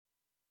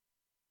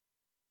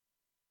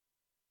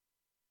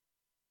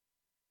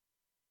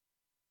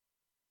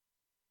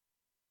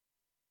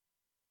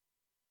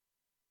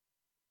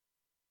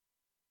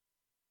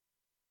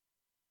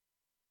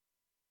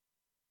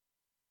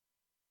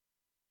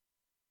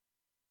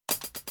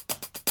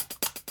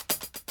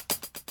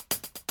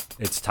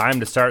It's time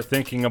to start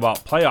thinking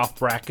about playoff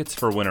brackets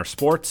for winter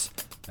sports,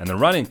 and the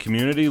running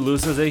community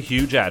loses a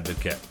huge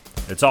advocate.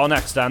 It's all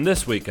next on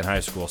This Week in High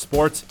School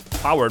Sports,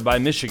 powered by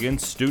Michigan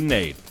Student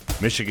Aid,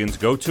 Michigan's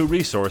go-to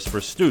resource for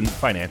student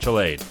financial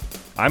aid.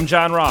 I'm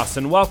John Ross,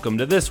 and welcome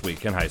to This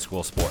Week in High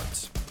School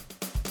Sports.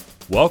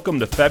 Welcome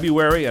to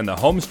February and the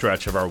home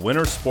stretch of our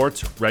winter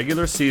sports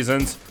regular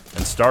seasons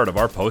and start of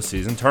our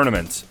postseason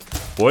tournaments.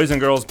 Boys and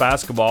girls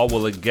basketball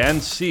will again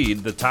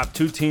seed the top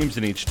two teams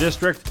in each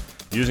district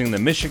using the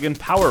Michigan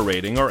Power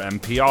Rating, or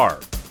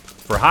MPR.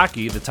 For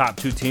hockey, the top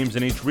two teams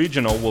in each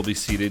regional will be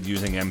seeded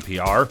using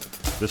MPR.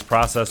 This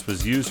process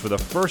was used for the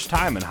first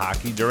time in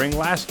hockey during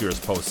last year's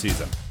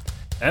postseason.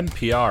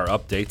 MPR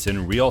updates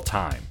in real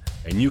time,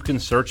 and you can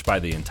search by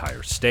the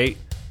entire state,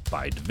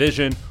 by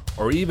division,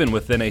 or even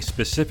within a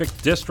specific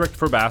district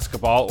for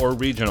basketball or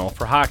regional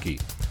for hockey.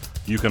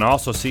 You can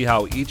also see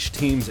how each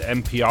team's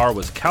MPR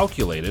was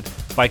calculated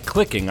by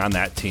clicking on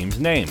that team's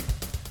name.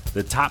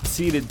 The top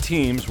seeded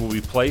teams will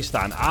be placed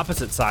on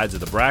opposite sides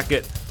of the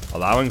bracket,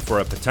 allowing for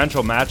a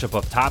potential matchup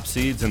of top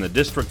seeds in the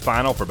district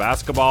final for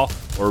basketball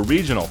or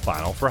regional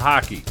final for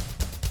hockey.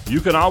 You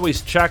can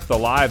always check the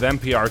live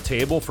MPR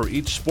table for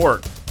each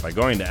sport by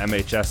going to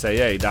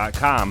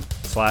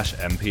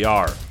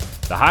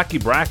mhsaa.com/MPR. The hockey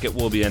bracket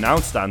will be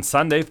announced on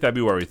Sunday,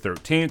 February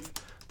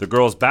 13th, the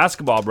girls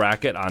basketball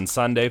bracket on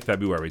Sunday,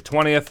 February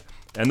 20th,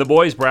 and the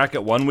boys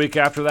bracket 1 week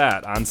after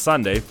that on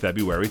Sunday,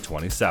 February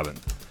 27th.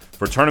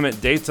 For tournament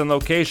dates and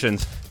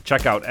locations,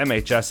 check out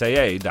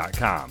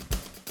mhsaa.com.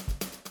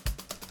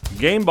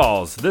 Game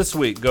balls this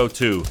week go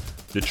to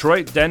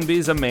Detroit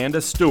Denby's Amanda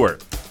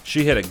Stewart.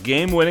 She hit a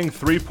game-winning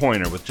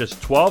three-pointer with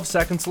just 12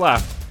 seconds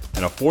left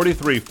in a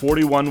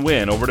 43-41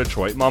 win over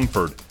Detroit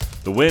Mumford.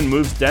 The win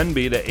moves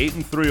Denby to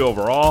 8-3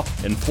 overall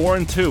and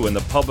 4-2 in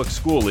the Public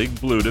School League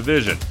Blue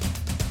Division.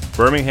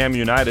 Birmingham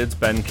United's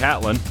Ben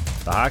Catlin,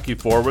 the hockey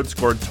forward,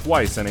 scored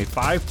twice in a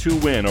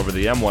 5-2 win over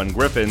the M1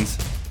 Griffins.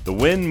 The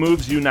win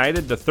moves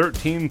United to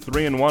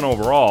 13-3-1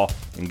 overall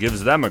and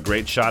gives them a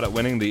great shot at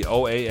winning the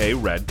OAA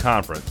Red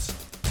Conference.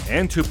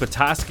 And to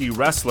Petoskey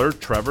wrestler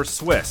Trevor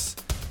Swiss.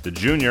 The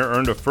junior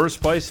earned a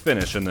first-place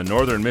finish in the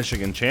Northern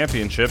Michigan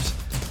Championships,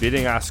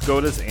 beating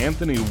Oscoda's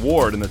Anthony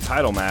Ward in the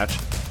title match.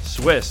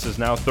 Swiss is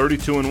now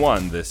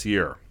 32-1 this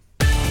year.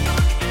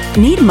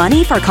 Need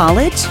money for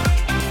college?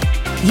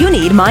 You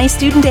need My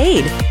Student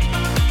Aid.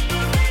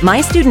 My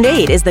Student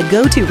Aid is the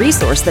go-to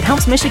resource that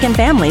helps Michigan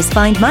families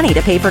find money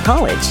to pay for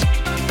college.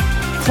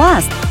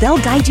 Plus, they'll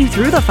guide you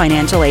through the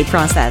financial aid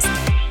process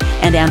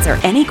and answer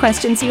any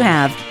questions you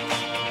have.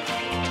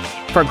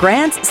 For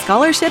grants,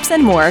 scholarships,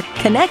 and more,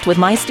 connect with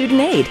My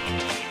Student Aid,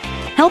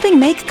 helping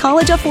make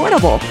college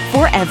affordable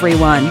for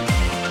everyone.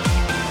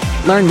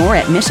 Learn more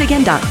at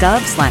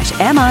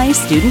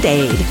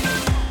michigan.gov/MIStudentAid.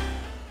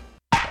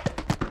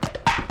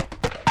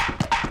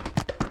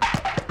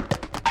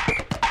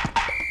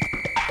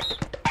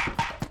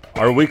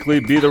 Our weekly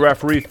Be the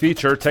Referee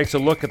feature takes a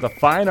look at the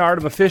fine art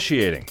of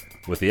officiating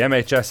with the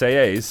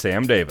MHSAA's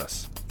Sam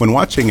Davis. When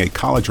watching a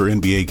college or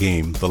NBA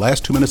game, the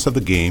last 2 minutes of the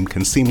game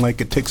can seem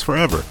like it takes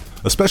forever,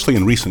 especially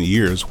in recent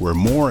years where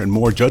more and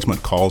more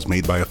judgment calls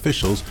made by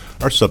officials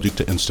are subject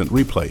to instant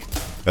replay.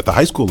 At the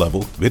high school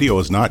level, video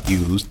is not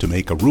used to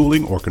make a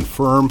ruling or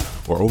confirm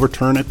or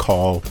overturn a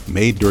call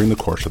made during the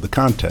course of the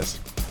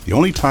contest. The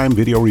only time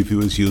video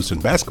review is used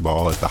in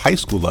basketball at the high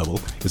school level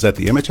is at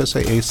the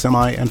MHSAA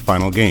semi and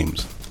final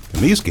games. In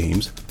these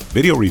games,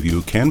 video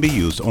review can be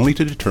used only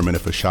to determine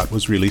if a shot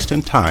was released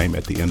in time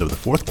at the end of the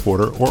fourth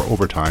quarter or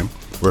overtime,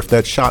 or if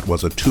that shot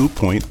was a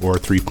 2-point or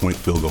 3-point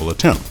field goal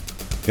attempt.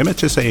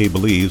 MHSAA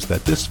believes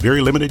that this very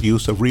limited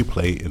use of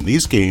replay in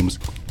these games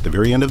at the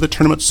very end of the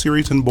tournament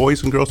series in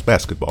boys and girls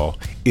basketball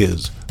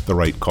is the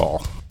right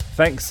call.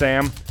 Thanks,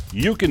 Sam.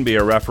 You can be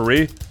a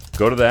referee.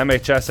 Go to the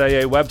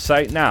MHSAA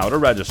website now to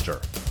register.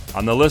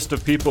 On the list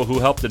of people who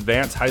helped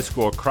advance high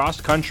school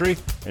cross country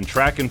and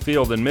track and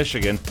field in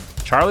Michigan,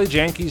 Charlie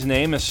Janke's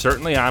name is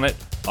certainly on it,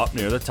 up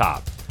near the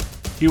top.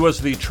 He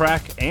was the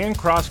track and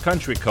cross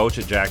country coach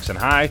at Jackson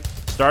High,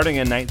 starting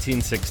in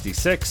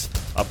 1966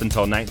 up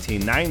until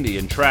 1990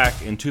 in track,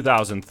 in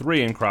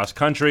 2003 in cross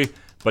country,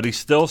 but he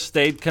still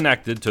stayed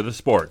connected to the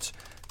sports.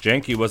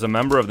 Janke was a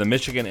member of the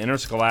Michigan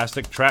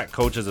Interscholastic Track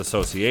Coaches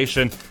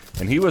Association,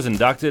 and he was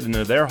inducted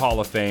into their Hall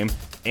of Fame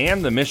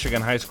and the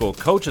Michigan High School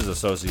Coaches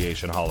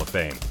Association Hall of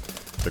Fame.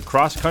 The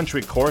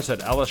cross-country course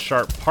at Ellis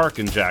Sharp Park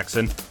in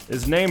Jackson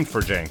is named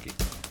for Janke.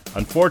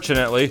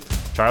 Unfortunately,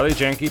 Charlie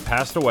Janke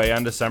passed away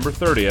on December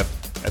 30th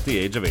at the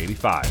age of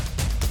 85.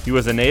 He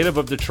was a native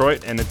of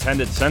Detroit and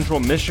attended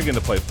Central Michigan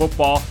to play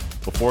football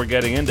before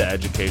getting into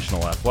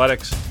educational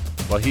athletics.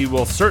 While he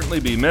will certainly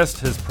be missed,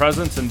 his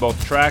presence in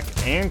both track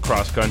and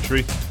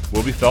cross-country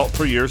will be felt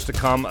for years to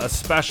come,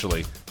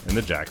 especially in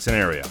the Jackson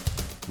area.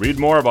 Read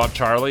more about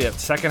Charlie at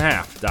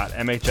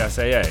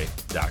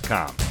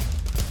secondhalf.mhsaa.com.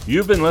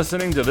 You've been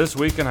listening to This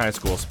Week in High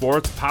School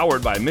Sports,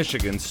 powered by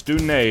Michigan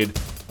Student Aid,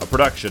 a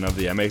production of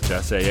the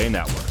MHSAA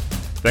Network.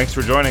 Thanks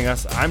for joining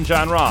us. I'm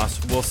John Ross.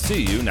 We'll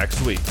see you next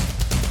week.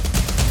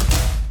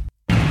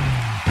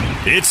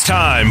 It's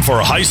time for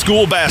high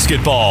school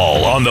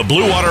basketball on the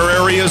Blue Water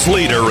Area's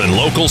leader in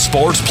local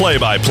sports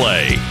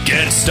play-by-play.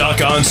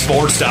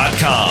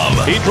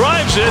 GetStuckOnSports.com. He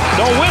drives it.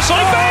 The whistle.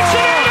 He banks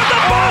it in at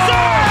the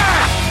buzzer.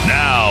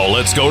 Now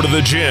let's go to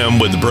the gym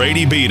with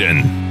Brady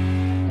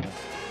Beaton.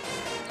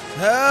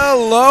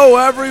 Hello,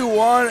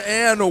 everyone,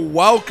 and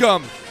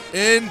welcome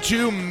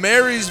into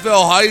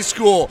Marysville High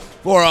School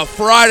for a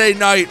Friday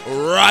night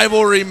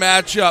rivalry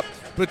matchup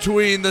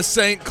between the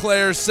St.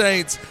 Clair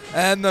Saints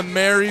and the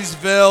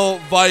Marysville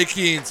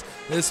Vikings.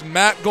 This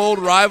Matt Gold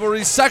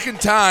rivalry, second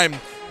time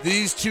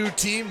these two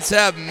teams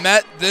have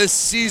met this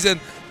season.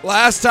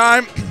 Last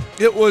time,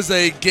 it was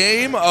a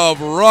game of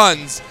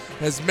runs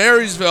as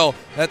Marysville,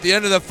 at the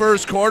end of the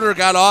first quarter,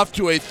 got off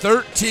to a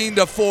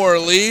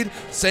 13-4 lead.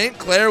 St.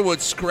 Clair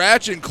would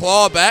scratch and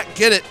claw back,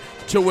 get it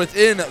to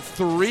within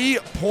 3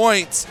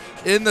 points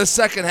in the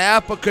second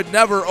half, but could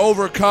never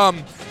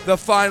overcome the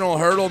final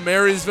hurdle.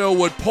 Marysville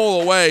would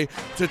pull away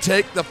to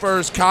take the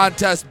first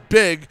contest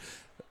big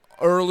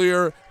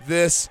earlier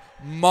this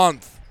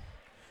month.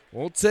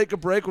 We'll take a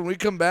break. When we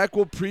come back,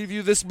 we'll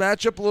preview this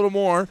matchup a little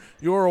more.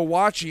 You're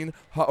watching,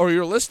 or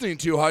you're listening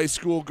to high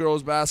school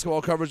girls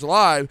basketball coverage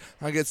live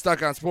on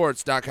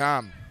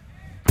GetStuckOnSports.com.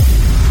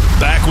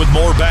 Back with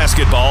more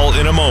basketball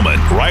in a moment,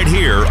 right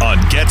here on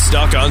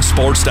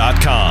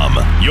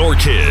GetStuckOnSports.com. Your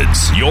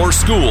kids, your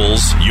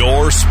schools,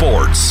 your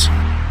sports.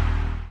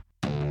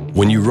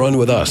 When you run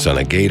with us on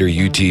a Gator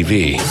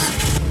UTV,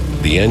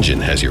 the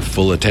engine has your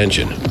full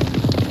attention.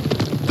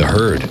 The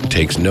herd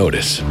takes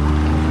notice.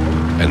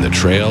 And the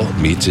trail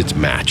meets its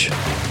match.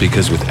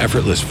 Because with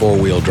effortless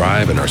four-wheel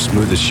drive and our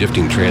smoothest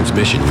shifting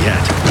transmission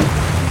yet,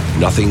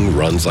 nothing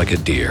runs like a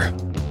deer.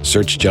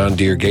 Search John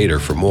Deere Gator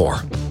for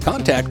more.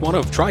 Contact one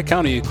of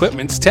Tri-County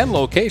Equipment's 10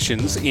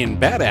 locations in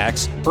Bad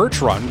Axe,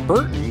 Birch Run,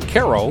 Burton,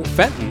 Caro,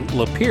 Fenton,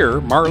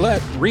 Lapeer,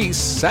 Marlette, Reese,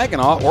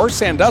 Saginaw, or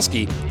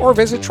Sandusky, or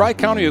visit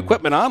Tri-County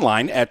Equipment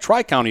online at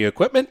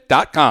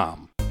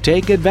tricountyequipment.com.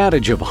 Take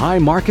advantage of high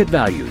market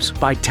values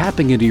by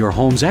tapping into your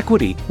home's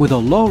equity with a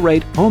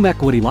low-rate home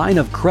equity line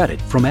of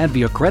credit from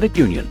Advia Credit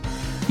Union.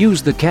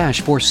 Use the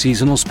cash for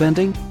seasonal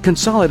spending,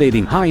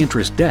 consolidating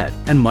high-interest debt,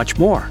 and much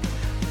more.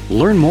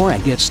 Learn more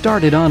and get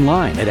started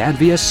online at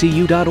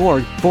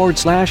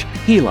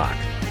adviacu.org/HELOC.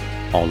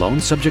 All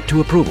loans subject to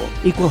approval.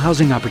 Equal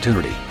housing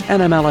opportunity.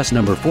 NMLS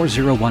number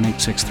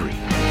 401863.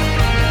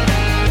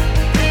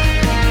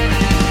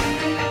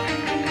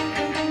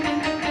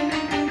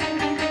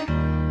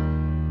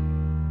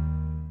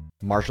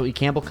 Marshall E.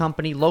 Campbell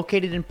Company,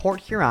 located in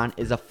Port Huron,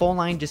 is a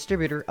full-line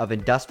distributor of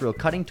industrial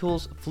cutting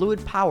tools,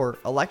 fluid power,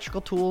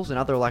 electrical tools, and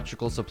other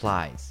electrical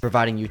supplies,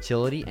 providing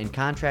utility and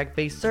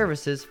contract-based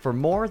services for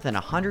more than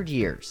 100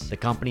 years. The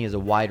company has a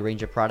wide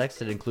range of products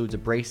that includes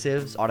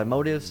abrasives,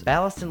 automotives,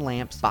 ballast and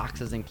lamps,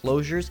 boxes and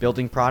closures,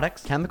 building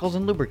products, chemicals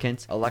and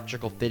lubricants,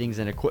 electrical fittings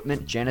and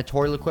equipment,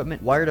 janitorial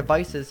equipment, wire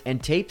devices,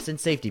 and tapes and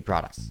safety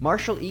products.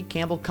 Marshall E.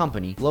 Campbell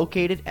Company,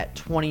 located at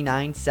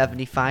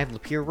 2975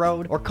 Lapeer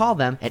Road, or call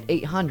them at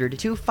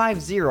 800-250-7520.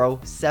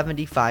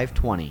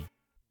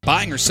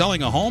 Buying or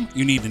selling a home?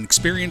 You need an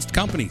experienced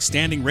company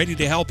standing ready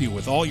to help you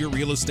with all your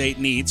real estate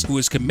needs, who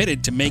is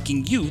committed to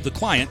making you the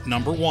client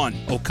number one.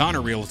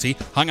 O'Connor Realty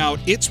hung out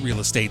its real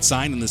estate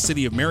sign in the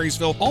city of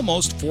Marysville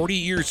almost 40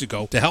 years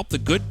ago to help the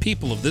good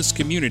people of this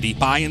community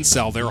buy and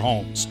sell their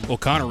homes.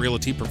 O'Connor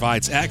Realty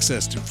provides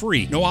access to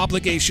free,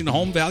 no-obligation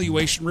home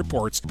valuation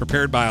reports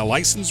prepared by a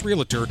licensed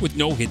realtor with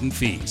no hidden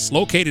fees.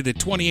 Located at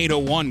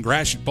 2801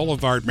 Gratiot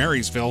Boulevard,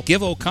 Marysville,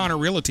 give O'Connor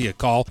Realty a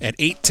call at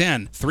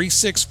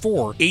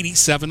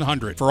 810-364-8700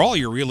 for all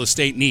your real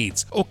estate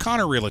needs.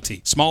 O'Connor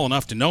Realty, small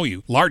enough to know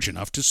you, large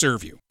enough to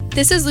serve you.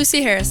 This is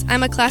Lucy Harris.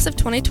 I'm a class of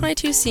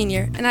 2022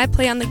 senior, and I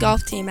play on the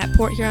golf team at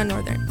Port Huron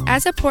Northern.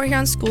 As a Port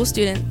Huron school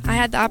student, I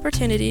had the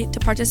opportunity to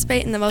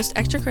participate in the most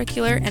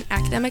extracurricular and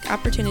academic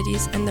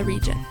opportunities in the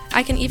region.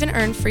 I can even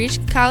earn free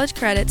college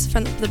credits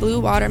from the Blue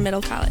Water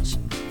Middle College.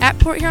 At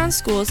Port Huron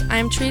schools, I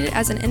am treated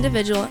as an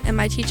individual, and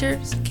my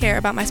teachers care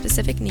about my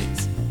specific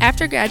needs.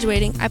 After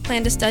graduating, I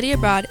plan to study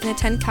abroad and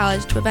attend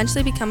college to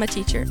eventually become a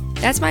teacher.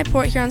 That's my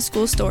Port Huron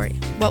school story.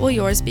 What will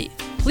yours be?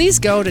 Please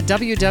go to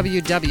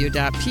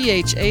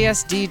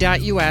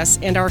www.phasd.us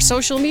and our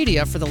social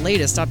media for the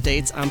latest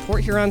updates on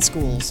Port Huron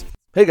schools.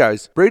 Hey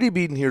guys, Brady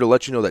Beaton here to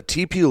let you know that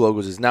TP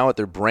Logos is now at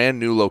their brand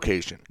new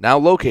location. Now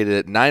located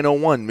at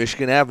 901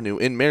 Michigan Avenue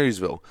in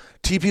Marysville,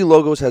 TP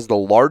Logos has the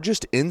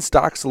largest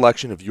in-stock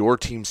selection of your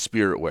team's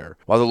spirit wear.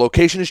 While the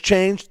location has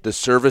changed, the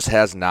service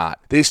has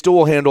not. They still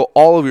will handle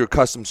all of your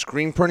custom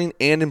screen printing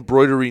and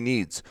embroidery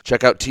needs.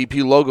 Check out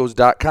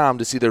tplogos.com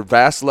to see their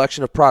vast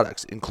selection of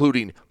products,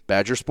 including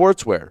Badger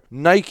Sportswear,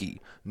 Nike,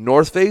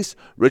 North Face,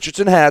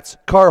 Richardson hats,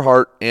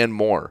 Carhartt, and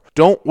more.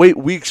 Don't wait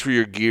weeks for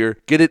your gear.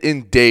 Get it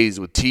in days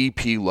with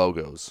TP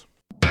Logos.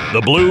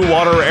 The Blue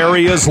Water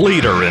Area's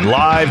leader in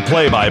live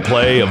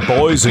play-by-play of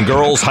boys and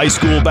girls high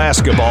school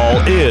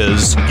basketball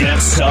is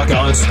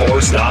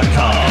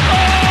GetStuckOnSports.com.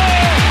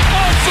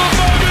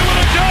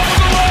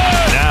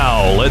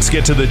 Now, let's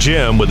get to the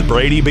gym with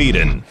Brady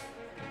Beaton.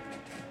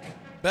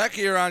 Back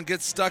here on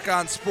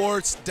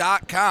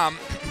GetStuckOnSports.com.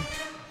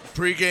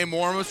 Pre-game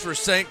warm-ups for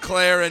St.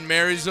 Clair and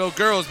Marysville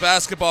girls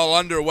basketball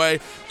underway.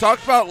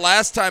 Talked about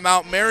last time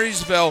out,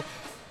 Marysville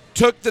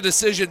took the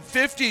decision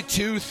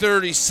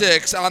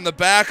 52-36 on the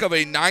back of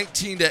a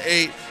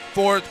 19-8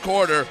 fourth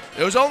quarter.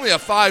 It was only a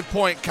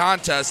 5-point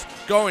contest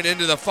going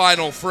into the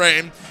final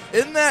frame.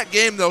 In that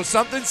game, though,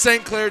 something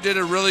St. Clair did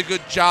a really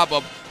good job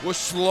of was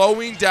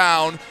slowing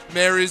down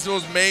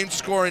Marysville's main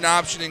scoring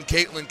option in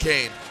Caitlin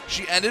Kane.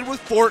 She ended with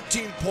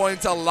 14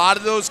 points. A lot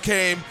of those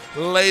came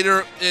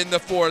later in the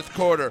fourth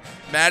quarter.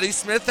 Maddie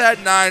Smith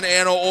had 9,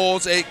 Anna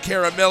Oles 8,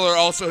 Kara Miller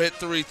also hit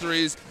 3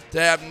 threes to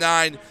have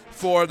 9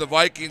 for the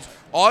Vikings.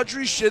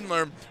 Audrey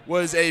Schindler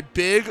was a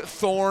big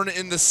thorn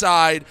in the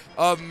side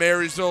of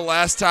Marysville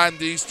last time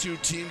these two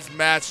teams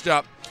matched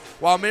up.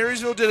 While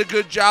Marysville did a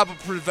good job of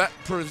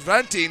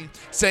preventing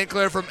St.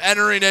 Clair from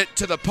entering it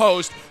to the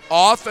post,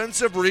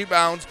 offensive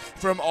rebounds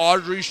from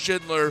Audrey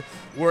Schindler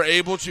were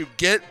able to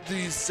get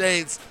these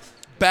Saints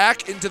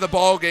back into the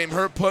ball game.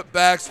 Her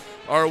putbacks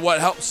are what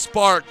helped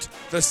sparked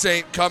the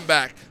Saint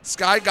comeback.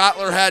 Sky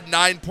Gottler had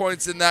 9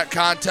 points in that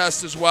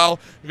contest as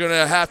well. You're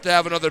going to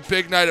have another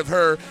big night of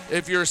her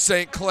if you're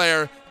St.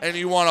 Clair and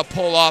you want to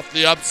pull off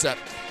the upset.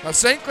 Now,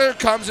 St. Clair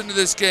comes into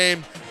this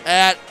game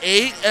at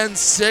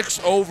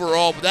 8-6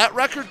 overall, but that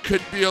record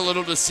could be a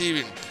little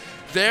deceiving.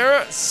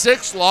 Their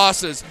 6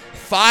 losses,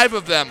 5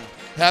 of them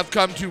have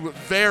come to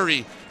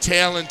very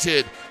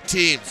talented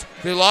teams.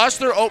 They lost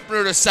their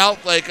opener to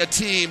Southlake, a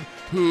team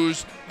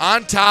who's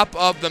on top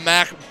of the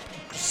MAC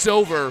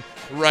Silver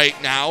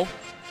right now.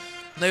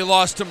 They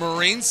lost to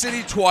Marine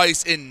City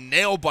twice in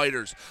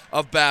nail-biters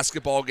of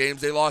basketball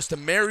games. They lost to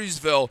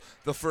Marysville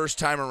the first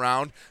time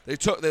around.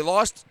 They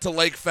lost to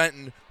Lake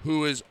Fenton,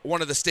 who is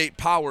one of the state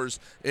powers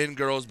in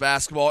girls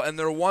basketball. And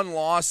their one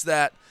loss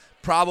that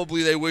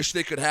probably they wish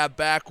they could have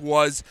back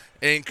was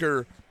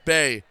Anchor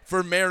Bay.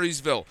 For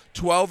Marysville,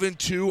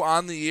 12-2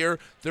 on the year.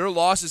 Their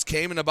losses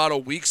came in about a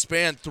week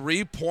span,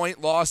 3-point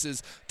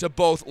losses to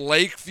both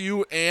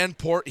Lakeview and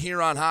Port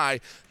Huron High.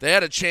 They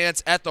had a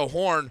chance at the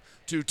Horn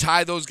to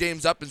tie those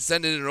games up and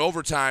send it in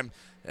overtime,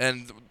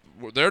 and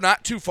they're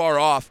not too far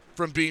off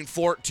from being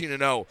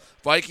 14-0.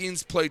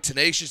 Vikings play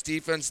tenacious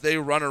defense. They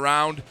run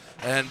around,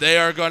 and they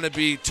are going to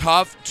be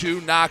tough to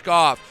knock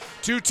off.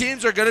 Two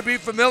teams are going to be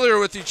familiar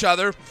with each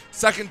other.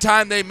 Second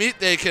time they meet,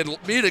 they can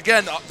meet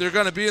again. They're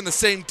going to be in the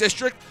same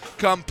district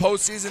come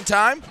postseason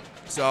time.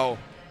 So,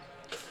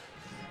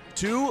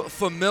 two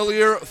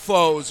familiar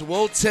foes.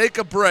 We'll take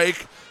a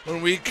break.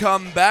 When we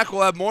come back,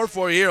 we'll have more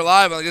for you here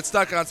live on the Get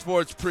Stuck on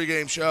Sports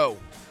pregame show.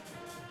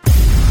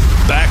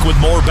 Back with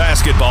more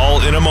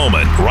basketball in a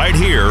moment, right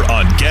here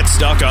on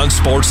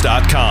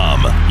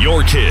GetStuckOnSports.com.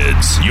 Your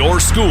kids, your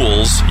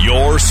schools,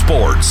 your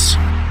sports.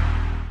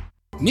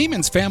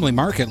 Neiman's Family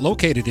Market,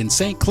 located in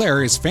St.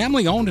 Clair, is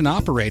family-owned and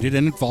operated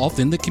and involved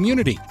in the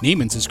community.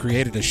 Neiman's has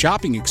created a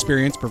shopping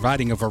experience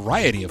providing a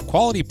variety of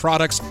quality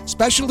products,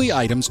 specialty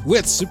items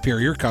with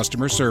superior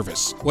customer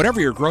service.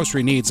 Whatever your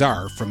grocery needs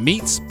are, from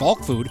meats,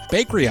 bulk food,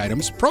 bakery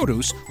items,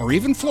 produce, or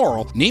even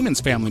floral, Neiman's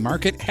Family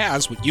Market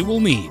has what you will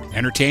need.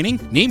 Entertaining?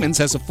 Neiman's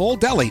has a full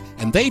deli,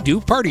 and they do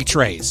party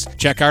trays.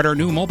 Check out our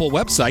new mobile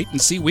website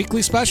and see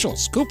weekly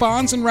specials,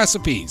 coupons, and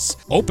recipes.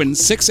 Open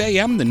 6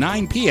 a.m. to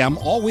 9 p.m.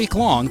 all week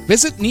long.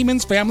 Visit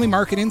Neiman's Family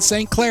Market in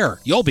St.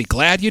 Clair. You'll be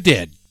glad you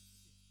did.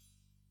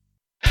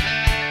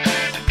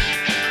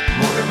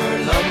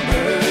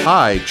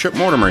 Hi, Chip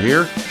Mortimer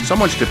here. So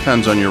much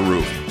depends on your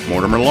roof.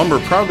 Mortimer Lumber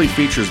proudly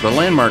features the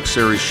Landmark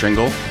Series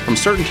shingle from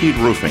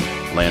Certainteed Roofing.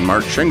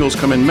 Landmark shingles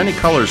come in many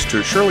colors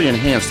to surely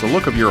enhance the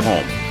look of your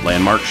home.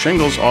 Landmark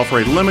shingles offer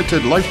a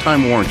limited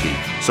lifetime warranty,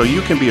 so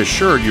you can be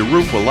assured your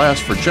roof will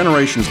last for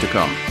generations to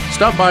come.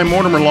 Stop by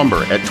Mortimer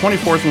Lumber at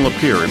 24th and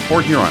Lapeer in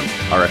Port Huron.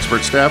 Our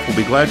expert staff will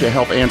be glad to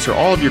help answer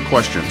all of your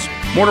questions.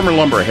 Mortimer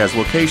Lumber has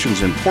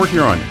locations in Port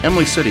Huron,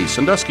 Emily City,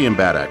 Sandusky, and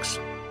Bad Axe.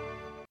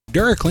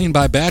 DuraClean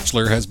by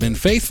Bachelor has been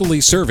faithfully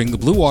serving the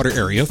Blue Water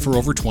area for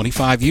over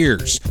 25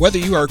 years. Whether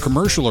you are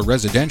commercial or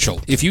residential,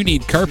 if you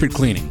need carpet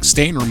cleaning,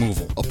 stain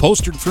removal,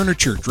 upholstered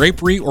furniture,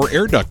 drapery, or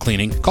air duct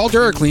cleaning, call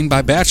DuraClean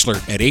by Bachelor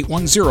at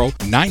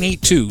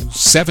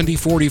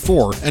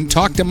 810-982-7044 and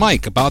talk to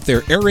Mike about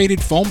their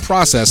aerated foam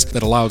process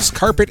that allows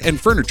carpet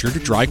and furniture to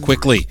dry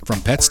quickly.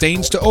 From pet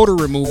stains to odor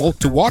removal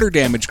to water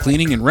damage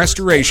cleaning and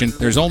restoration,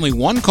 there's only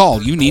one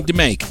call you need to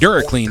make.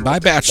 DuraClean by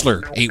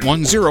Bachelor,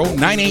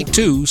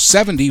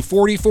 810-982-7044.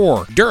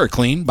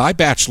 DuraClean by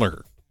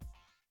Bachelor.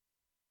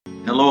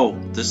 Hello,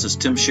 this is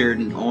Tim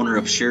Sheridan, owner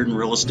of Sheridan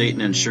Real Estate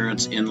and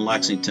Insurance in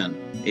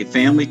Lexington, a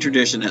family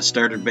tradition that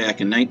started back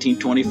in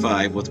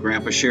 1925 with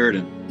Grandpa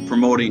Sheridan.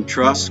 Promoting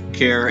trust,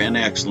 care, and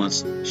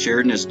excellence,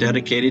 Sheridan is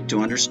dedicated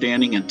to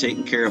understanding and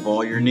taking care of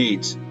all your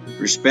needs.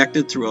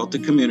 Respected throughout the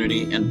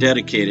community and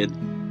dedicated,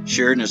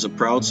 Sheridan is a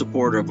proud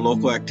supporter of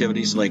local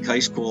activities like high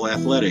school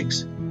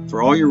athletics.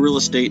 For all your real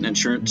estate and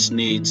insurance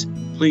needs,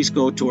 please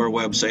go to our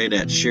website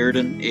at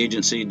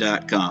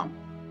SheridanAgency.com.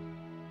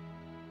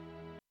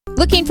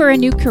 Looking for a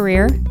new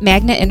career?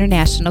 Magna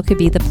International could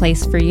be the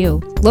place for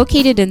you.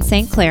 Located in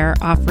St. Clair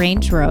off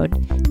Range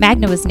Road,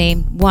 Magna was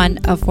named one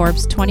of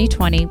Forbes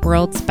 2020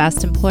 World's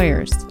Best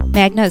Employers.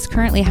 Magna is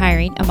currently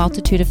hiring a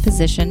multitude of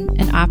positions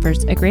and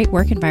offers a great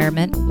work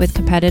environment with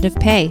competitive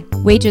pay.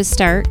 Wages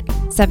start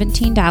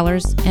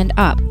 $17 and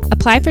up.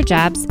 Apply for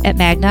jobs at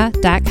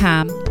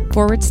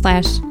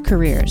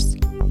magna.com/careers.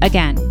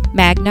 Again,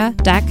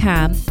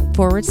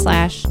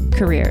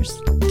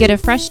 magna.com/careers. Get a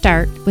fresh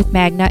start with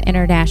Magna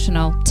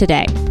International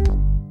today.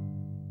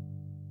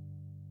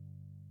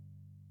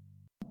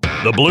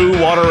 The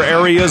Blue Water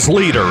Area's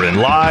leader in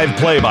live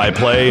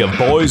play-by-play of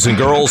boys and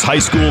girls high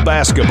school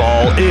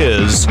basketball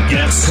is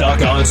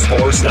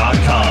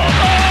GetStuckOnSports.com.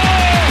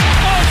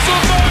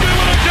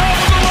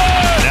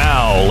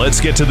 Now,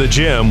 let's get to the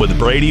gym with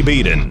Brady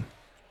Beaton.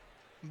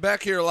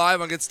 Back here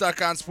live on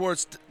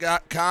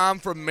GetStuckOnSports.com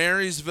from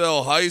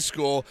Marysville High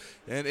School,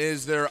 and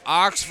is their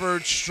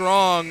Oxford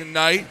Strong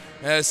night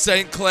as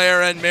St.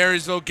 Clair and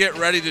Marysville get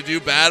ready to do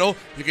battle.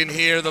 You can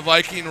hear the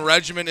Viking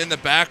Regiment in the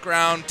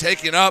background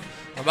taking up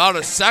about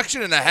a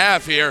section and a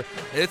half here.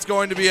 It's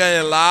going to be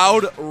a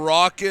loud,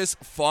 raucous,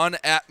 fun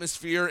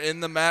atmosphere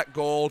in the Matt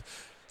Gold.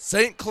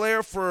 St.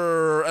 Clair,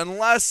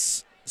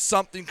 unless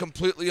something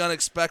completely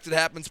unexpected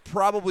happens,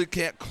 probably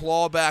can't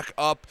claw back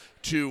up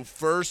to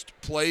first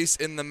place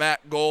in the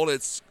Matt Gold.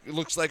 It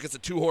looks like it's a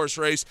two-horse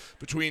race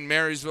between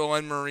Marysville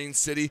and Marine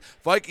City.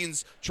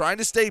 Vikings trying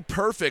to stay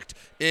perfect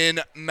in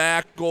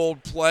Matt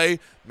Gold play.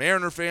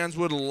 Mariner fans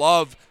would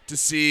love to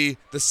see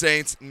the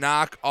Saints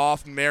knock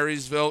off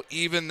Marysville,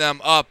 even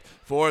them up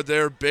for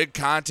their big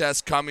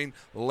contest coming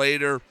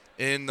later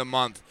in the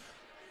month.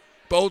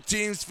 Both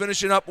teams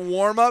finishing up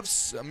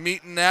warm-ups,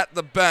 meeting at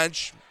the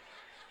bench,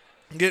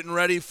 getting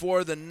ready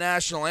for the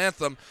national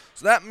anthem.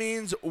 So that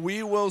means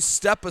we will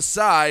step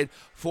aside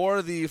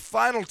for the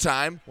final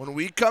time. When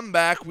we come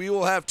back, we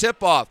will have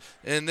tip-off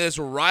in this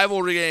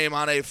rivalry game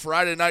on a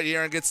Friday night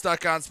here on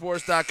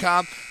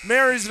GetStuckOnSports.com.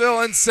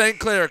 Marysville and St.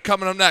 Clair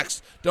coming up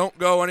next. Don't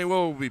go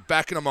anywhere. We'll be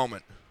back in a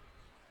moment.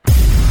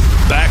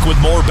 Back with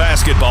more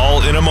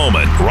basketball in a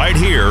moment, right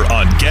here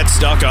on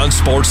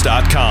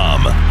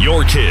GetStuckOnSports.com.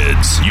 Your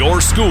kids,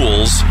 your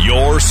schools,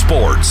 your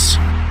sports.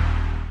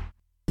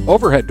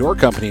 Overhead Door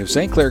Company of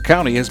St. Clair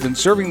County has been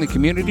serving the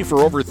community for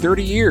over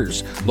 30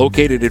 years.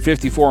 Located at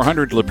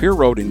 5400 Lapeer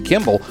Road in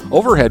Kimball,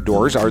 Overhead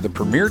Doors are the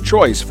premier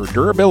choice for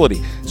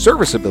durability,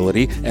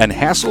 serviceability, and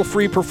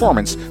hassle-free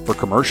performance for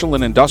commercial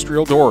and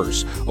industrial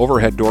doors.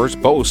 Overhead Doors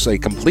boasts a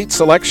complete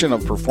selection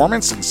of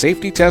performance and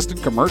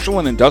safety-tested commercial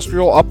and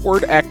industrial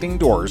upward-acting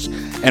doors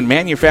and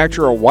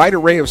manufacture a wide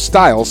array of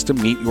styles to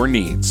meet your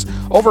needs.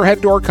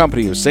 Overhead Door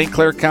Company of St.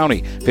 Clair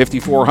County,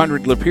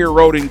 5400 Lapeer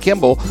Road in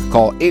Kimball.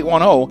 Call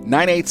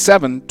 810-987-2185.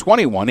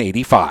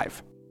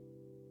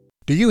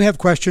 Do you have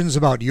questions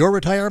about your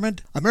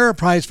retirement?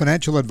 Ameriprise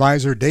financial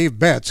advisor Dave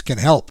Betts can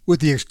help. With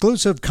the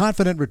exclusive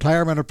Confident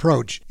Retirement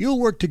Approach,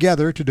 you'll work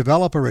together to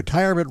develop a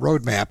retirement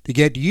roadmap to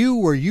get you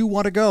where you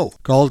want to go.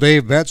 Call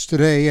Dave Betts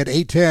today at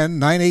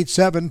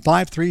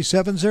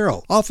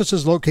 810-987-5370. Office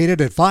is located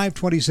at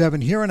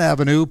 527 Huron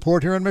Avenue,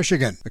 Port Huron,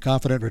 Michigan. The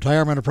Confident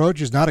Retirement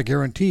Approach is not a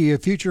guarantee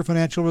of future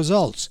financial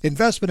results.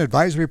 Investment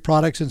advisory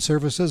products and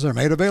services are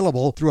made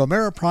available through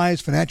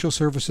Ameriprise Financial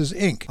Services,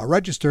 Inc., a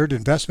registered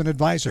investment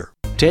advisor.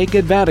 Take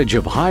advantage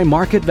of high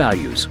market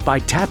values by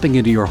tapping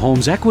into your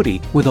home's equity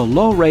with a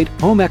low-rate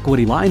home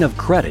equity line of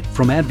credit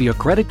from Advia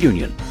Credit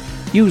Union.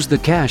 Use the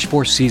cash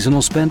for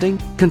seasonal spending,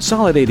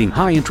 consolidating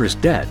high-interest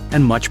debt,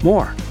 and much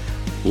more.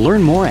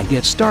 Learn more and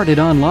get started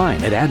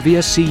online at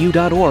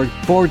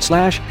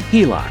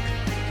adviacu.org/HELOC.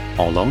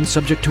 All loans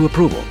subject to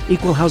approval.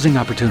 Equal housing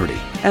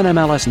opportunity.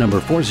 NMLS number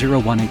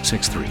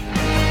 401863.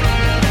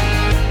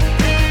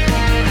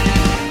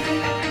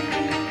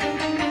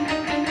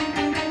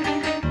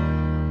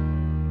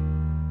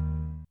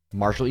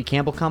 Marshall E.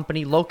 Campbell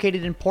Company,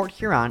 located in Port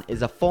Huron,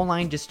 is a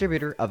full-line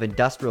distributor of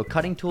industrial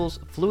cutting tools,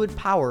 fluid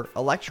power,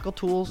 electrical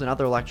tools, and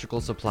other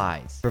electrical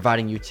supplies,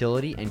 providing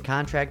utility and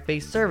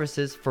contract-based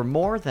services for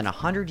more than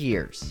 100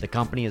 years. The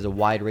company has a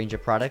wide range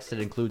of products that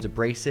includes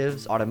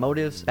abrasives,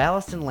 automotives,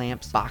 ballast and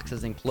lamps,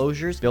 boxes and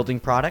closures, building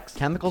products,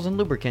 chemicals and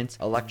lubricants,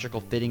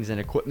 electrical fittings and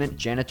equipment,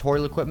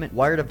 janitorial equipment,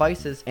 wire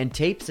devices, and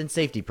tapes and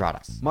safety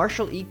products.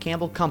 Marshall E.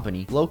 Campbell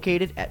Company,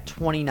 located at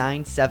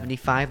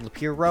 2975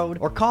 Lapeer Road,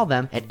 or call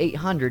them at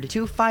 800-250-7520. The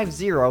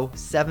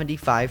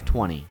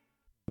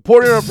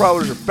Port Huron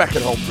Prowlers are back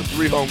at home for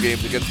 3 home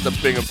games against the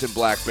Binghamton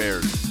Black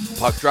Bears.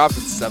 Puck drop at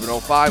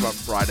 7:05 on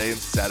Friday and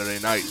Saturday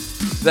night.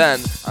 Then,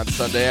 on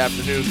Sunday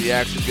afternoon, the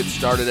action gets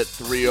started at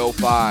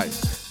 3:05.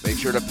 Make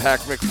sure to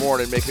pack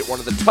McMorran and make it one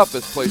of the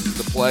toughest places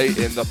to play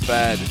in the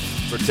Fed.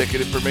 For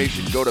ticket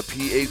information, go to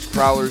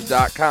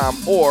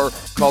phprowlers.com or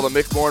call the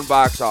McMorran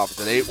box office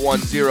at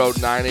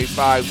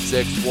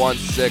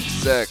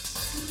 810-985-6166.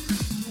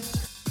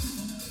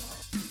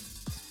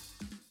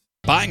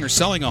 Buying or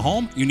selling a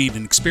home? You need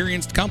an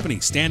experienced company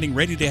standing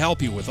ready to help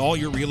you with all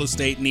your real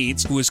estate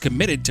needs, who is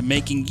committed to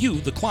making you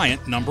the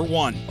client number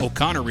one.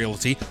 O'Connor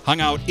Realty hung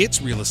out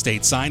its real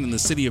estate sign in the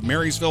city of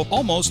Marysville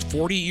almost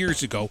 40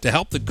 years ago to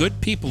help the good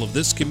people of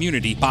this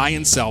community buy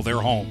and sell their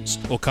homes.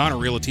 O'Connor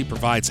Realty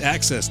provides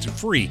access to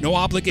free,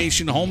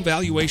 no-obligation home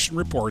valuation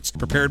reports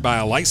prepared by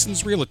a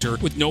licensed realtor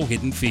with no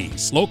hidden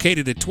fees.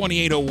 Located at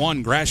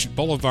 2801 Gratiot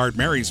Boulevard,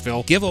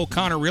 Marysville, give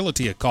O'Connor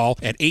Realty a call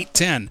at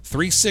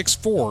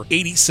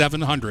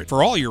 810-364-8700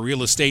 for all your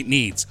real estate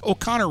needs.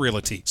 O'Connor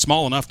Realty,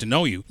 small enough to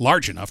know you,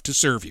 large enough to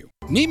serve you.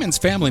 Neiman's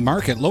Family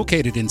Market,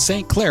 located in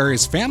St. Clair,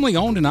 is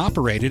family-owned and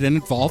operated and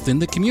involved in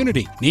the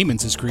community.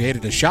 Neiman's has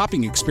created a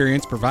shopping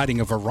experience providing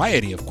a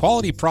variety of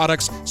quality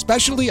products,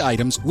 specialty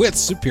items with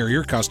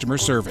superior customer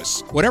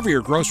service. Whatever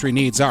your grocery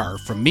needs are,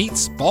 from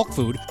meats, bulk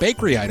food,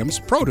 bakery items,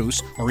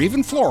 produce, or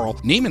even floral,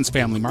 Neiman's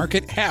Family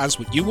Market has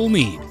what you will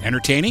need.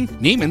 Entertaining?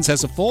 Neiman's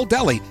has a full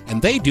deli,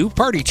 and they do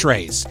party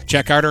trays.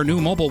 Check out our new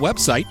mobile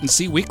website and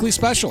see weekly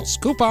specials,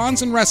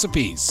 coupons, and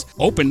recipes.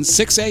 Open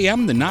 6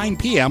 a.m. to 9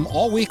 p.m.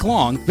 all week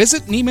long.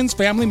 Visit Neiman's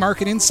Family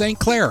Market in St.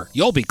 Clair.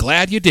 You'll be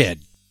glad you did.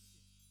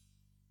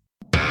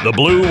 The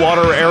Blue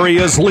Water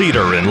Area's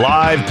leader in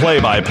live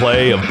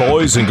play-by-play of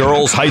boys and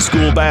girls high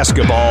school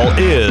basketball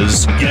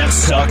is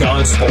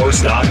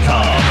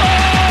GetStuckOnSports.com.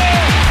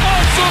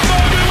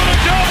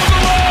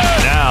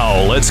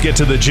 Now, let's get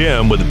to the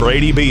gym with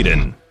Brady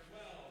Beaton.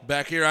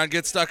 Back here on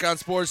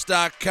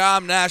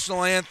GetStuckOnSports.com,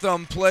 national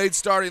anthem played,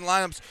 starting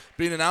lineups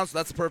being announced.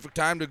 That's the perfect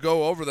time to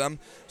go over them.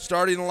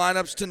 Starting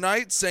lineups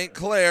tonight, St.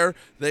 Clair,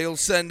 they'll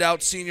send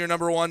out senior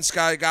number 1,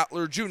 Sky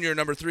Gottler, junior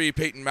number 3,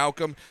 Peyton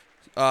Malcolm,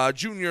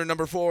 junior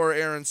number 4,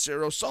 Aaron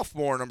Cerro,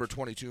 sophomore number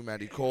 22,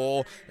 Maddie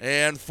Cole,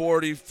 and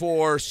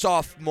 44,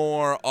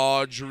 sophomore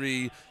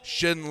Audrey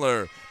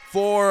Schindler.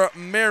 For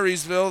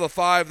Marysville, the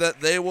 5 that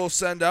they will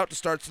send out to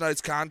start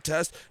tonight's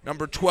contest,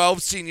 number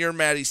 12, senior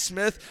Maddie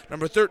Smith,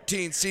 number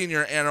 13,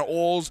 senior Anna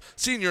Oles,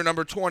 senior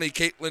number 20,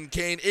 Caitlin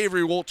Kane,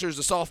 Avery Wolters,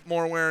 the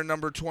sophomore wearing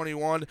number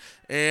 21,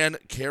 and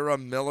Kara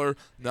Miller,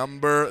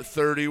 number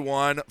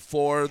 31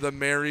 for the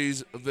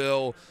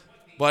Marysville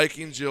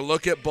Vikings. You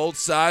look at both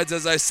sides.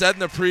 As I said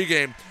in the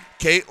pregame,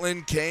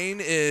 Caitlin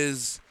Kane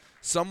is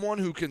someone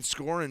who can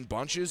score in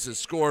bunches, has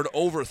scored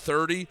over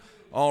 30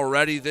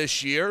 already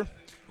this year.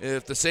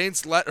 If the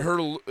Saints let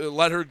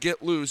her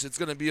get loose, it's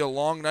going to be a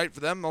long night for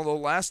them. Although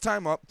last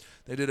time up,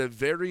 they did a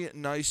very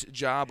nice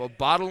job of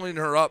bottling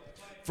her up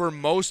for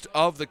most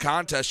of the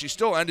contest. She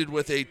still ended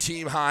with a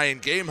team high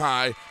and game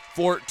high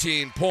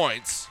 14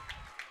 points.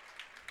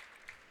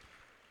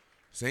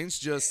 Saints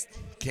just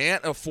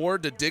can't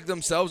afford to dig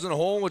themselves in a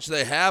hole, which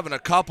they have in a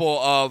couple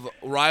of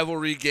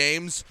rivalry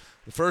games.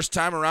 The first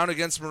time around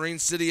against Marine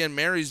City and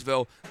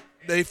Marysville,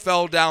 they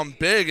fell down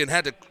big and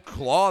had to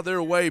claw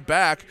their way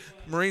back.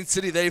 Marine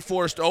City, they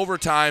forced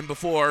overtime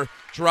before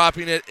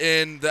dropping it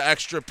in the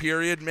extra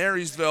period.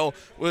 Marysville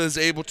was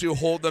able to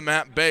hold them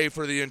at bay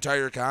for the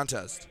entire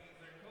contest.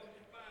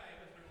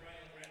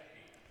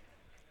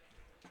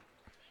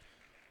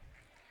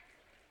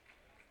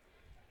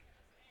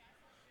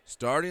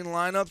 Starting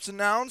lineups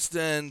announced,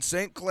 and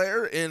St.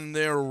 Clair in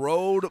their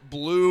road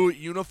blue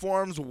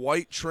uniforms,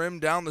 white trim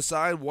down the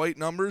side, white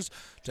numbers,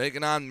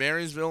 taking on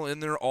Marysville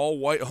in their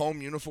all-white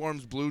home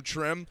uniforms, blue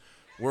trim.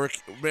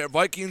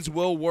 Vikings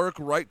will work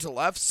right to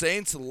left,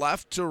 Saints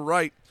left to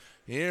right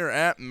here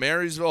at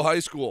Marysville High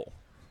School.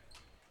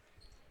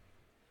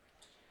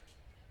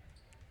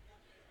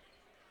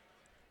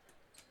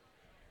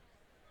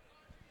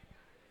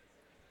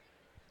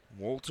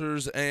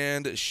 Wolters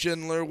and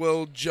Schindler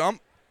will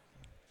jump.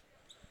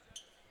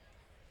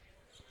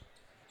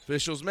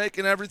 Officials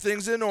making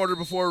everything's in order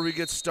before we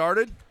get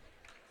started.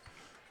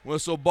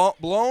 Whistle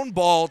blown,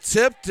 ball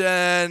tipped,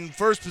 and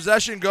first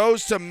possession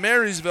goes to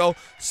Marysville.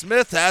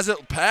 Smith has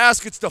it, pass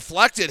gets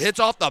deflected, hits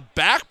off the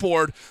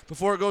backboard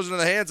before it goes into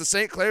the hands of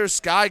St. Clair's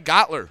Sky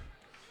Gottler.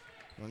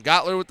 And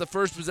Gottler with the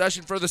first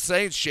possession for the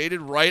Saints,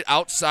 shaded right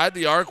outside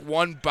the arc.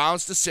 One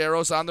bounce to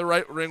Saros on the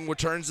right ring,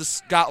 returns to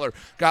Gottler.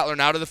 Gottler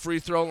now to the free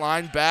throw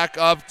line, back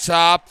up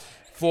top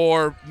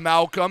for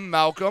Malcolm.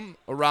 Malcolm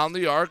around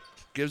the arc,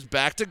 gives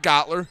back to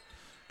Gottler.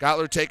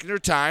 Gottler taking her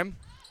time,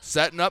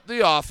 setting up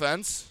the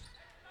offense.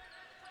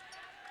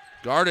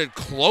 Guarded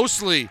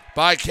closely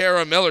by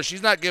Kara Miller.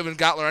 She's not giving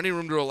Gottler any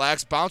room to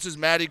relax. Bounces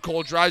Maddie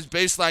Cole, drives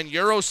baseline,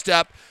 Euro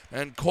step,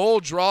 and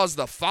Cole draws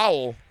the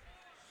foul. I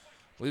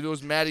believe it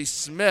was Maddie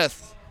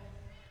Smith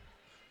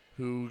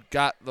who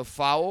got the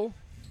foul.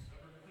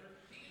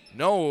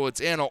 No,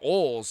 it's Anna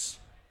Oles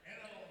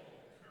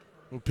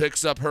who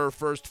picks up her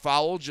first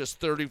foul just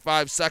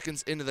 35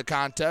 seconds into the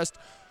contest.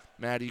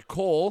 Maddie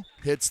Cole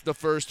hits the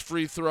first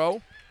free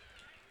throw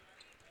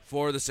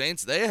for the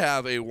Saints. They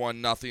have a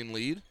 1-0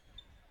 lead.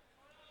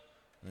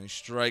 They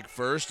strike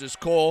first as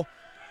Cole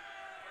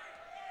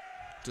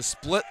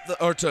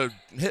to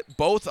hit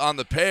both on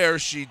the pair.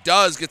 She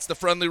does, gets the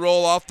friendly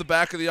roll off the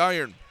back of the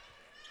iron.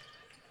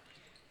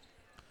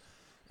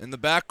 In the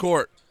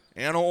backcourt,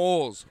 Anna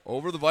Oles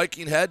over the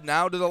Viking head,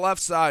 now to the left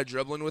side,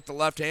 dribbling with the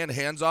left hand,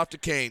 hands off to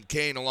Kane.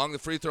 Kane along the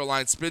free throw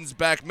line, spins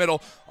back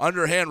middle,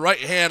 underhand, right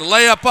hand,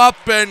 layup up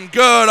and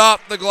good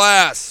off the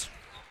glass.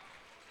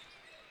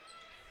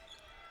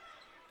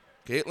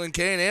 Caitlin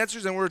Kane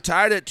answers, and we're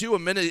tied at 2, a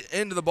minute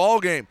into the ball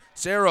game.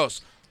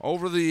 Saros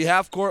over the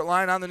half-court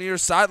line on the near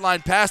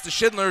sideline, pass to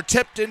Schindler,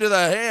 tipped into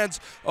the hands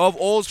of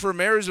Oles for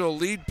Marysville.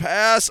 Lead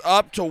pass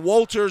up to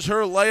Wolters,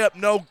 her layup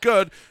no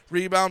good.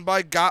 Rebound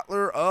by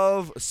Gottler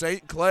of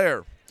St.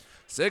 Clair.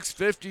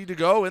 6:50 to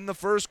go in the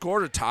first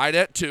quarter, tied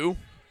at 2.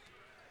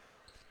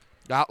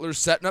 Gottler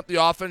setting up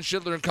the offense.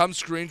 Schindler comes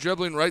screen,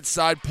 dribbling right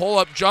side,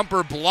 pull-up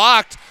jumper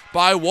blocked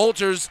by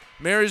Wolters.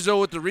 Marysville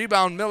with the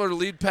rebound. Miller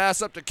lead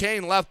pass up to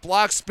Kane, left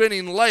block,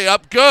 spinning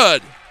layup,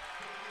 good.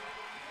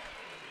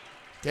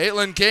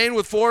 Caitlin Kane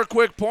with 4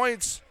 quick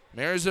points.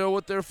 Marysville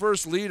with their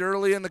first lead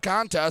early in the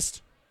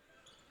contest.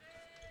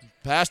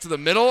 Pass to the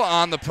middle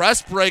on the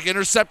press break,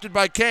 intercepted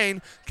by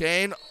Kane.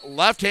 Kane,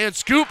 left hand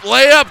scoop,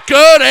 layup,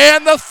 good,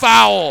 and the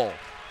foul.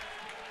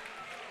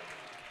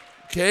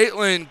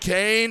 Caitlin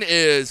Kane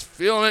is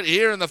feeling it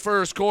here in the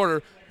first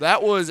quarter.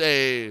 That was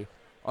a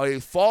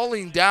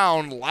falling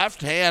down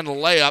left hand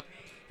layup,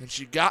 and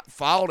she got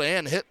fouled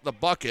and hit the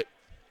bucket.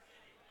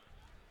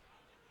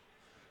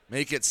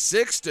 Make it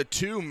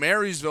 6-2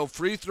 Marysville.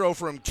 Free throw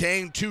from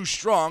Kane, too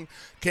strong.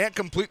 Can't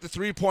complete the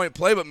three-point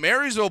play, but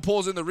Marysville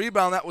pulls in the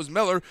rebound. That was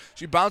Miller.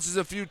 She bounces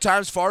a few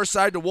times far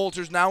side to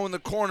Wolters. Now in the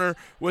corner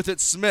with it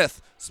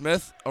Smith.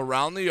 Smith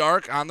around the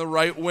arc on the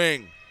right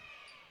wing.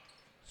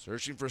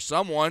 Searching for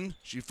someone.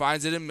 She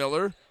finds it in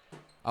Miller.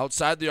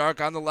 Outside the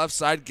arc on the left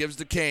side, gives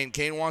to Kane.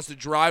 Kane wants to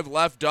drive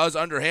left, does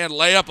underhand.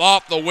 Layup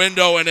off the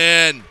window and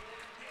in.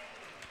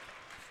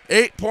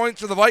 8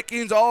 points for the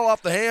Vikings, all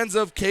off the hands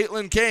of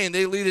Caitlin Kane.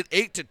 They lead it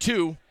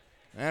 8-2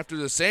 after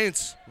the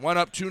Saints went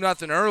up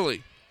 2-0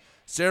 early.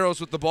 Saros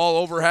with the ball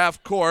over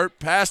half court.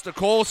 Pass to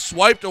Cole,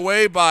 swiped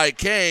away by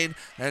Kane,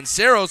 and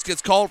Saros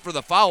gets called for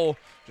the foul,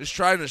 just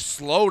trying to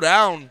slow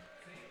down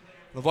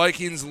the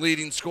Vikings'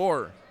 leading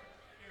scorer.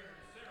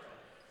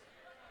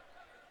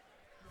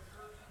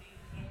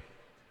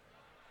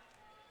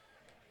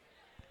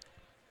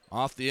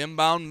 Off the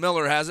inbound,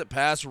 Miller has it,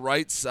 pass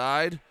right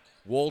side.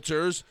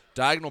 Wolters,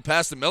 diagonal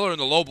pass to Miller in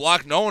the low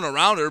block, no one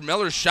around her.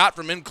 Miller's shot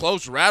from in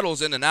close, rattles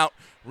in and out.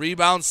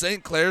 Rebound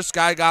St. Clair,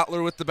 Sky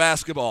Gottler with the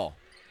basketball.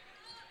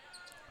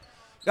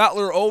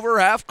 Gottler over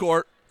half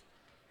court.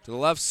 To the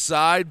left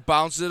side,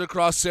 bounces it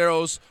across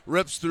Saros,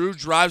 rips through,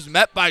 drives,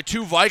 met by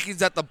 2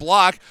 Vikings at the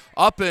block.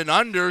 Up and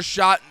under,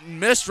 shot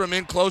missed from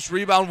in close.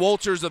 Rebound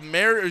Wolters of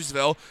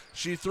Marysville.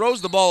 She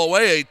throws the ball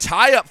away, a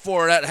tie-up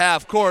for it at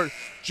half court.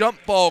 Jump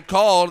ball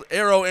called,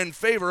 arrow in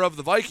favor of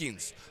the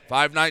Vikings.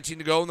 5:19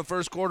 to go in the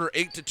first quarter,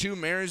 8-2,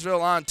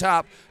 Marysville on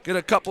top. Get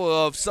a couple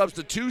of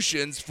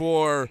substitutions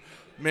for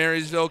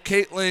Marysville.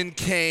 Caitlin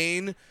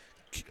Kane,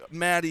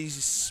 Maddie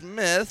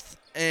Smith,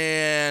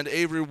 and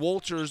Avery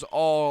Wolters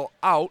all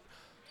out.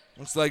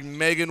 Looks like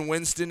Megan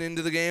Winston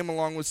into the game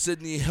along with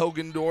Sydney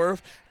Hilgendorf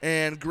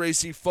and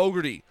Gracie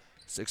Fogarty.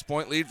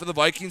 6-point lead for the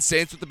Vikings.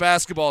 Saints with the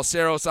basketball.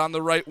 Saros on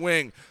the right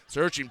wing.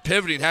 Searching,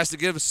 pivoting, has to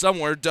give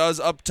somewhere.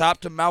 Does up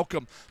top to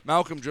Malcolm.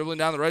 Malcolm dribbling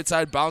down the right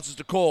side, bounces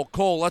to Cole.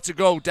 Cole lets it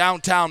go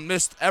downtown.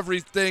 Missed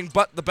everything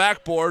but the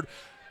backboard.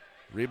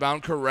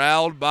 Rebound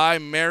corralled by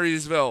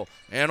Marysville.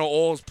 Anna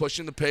Oles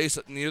pushing the pace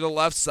near the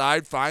left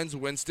side. Finds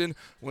Winston.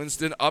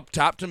 Winston up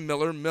top to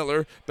Miller.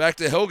 Miller back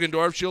to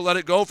Hilgendorf. She'll let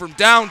it go from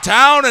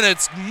downtown, and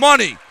it's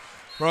money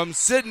from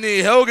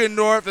Sydney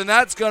Hilgendorf, and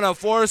that's going to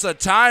force a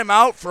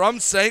timeout from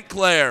St.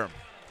 Clair.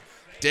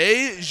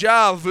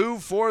 Deja vu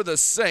for the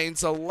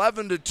Saints.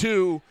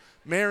 11-2.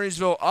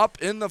 Marysville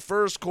up in the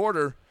first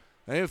quarter.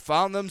 They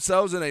found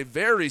themselves in a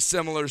very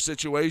similar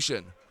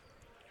situation.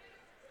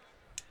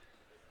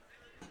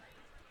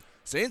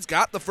 Saints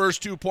got the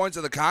first 2 points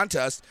of the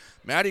contest.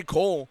 Maddie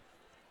Cole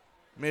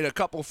made a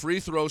couple free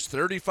throws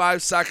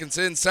 35 seconds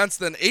in. Since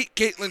then, 8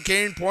 Caitlin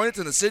Kane points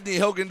and a Sydney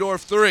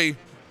Hilgendorf 3.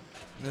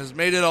 And has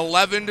made it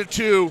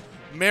 11-2.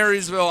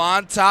 Marysville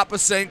on top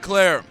of St.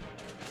 Clair.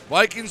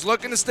 Vikings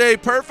looking to stay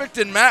perfect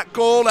in Matt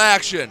Gold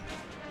action.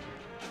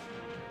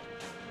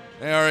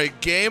 They are a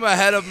game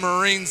ahead of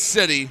Marine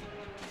City.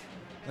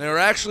 They were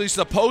actually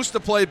supposed to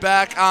play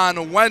back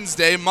on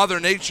Wednesday. Mother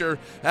Nature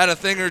had a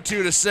thing or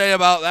two to say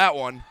about that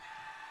one.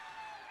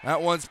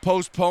 That one's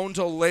postponed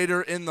till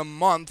later in the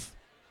month.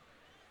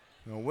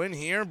 A win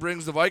here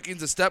brings the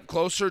Vikings a step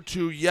closer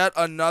to yet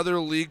another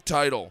league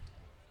title.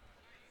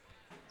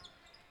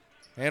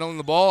 Handling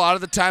the ball out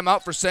of the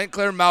timeout for St.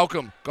 Clair,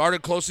 Malcolm.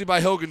 Guarded closely by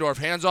Hilgendorf.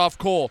 Hands off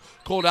Cole.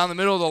 Cole down the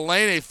middle of the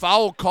lane. A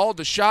foul called.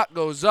 The shot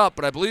goes up,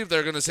 but I believe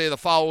they're going to say the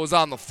foul was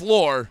on the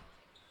floor.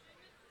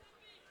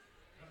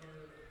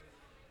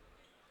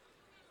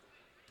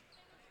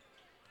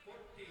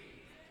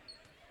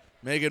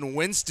 Megan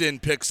Winston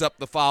picks up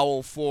the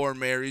foul for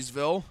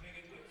Marysville.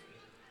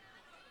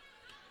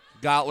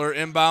 Gottler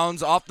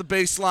inbounds off the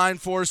baseline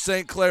for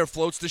St. Clair.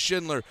 Floats to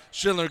Schindler.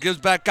 Schindler gives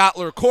back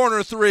Gottler.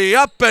 Corner three.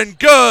 Up and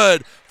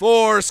good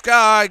for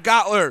Sky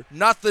Gottler.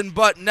 Nothing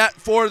but net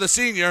for the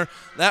senior.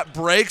 That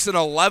breaks an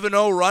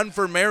 11-0 run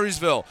for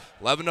Marysville.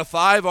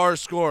 11-5 our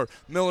score.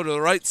 Miller to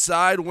the right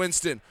side.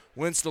 Winston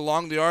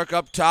along the arc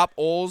up top.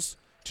 Oles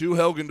to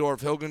Hilgendorf.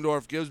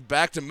 Hilgendorf gives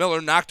back to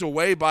Miller. Knocked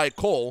away by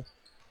Cole.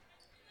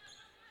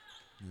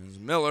 There's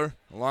Miller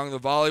along the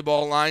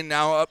volleyball line,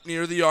 now up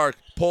near the arc.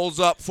 Pulls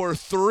up for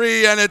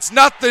three, and it's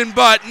nothing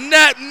but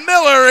net.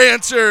 Miller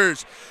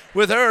answers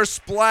with her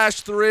splash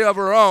three of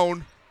her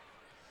own.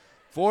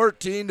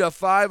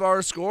 14-5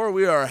 our score.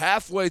 We are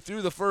halfway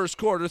through the first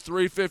quarter.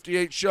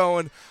 3:58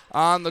 showing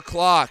on the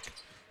clock.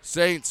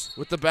 Saints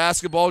with the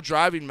basketball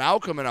driving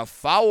Malcolm, and a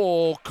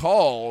foul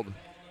called.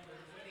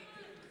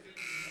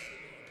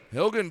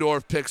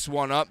 Hilgendorf picks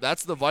one up.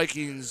 That's the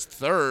Vikings'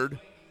 third.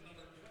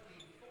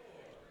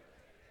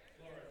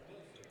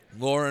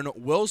 Lauren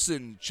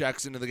Wilson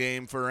checks into the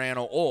game for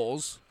Anna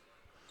Oles.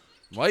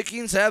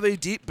 Vikings have a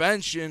deep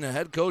bench, and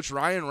head coach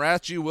Ryan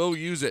Rathje will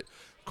use it.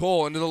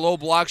 Cole into the low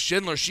block.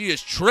 Schindler, she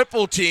is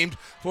triple teamed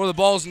before the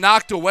ball's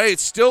knocked away.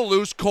 It's still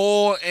loose.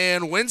 Cole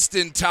and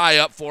Winston tie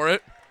up for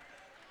it.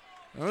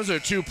 Those are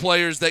two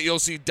players that you'll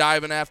see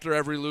diving after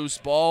every loose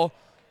ball.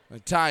 They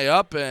tie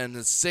up, and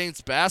the Saints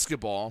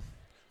basketball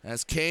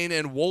as Kane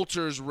and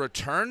Wolters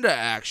return to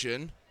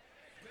action.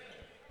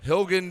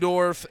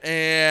 Hilgendorf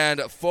and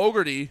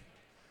Fogarty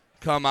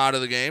come out of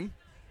the game.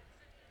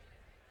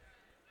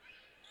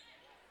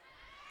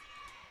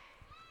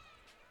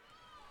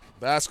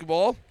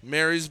 Basketball,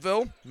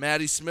 Marysville.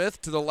 Maddie Smith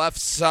to the left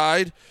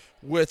side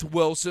with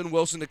Wilson.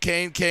 Wilson to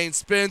Kane. Kane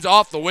spins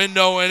off the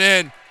window and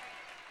in.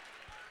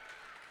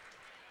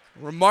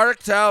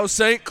 Remarked how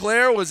St.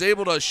 Clair was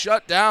able to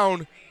shut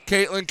down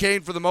Caitlin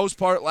Kane for the most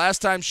part.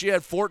 Last time she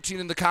had 14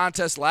 in the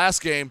contest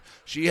last game.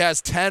 She has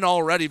 10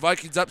 already.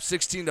 Vikings up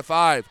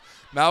 16-5.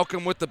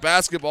 Malcolm with the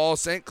basketball.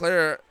 St.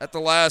 Clair at the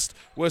last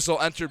whistle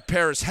entered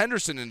Paris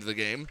Henderson into the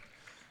game.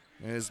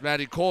 As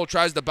Maddie Cole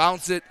tries to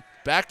bounce it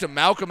back to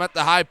Malcolm at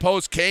the high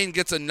post. Kane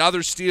gets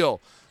another steal.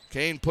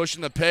 Kane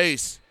pushing the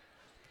pace.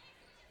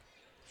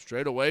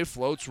 Straight away,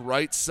 floats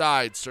right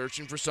side,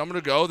 searching for someone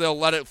to go. They'll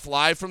let it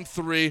fly from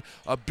three.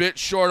 A bit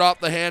short off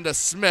the hand of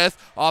Smith.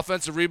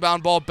 Offensive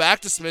rebound ball back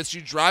to Smith.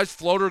 She drives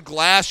floater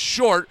glass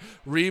short.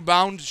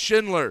 Rebound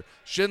Schindler.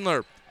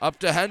 Schindler up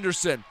to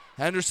Henderson.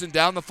 Henderson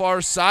down the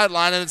far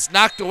sideline, and it's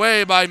knocked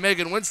away by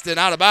Megan Winston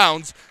out of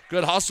bounds.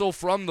 Good hustle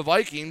from the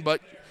Viking, but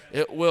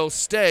it will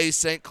stay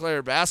St.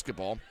 Clair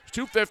basketball.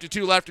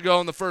 2:52 left to go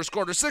in the first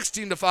quarter.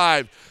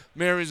 16-5.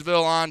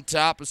 Marysville on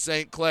top of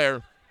St.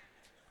 Clair.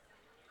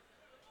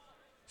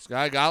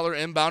 Sky Gottler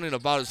inbounding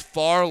about as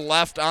far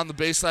left on the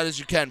baseline as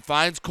you can.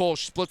 Finds Cole.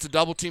 She splits a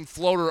double-team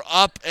floater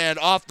up and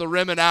off the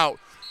rim and out.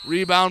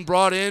 Rebound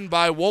brought in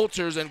by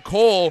Wolters, and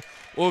Cole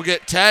will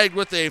get tagged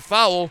with a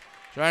foul,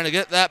 trying to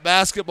get that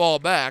basketball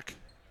back.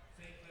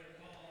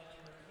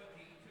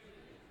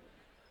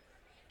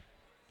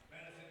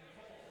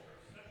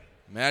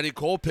 Maddie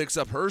Cole picks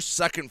up her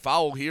second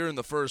foul here in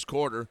the first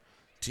quarter.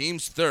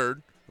 Team's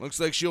third. Looks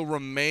like she'll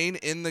remain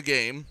in the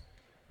game.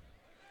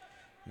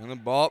 And the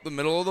ball up the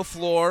middle of the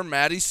floor.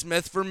 Maddie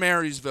Smith for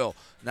Marysville.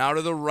 Now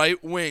to the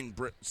right wing.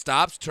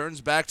 Stops, turns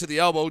back to the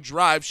elbow,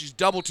 drives. She's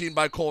double teamed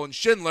by Cole and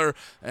Schindler.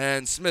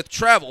 And Smith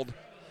traveled.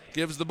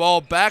 Gives the ball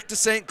back to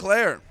St.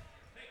 Clair.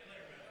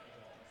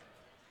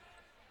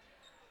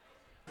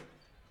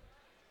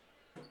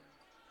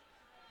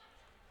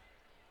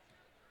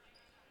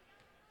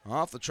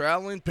 Off the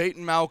traveling,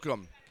 Peyton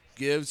Malcolm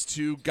gives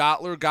to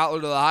Gottler.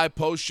 Gottler to the high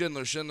post.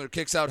 Schindler. Schindler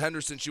kicks out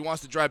Henderson. She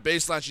wants to drive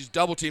baseline. She's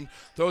double teamed.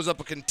 Throws up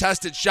a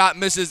contested shot.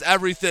 Misses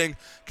everything.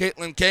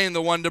 Caitlin Kane,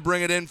 the one to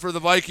bring it in for the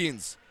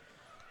Vikings.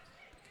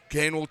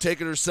 Kane will take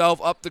it herself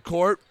up the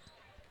court.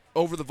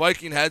 Over the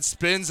Viking head.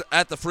 Spins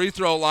at the free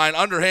throw line.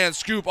 Underhand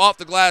scoop off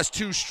the glass.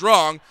 Too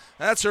strong.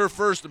 That's her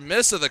first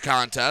miss of the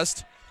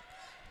contest.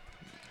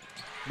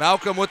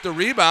 Malcolm with the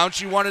rebound.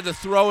 She wanted to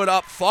throw it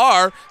up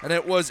far, and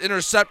it was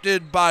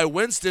intercepted by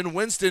Winston.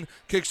 Winston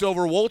kicks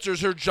over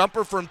Wolters. Her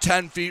jumper from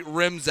 10 feet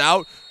rims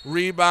out.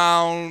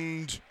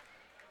 Rebound.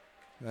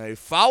 A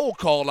foul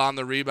called on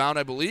the rebound.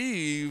 I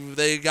believe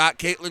they got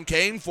Caitlin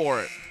Kane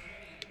for it.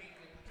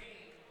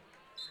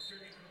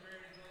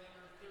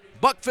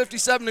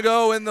 $1:57 to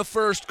go in the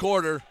first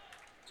quarter.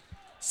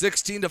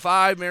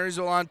 16-5.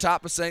 Marysville on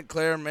top of St.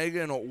 Clair.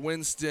 Megan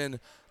Winston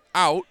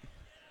out.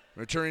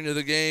 Returning to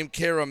the game,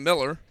 Kara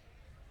Miller.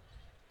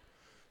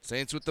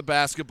 Saints with the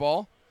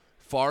basketball.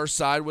 Far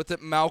side with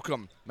it,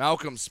 Malcolm.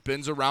 Malcolm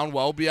spins around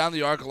well beyond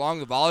the arc along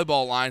the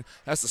volleyball line.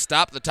 Has to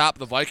stop at the top of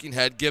the Viking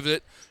head. Give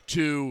it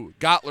to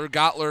Gottler.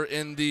 Gottler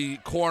in the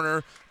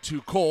corner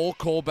to Cole.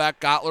 Cole back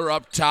Gottler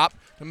up top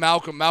to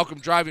Malcolm. Malcolm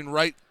driving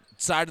right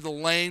side of the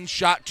lane.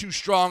 Shot too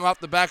strong off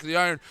the back of the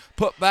iron.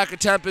 Put back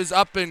attempt is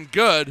up and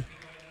good.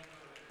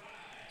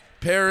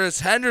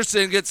 Paris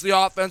Henderson gets the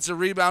offensive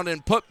rebound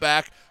and put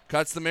back.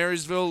 Cuts the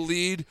Marysville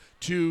lead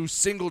to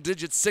single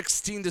digits,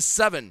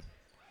 16-7.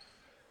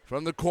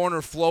 From the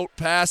corner, float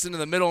pass into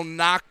the middle,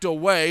 knocked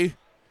away.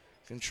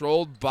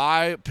 controlled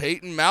by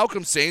Peyton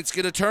Malcolm. Saints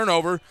get a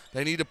turnover.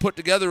 They need to put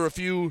together a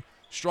few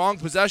strong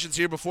possessions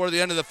here before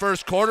the end of the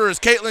first quarter as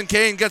Caitlin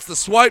Kane gets the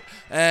swipe.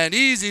 An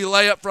easy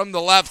layup from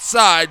the left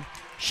side.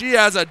 She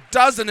has a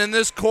dozen in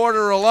this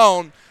quarter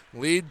alone.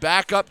 Lead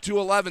back up to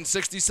 11.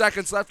 60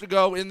 seconds left to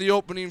go in the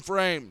opening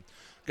frame.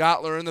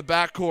 Gottler in the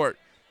backcourt.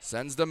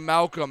 Sends to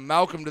Malcolm.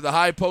 Malcolm to the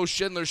high post.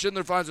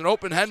 Schindler finds an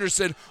open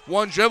Henderson.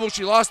 One dribble.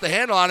 She lost the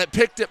handle on it.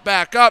 Picked it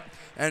back up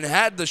and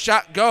had the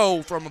shot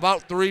go from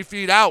about 3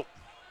 feet out.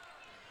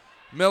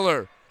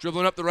 Miller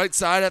dribbling up the right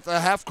side at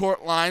the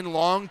half-court line.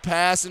 Long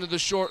pass into the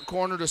short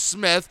corner to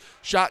Smith.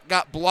 Shot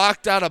got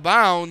blocked out of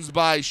bounds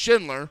by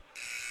Schindler.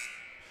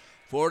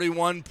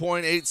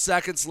 41.8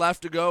 seconds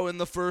left to go in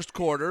the first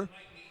quarter.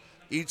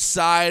 Each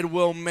side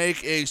will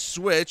make a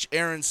switch.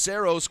 Aaron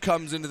Saros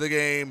comes into the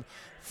game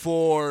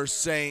for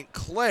St.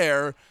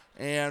 Clair.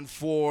 And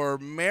for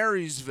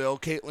Marysville,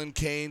 Caitlin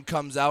Kane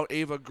comes out.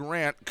 Ava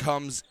Grant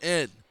comes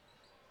in.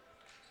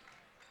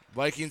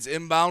 Vikings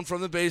inbound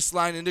from the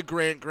baseline into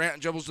Grant.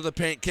 Grant dribbles to the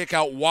paint. Kick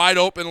out wide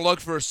open. Look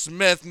for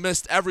Smith.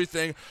 Missed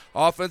everything.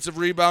 Offensive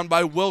rebound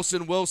by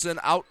Wilson. Wilson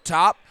out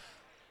top.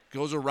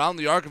 Goes around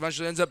the arc.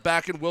 Eventually ends up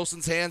back in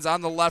Wilson's hands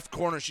on the left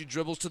corner. She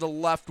dribbles to the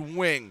left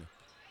wing.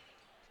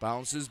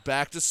 Bounces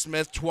back to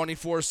Smith.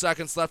 24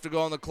 seconds left to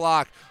go on the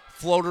clock.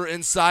 Floater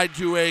inside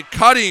to a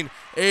cutting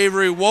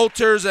Avery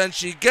Walters, and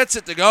she gets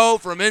it to go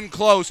from in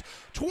close.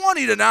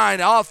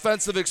 20-9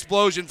 offensive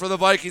explosion for the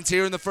Vikings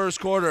here in the first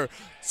quarter.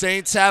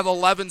 Saints have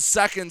 11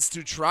 seconds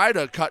to try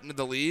to cut into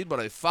the lead, but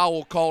a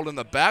foul called in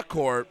the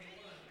backcourt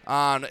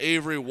on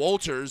Avery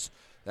Walters.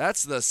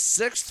 That's the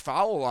 6th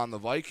foul on the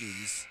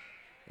Vikings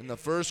in the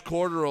first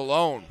quarter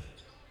alone.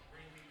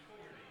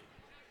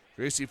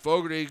 Gracie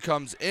Fogarty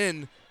comes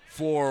in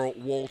for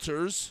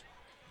Walters.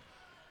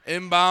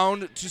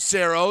 Inbound to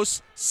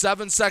Saros.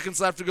 7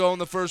 seconds left to go in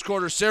the first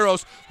quarter.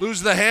 Saros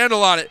loses the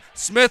handle on it.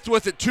 Smith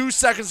with it. 2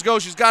 seconds to go.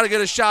 She's got to get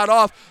a shot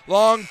off.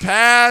 Long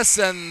pass,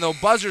 and the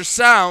buzzer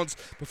sounds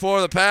before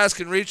the pass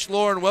can reach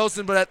Lauren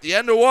Wilson. But at the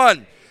end of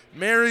one,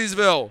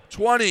 Marysville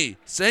 20,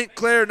 St.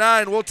 Clair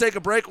 9. We'll take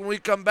a break. When we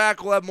come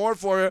back, we'll have more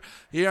for you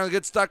here on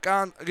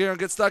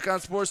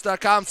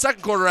GetStuckOnSports.com.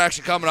 Second quarter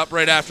action coming up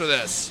right after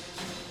this.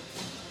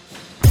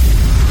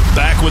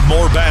 Back with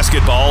more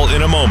basketball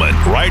in a moment,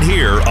 right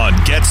here on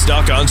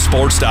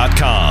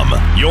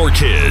GetStuckOnSports.com. Your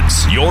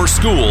kids, your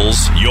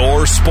schools,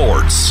 your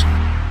sports.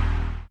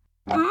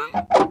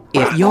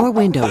 If your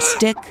windows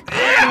stick,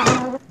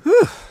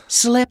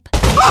 slip,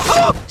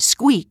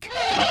 squeak,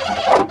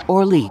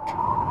 or leak,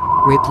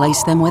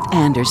 replace them with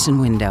Andersen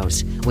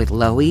windows. With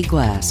low-E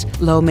glass,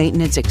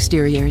 low-maintenance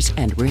exteriors,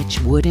 and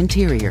rich wood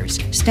interiors,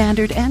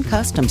 standard and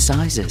custom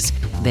sizes,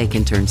 they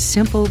can turn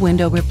simple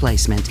window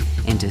replacement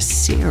into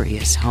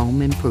serious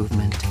home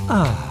improvement.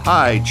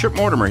 Hi, Chip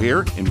Mortimer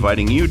here,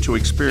 inviting you to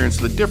experience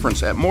the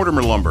difference at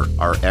Mortimer Lumber.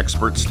 Our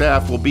expert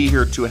staff will be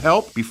here to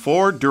help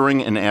before,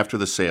 during, and after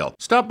the sale.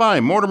 Stop by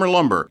Mortimer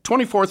Lumber,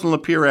 24th and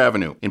Lapeer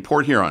Avenue in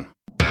Port Huron.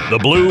 The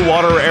Blue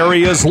Water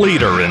Area's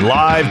leader in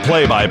live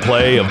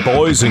play-by-play of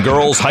boys and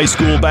girls high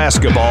school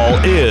basketball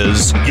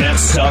is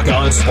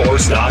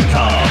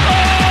GetStuckOnSports.com.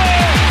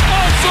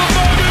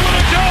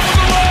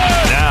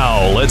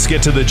 Now, let's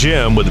get to the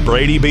gym with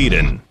Brady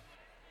Beaton.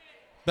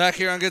 Back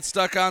here on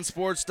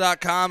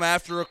GetStuckOnSports.com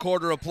after a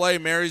quarter of play,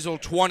 Marysville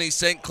 20,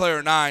 St.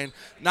 Clair 9.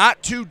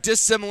 Not too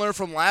dissimilar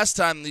from last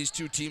time these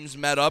two teams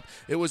met up.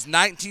 It was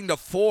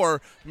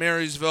 19-4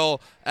 Marysville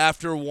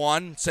after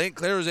one. St.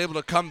 Clair was able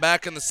to come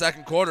back in the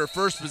second quarter.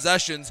 First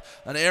possessions,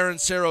 an Aaron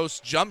Saros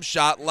jump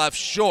shot left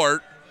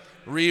short.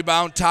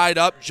 Rebound tied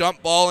up,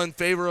 jump ball in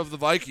favor of the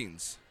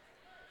Vikings.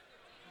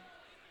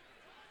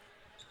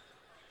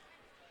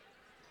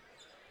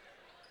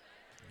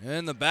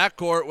 In the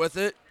backcourt with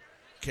it,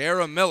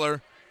 Kara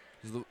Miller,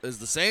 as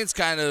the Saints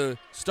kind of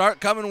start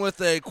coming with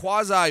a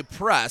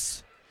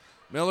quasi-press.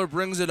 Miller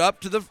brings it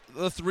up to the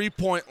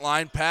three-point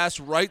line. Pass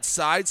right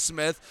side,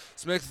 Smith.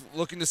 Smith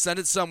looking to send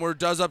it somewhere.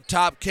 Does up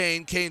top,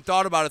 Kane. Kane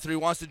thought about a three.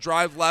 Wants to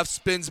drive left.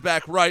 Spins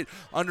back right.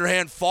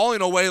 Underhand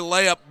falling away.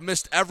 Layup.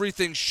 Missed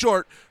everything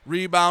short.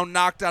 Rebound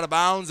knocked out of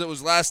bounds. It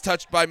was last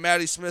touched by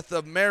Maddie Smith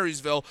of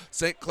Marysville.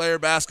 St. Clair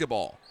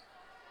basketball.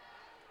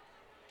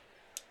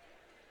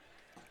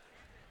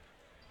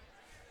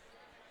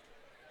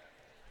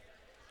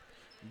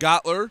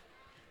 Gottler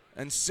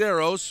and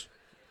Saros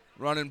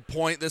running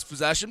point this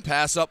possession.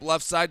 Pass up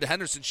left side to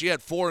Henderson. She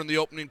had 4 in the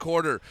opening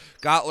quarter.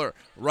 Gottler,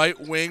 right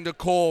wing to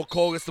Cole.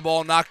 Cole gets the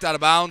ball knocked out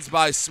of bounds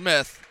by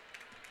Smith.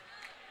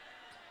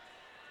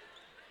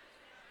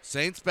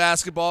 Saints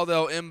basketball,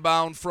 they'll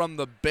inbound from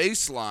the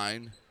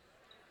baseline.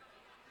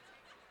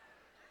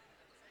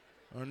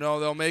 Or no,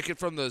 they'll make it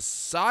from the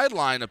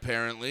sideline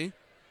apparently.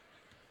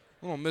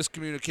 A little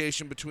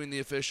miscommunication between the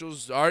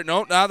officials. All right,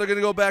 no, now they're going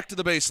to go back to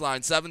the baseline.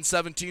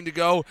 7:17 to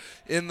go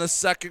in the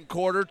second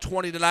quarter.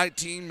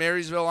 20-19,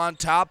 Marysville on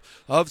top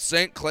of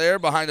St. Clair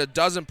behind a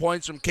dozen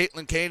points from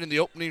Caitlin Kane in the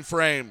opening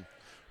frame.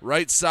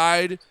 Right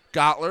side,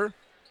 Gottler.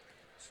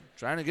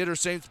 Trying to get her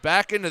Saints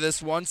back into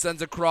this one.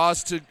 Sends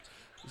across to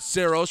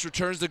Saros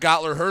returns to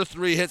Gottler. Her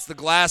three hits the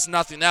glass,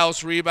 nothing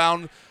else.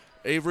 Rebound,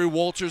 Avery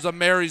Wolters of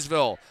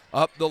Marysville.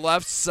 Up the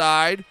left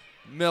side,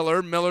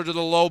 Miller to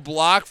the low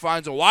block,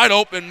 finds a wide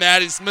open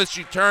Maddie Smith.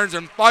 She turns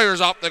and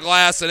fires off the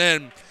glass and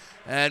in.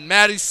 And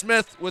Maddie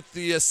Smith with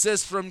the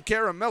assist from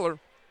Kara Miller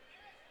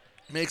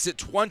makes it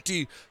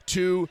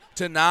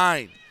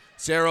 22-9.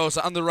 Saros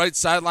on the right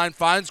sideline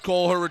finds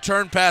Cole. Her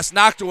return pass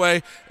knocked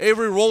away.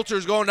 Avery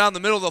Wolters going down the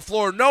middle of the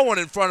floor. No one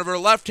in front of her.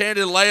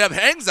 Left-handed layup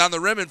hangs on the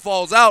rim and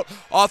falls out.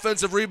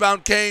 Offensive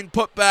rebound, Kane.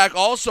 Put back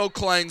also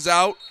clangs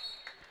out.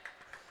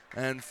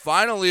 And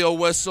finally a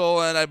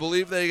whistle, and I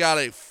believe they got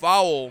a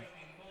foul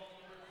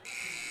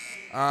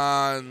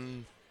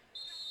on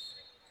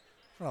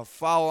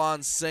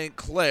St.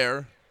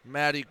 Clair.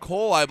 Maddie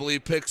Cole, I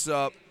believe, picks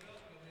up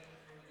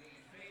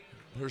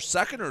her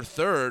second or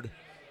third.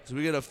 So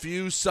we get a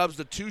few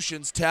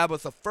substitutions.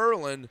 Tabitha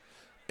Furlan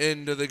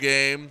into the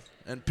game,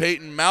 and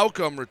Peyton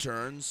Malcolm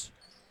returns.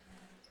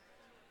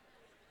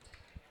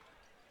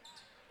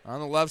 On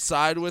the left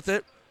side with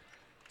it,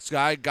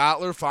 Sky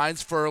Gottler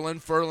finds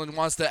Furlan. Furlan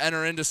wants to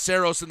enter into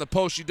Saros in the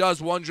post. She does.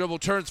 One dribble,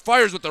 turns,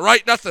 fires with the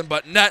right. Nothing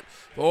but net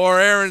for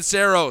Aaron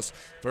Saros.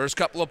 First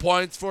couple of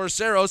points for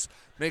Saros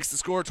makes the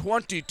score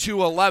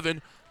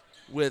 22-11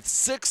 with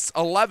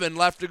 6:11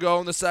 left to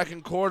go in the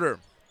second quarter.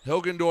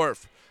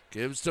 Hilgendorf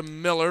gives to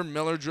Miller.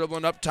 Miller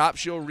dribbling up top.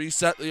 She'll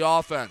reset the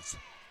offense.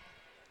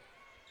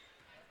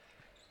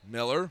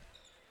 Miller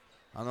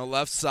on the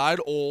left side.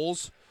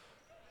 Oles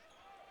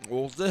to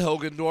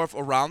Hilgendorf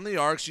around the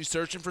arc. She's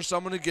searching for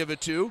someone to give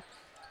it to.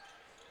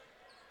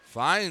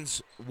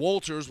 Finds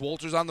Wolters.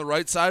 Wolters on the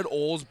right side.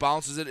 Oles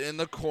bounces it in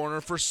the corner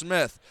for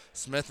Smith.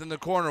 Smith in the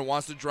corner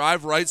wants to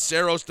drive right.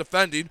 Saros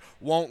defending.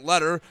 Won't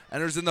let her.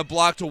 Enters in the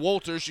block to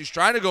Wolters. She's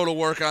trying to go to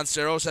work on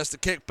Saros. Has to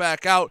kick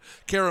back out.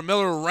 Kara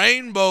Miller,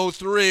 rainbow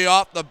three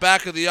off the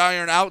back of the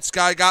iron out.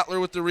 Sky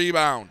Gottler with the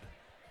rebound.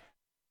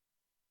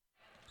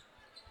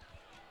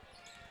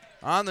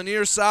 On the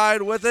near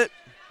side with it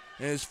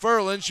is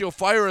Furlan. She'll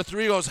fire a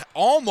three. Goes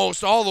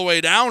almost all the way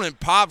down and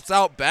pops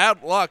out.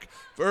 Bad luck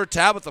for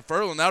Tabitha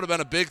Furlan. That would have been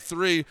a big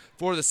three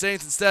for the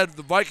Saints. Instead,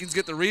 the Vikings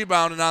get the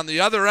rebound, and on the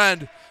other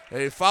end,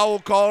 a foul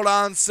called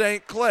on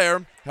St.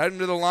 Clair. Heading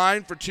to the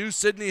line for two,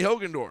 Sydney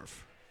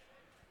Hilgendorf.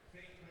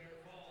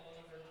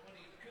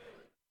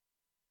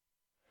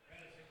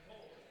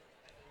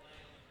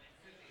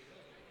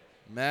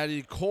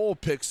 Maddie Cole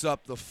picks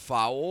up the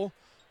foul.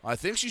 I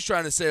think she's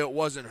trying to say it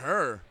wasn't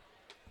her.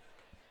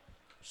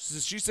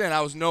 She's saying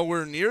I was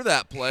nowhere near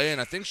that play,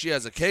 and I think she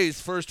has a case.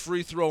 First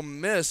free throw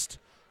missed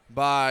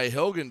by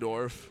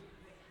Hilgendorf.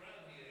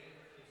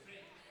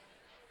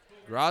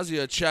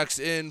 Grazia checks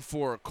in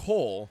for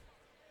Cole.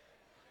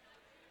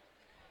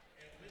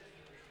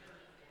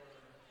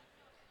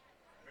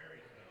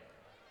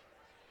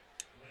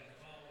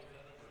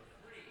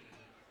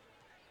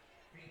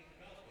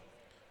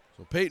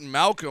 So Peyton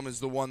Malcolm is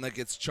the one that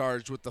gets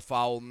charged with the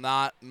foul,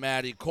 not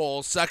Maddie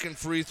Cole. Second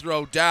free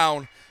throw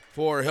down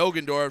for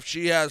Hilgendorf.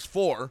 She has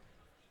 4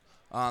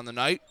 on the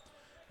night.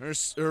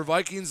 Her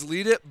Vikings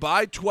lead it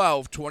by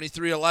 12,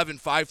 23-11,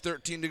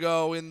 5:13 to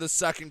go in the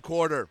second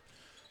quarter.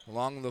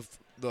 Along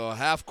the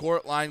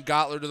half-court line,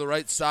 Gottler to the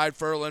right side.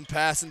 Furlan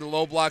passing to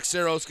low block.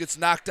 Saros gets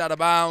knocked out of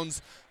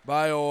bounds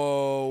by, they're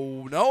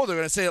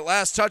going to say it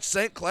last touch,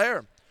 St.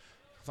 Clair.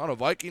 Thought a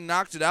Viking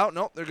knocked it out.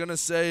 Nope, they're going to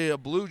say a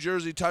blue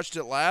jersey touched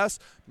it last.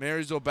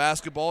 Marysville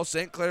basketball.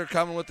 St. Clair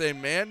coming with a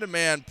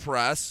man-to-man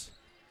press.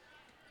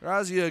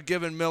 Grazia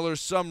giving Miller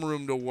some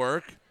room to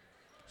work.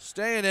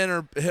 Staying in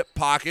her hip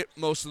pocket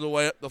most of the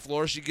way up the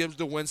floor. She gives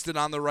to Winston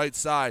on the right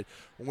side.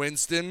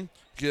 Winston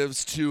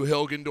gives to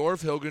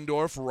Hilgendorf.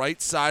 Hilgendorf right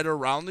side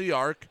around the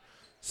arc.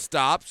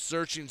 Stops,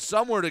 searching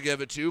somewhere to give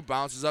it to.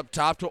 Bounces up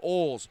top to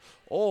Oles.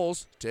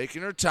 Oles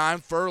taking her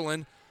time.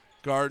 Furlan,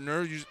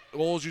 Gardner.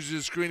 Oles uses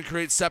the screen to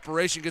create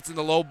separation. Gets in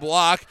the low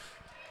block.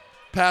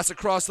 Pass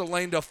across the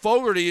lane to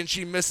Fogarty, and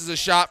she misses a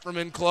shot from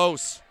in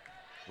close.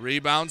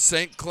 Rebound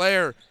St.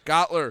 Clair.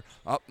 Gottler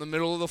up the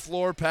middle of the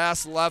floor,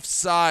 pass left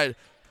side.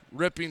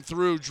 Ripping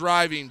through,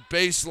 driving,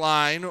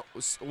 baseline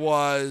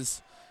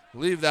was, I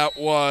believe that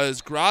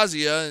was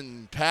Grazia,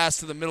 and pass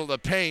to the middle of the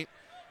paint.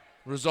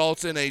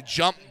 Results in a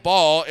jump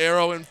ball,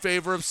 arrow in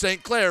favor of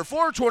St. Clair.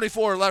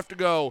 4:24 left to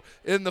go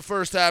in the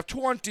first half,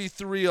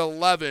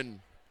 23-11.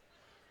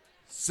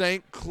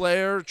 St.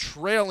 Clair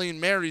trailing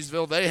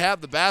Marysville. They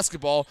have the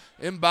basketball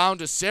inbound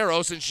to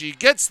Saros, and she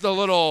gets the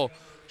little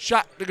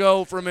shot to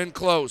go from in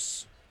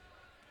close.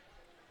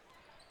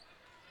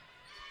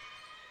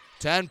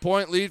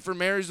 10-point lead for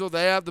Marysville.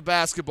 They have the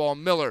basketball.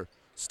 Miller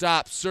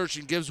stops,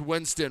 searching, gives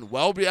Winston.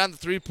 Well beyond the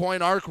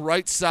three-point arc,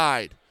 right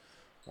side.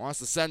 Wants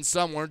to send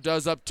somewhere,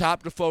 does up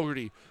top to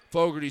Fogarty.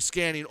 Fogarty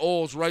scanning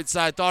Oles, right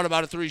side, thought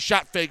about a three.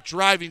 Shot fake,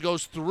 driving,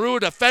 goes through a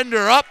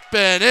defender, up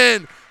and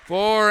in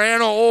for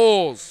Anna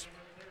Oles.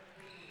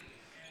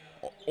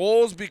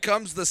 Oles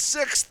becomes the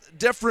 6th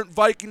different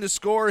Viking to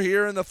score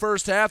here in the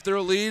first half.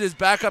 Their lead is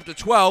back up to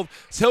 12.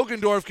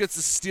 Hilgendorf gets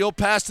the steal,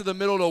 pass to the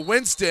middle to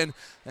Winston,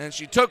 and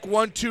she took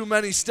one too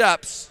many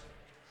steps.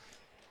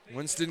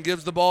 Winston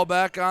gives the ball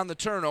back on the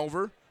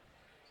turnover.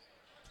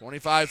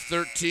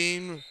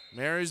 25-13,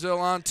 Marysville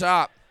on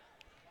top.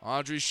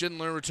 Audrey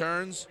Schindler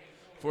returns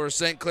for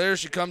St. Clair.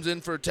 She comes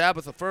in for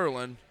Tabitha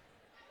Furlan.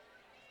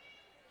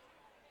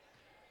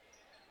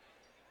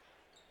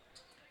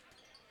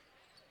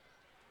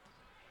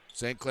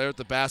 St. Clair with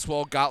the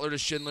basketball. Gottler to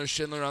Schindler.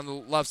 Schindler on the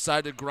left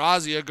side to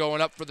Grazia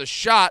going up for the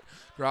shot.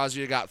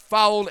 Grazia got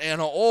fouled.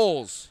 Anna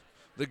Oles,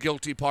 the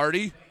guilty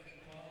party.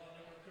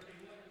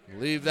 I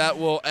believe that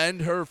will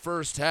end her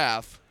first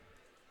half.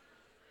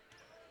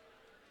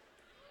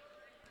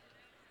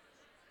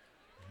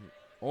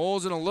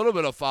 Oles in a little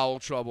bit of foul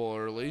trouble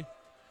early.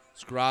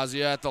 It's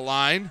Grazia at the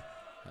line.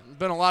 Hasn't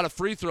been a lot of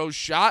free throws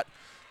shot.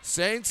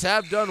 Saints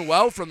have done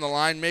well from the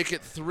line, make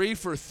it 3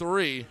 for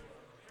 3.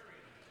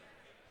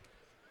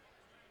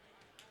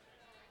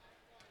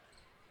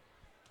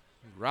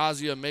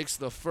 Grazia makes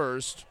the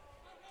first.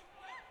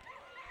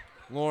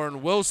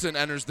 Lauren Wilson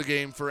enters the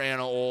game for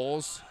Anna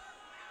Oles.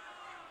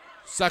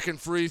 Second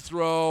free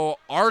throw,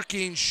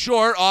 arcing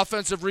short,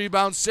 offensive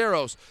rebound,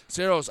 Saros.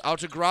 Saros out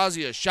to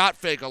Grazia, shot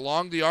fake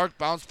along the arc,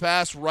 bounce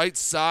pass right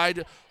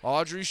side,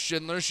 Audrey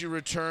Schindler. She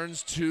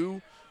returns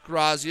to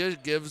Grazia,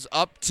 gives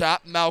up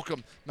top,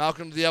 Malcolm.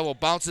 Malcolm to the elbow,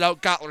 bounce it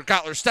out, Gottler.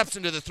 Gottler steps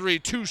into the three,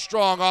 too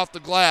strong off the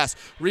glass.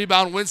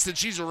 Rebound, Winston,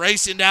 she's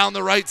racing down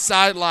the right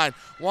sideline.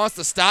 Wants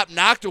to stop,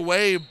 knocked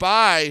away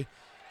by,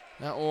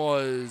 that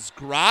was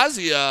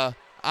Grazia.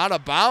 Out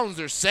of bounds.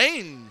 They're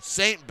saying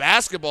Saint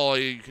basketball.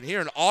 You can hear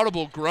an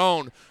audible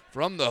groan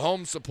from the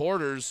home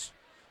supporters.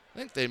 I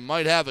think they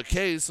might have a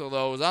case,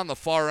 although it was on the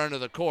far end of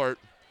the court.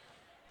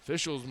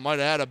 Officials might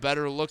have had a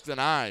better look than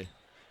I.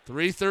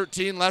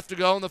 3:13 left to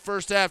go in the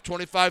first half.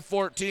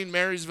 25-14,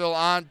 Marysville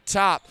on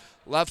top.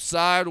 Left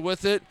side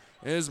with it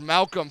is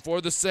Malcolm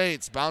for the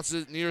Saints.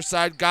 Bounces near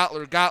side,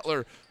 Gottler.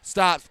 Gottler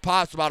stops,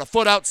 pops about a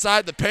foot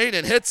outside the paint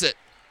and hits it.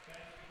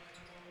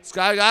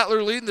 Sky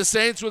Gottler leading the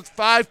Saints with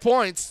 5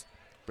 points.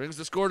 Brings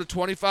the score to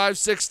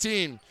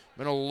 25-16.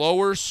 Been a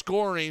lower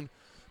scoring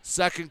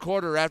second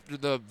quarter after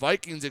the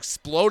Vikings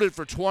exploded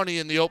for 20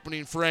 in the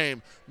opening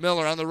frame.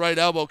 Miller on the right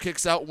elbow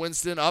kicks out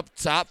Winston up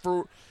top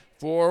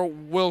for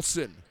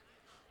Wilson.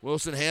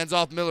 Wilson hands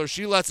off Miller.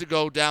 She lets it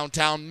go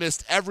downtown.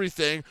 Missed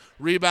everything.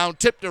 Rebound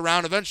tipped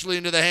around eventually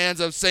into the hands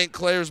of St.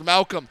 Clair's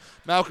Malcolm.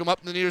 Malcolm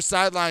up the near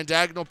sideline.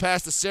 Diagonal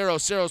pass to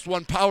Saros. Saros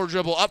one power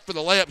dribble up for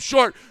the layup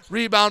short.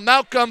 Rebound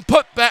Malcolm.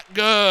 Put back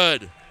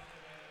good.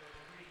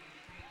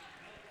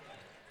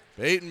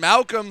 Peyton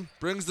Malcolm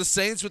brings the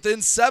Saints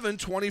within 7,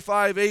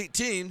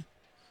 25-18.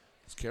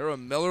 It's Kara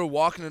Miller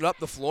walking it up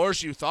the floor.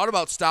 She thought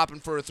about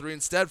stopping for a three.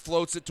 Instead,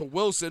 floats it to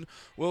Wilson.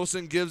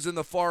 Wilson gives in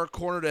the far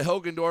corner to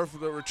Hilgendorf,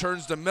 but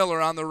returns to Miller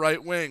on the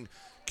right wing.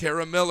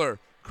 Kara Miller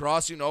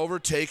crossing over,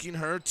 taking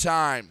her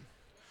time.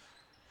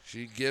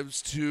 She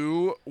gives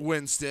to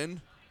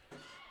Winston.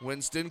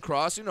 Winston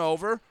crossing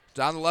over.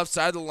 Down the left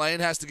side of the lane,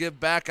 has to give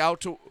back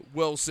out to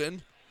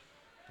Wilson.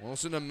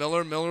 Wilson to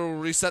Miller. Miller will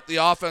reset the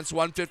offense.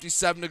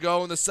 1:57 to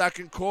go in the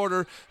second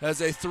quarter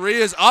as a three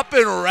is up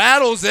and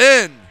rattles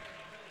in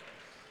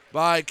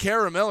by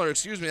Kara Miller.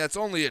 Excuse me, that's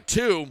only a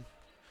 2.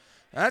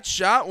 That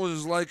shot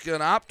was like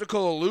an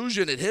optical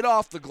illusion. It hit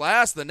off the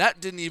glass. The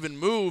net didn't even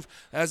move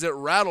as it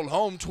rattled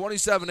home.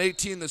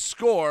 27-18 the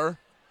score.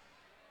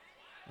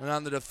 And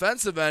on the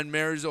defensive end,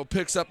 Marysville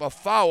picks up a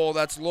foul.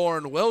 That's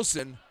Lauren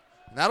Wilson.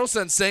 And that'll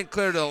send St.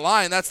 Clair to the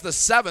line. That's the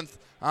 7th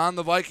on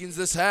the Vikings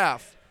this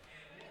half.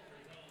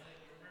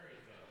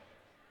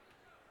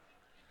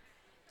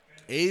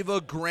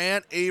 Ava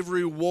Grant,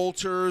 Avery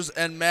Wolters,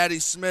 and Maddie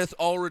Smith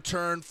all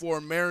return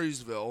for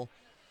Marysville.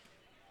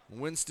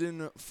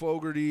 Winston,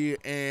 Fogarty,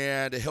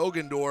 and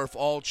Hilgendorf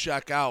all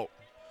check out.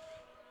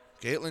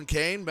 Caitlin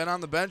Kane been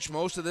on the bench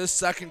most of this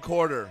second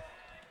quarter.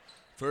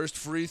 First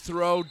free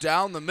throw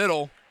down the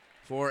middle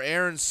for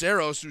Aaron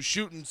Saros, who's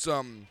shooting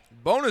some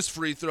bonus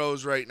free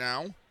throws right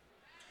now.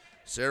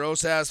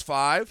 Saros has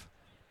 5.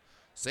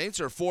 Saints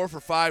are 4 for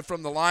 5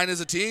 from the line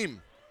as a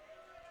team.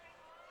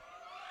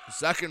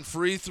 Second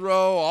free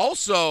throw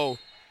also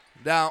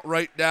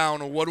right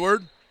down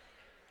Woodward.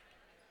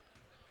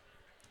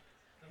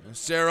 And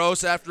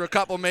Saros, after a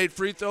couple made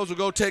free throws, will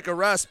go take a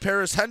rest.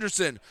 Paris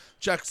Henderson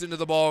checks into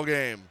the ball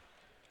game.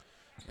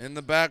 In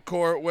the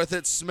backcourt with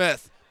it,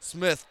 Smith.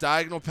 Smith,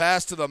 diagonal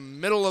pass to the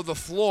middle of the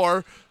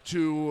floor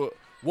to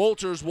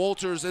Wolters.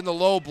 Wolters in the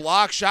low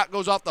block. Shot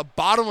goes off the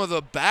bottom of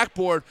the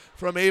backboard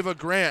from Ava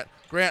Grant.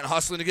 Grant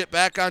hustling to get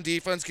back on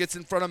defense, gets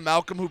in front of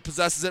Malcolm, who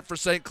possesses it for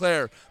St.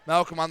 Clair.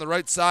 Malcolm on the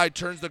right side,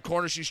 turns the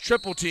corner. She's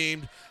triple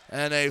teamed,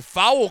 and a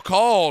foul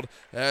called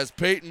as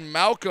Peyton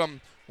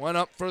Malcolm went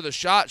up for the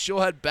shot.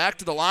 She'll head back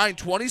to the line,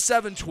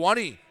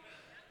 27-20.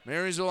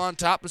 Marysville on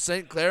top of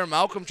St. Clair.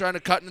 Malcolm trying to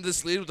cut into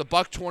this lead with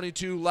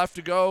 $1:22 left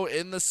to go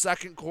in the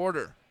second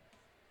quarter.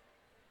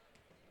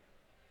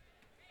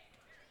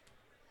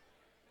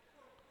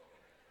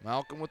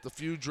 Malcolm with a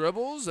few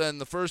dribbles, and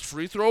the first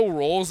free throw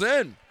rolls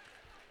in.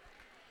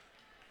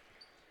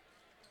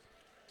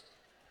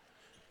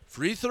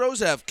 Free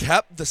throws have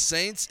kept the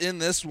Saints in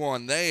this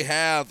one. They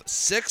have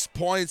 6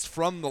 points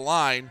from the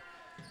line.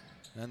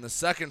 And the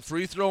second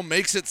free throw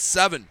makes it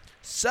 7.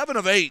 7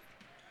 of 8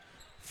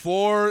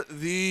 for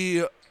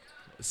the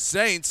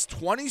Saints.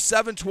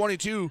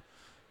 27-22.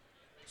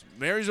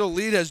 Marysville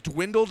lead has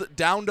dwindled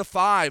down to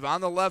 5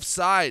 on the left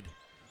side.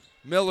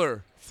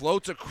 Miller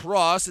floats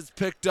across. It's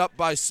picked up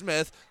by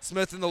Smith.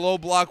 Smith in the low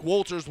block.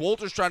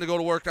 Wolters trying to go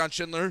to work on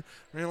Schindler.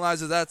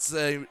 Realizes that's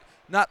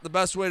not the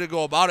best way to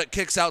go about it.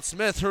 Kicks out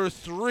Smith. Her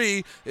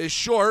three is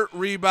short.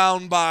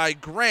 Rebound by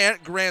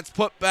Grant. Grant's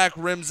putback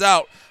rims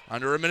out.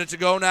 Under a minute to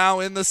go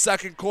now in the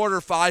second quarter.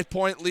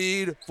 5-point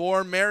lead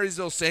for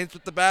Marysville. Saints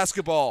with the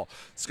basketball.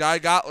 Sky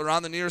Gottler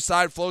on the near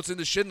side floats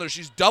into Schindler.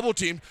 She's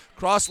double-teamed.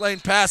 Cross-lane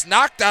pass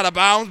knocked out of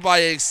bounds by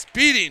a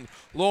speeding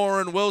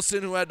Lauren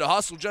Wilson, who had to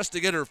hustle just to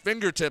get her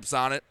fingertips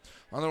on it.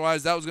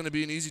 Otherwise, that was going to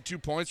be an easy 2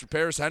 points for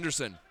Paris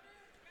Henderson.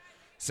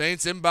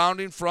 Saints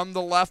inbounding from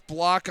the left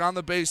block on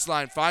the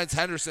baseline. Finds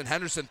Henderson.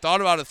 Henderson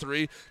thought about a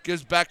three.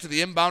 Gives back to the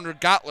inbounder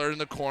Gottler in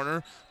the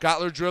corner.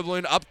 Gottler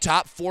dribbling up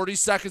top. 40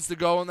 seconds to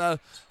go in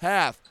the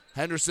half.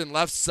 Henderson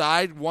left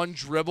side. One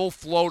dribble.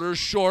 Floater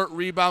short.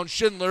 Rebound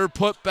Schindler.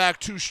 Put back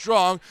too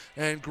strong.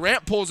 And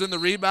Grant pulls in the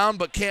rebound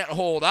but can't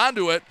hold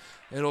onto it.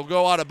 It'll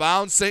go out of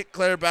bounds. St.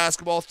 Clair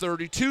basketball.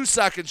 32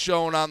 seconds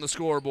shown on the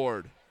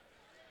scoreboard.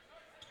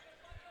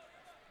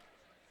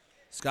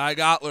 Sky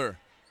Gottler.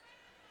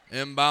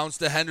 Inbounds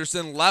to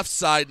Henderson, left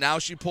side. Now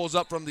she pulls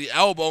up from the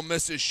elbow,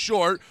 misses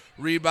short.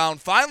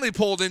 Rebound finally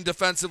pulled in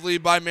defensively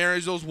by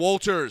Marysville's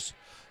Wolters.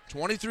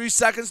 23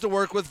 seconds to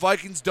work with.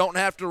 Vikings don't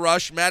have to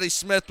rush. Maddie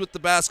Smith with the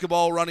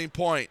basketball running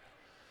point.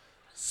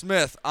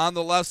 Smith on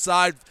the left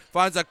side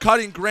finds a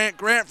cutting Grant.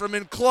 Grant from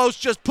in close,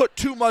 just put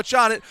too much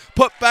on it.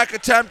 Put back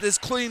attempt is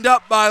cleaned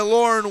up by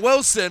Lauren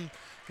Wilson.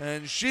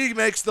 And she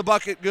makes the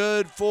bucket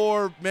good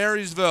for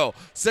Marysville.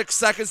 6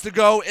 seconds to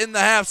go in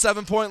the half.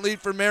 7-point lead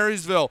for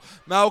Marysville.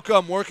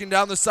 Malcolm working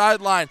down the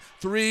sideline.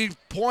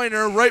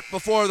 Three-pointer right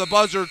before the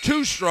buzzer.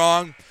 Too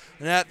strong.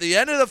 And at the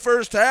end of the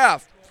first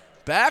half,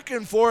 back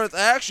and forth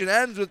action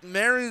ends with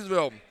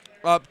Marysville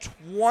up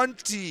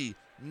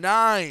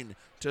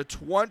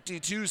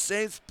 29-22.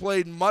 Saints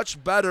played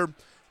much better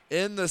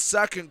in the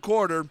second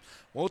quarter.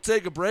 We'll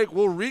take a break.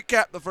 We'll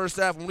recap the first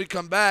half when we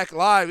come back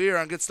live here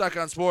on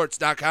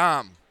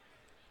GetStuckOnSports.com.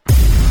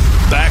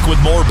 Back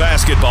with more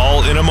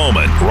basketball in a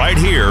moment, right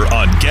here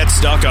on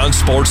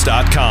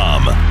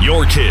GetStuckOnSports.com.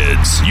 Your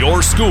kids,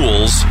 your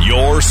schools,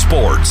 your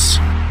sports.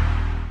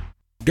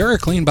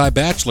 DuraClean by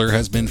Bachelor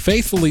has been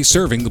faithfully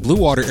serving the Blue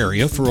Water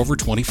area for over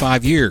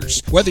 25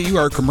 years. Whether you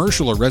are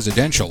commercial or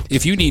residential,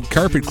 if you need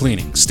carpet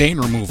cleaning, stain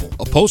removal,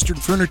 upholstered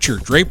furniture,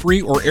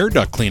 drapery, or air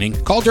duct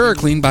cleaning, call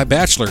DuraClean by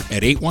Bachelor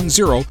at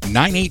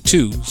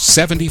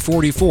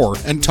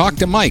 810-982-7044 and talk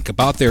to Mike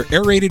about their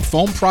aerated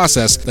foam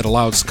process that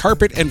allows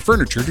carpet and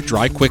furniture to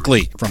dry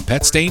quickly. From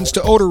pet stains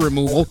to odor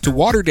removal to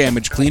water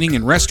damage cleaning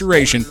and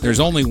restoration, there's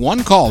only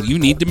one call you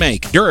need to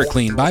make.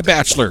 DuraClean by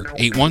Bachelor,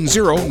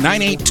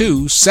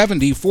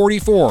 810-982-7044.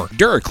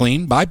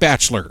 DuraClean by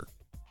Bachelor.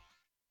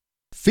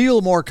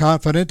 Feel more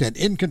confident and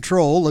in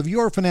control of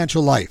your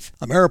financial life.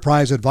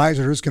 Ameriprise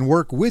advisors can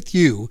work with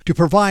you to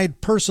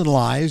provide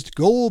personalized,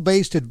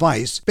 goal-based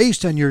advice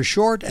based on your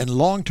short and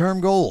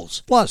long-term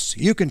goals. Plus,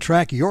 you can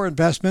track your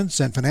investments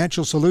and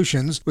financial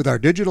solutions with our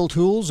digital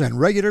tools and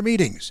regular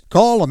meetings.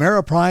 Call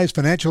Ameriprise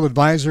Financial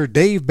Advisor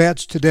Dave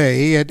Betts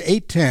today at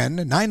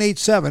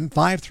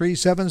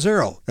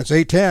 810-987-5370. That's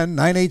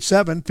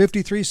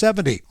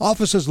 810-987-5370.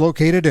 Office is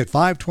located at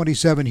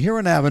 527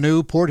 Huron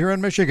Avenue, Port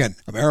Huron, Michigan.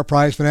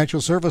 Ameriprise Financial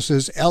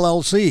Services,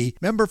 LLC,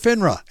 member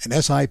FINRA and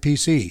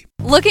SIPC.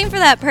 Looking for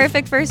that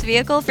perfect first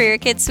vehicle for your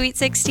kid's Sweet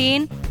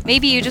 16?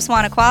 Maybe you just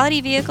want a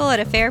quality vehicle at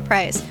a fair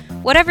price.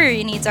 Whatever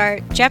your needs are,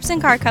 Jepson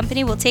Car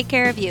Company will take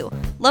care of you.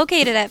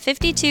 Located at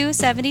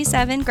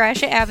 5277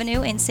 Gratiot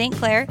Avenue in St.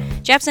 Clair,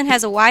 Jepson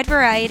has a wide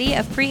variety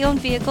of pre-owned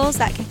vehicles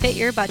that can fit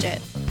your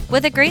budget.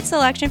 With a great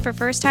selection for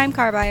first-time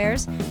car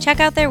buyers, check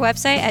out their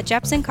website at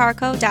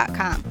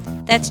jepsoncarco.com.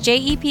 That's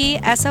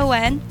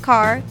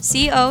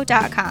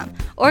JEPSONCARCO.com.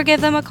 Or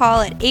give them a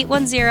call at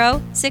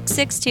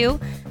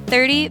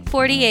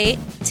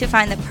 810-662-3048 to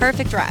find the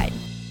perfect ride.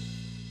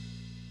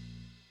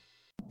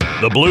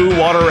 The Blue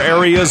Water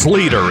area's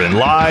leader in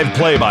live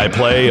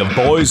play-by-play of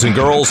boys and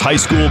girls high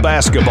school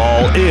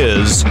basketball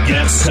is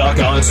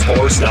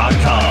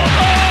GetStuckOnSports.com.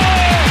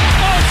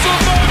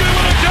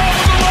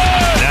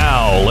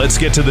 Now, let's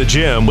get to the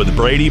gym with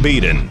Brady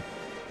Beaton.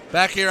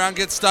 Back here on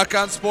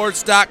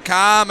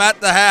GetStuckOnSports.com at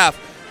the half.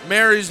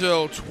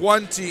 Marysville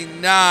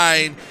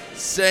 29,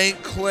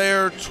 St.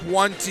 Clair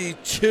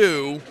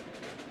 22.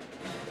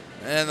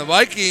 And the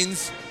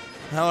Vikings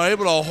are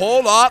able to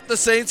hold off the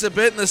Saints a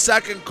bit in the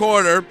second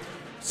quarter.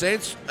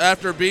 Saints,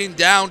 after being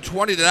down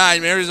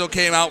 20-9, Marysville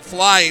came out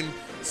flying.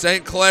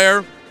 St.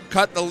 Clair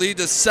cut the lead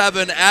to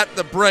 7 at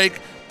the break,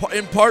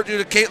 in part due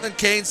to Caitlin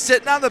Kane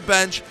sitting on the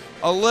bench,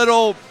 a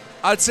little,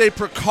 I'd say,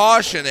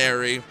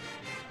 precautionary,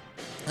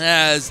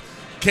 as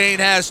Kane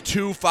has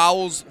 2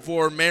 fouls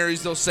for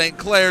Marysville. St.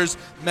 Clair's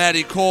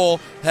Maddie Cole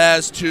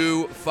has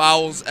 2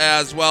 fouls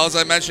as well. As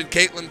I mentioned,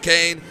 Caitlin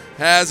Kane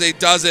has a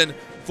dozen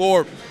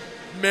for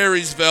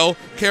Marysville.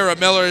 Kara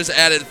Miller has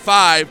added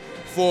 5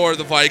 for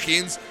the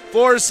Vikings.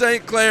 For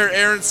St. Clair,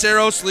 Aaron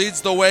Saros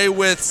leads the way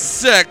with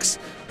 6.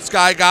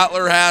 Sky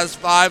Gottler has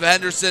 5.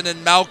 Henderson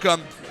and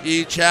Malcolm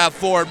each have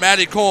 4.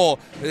 Maddie Cole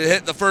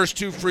hit the first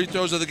 2 free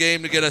throws of the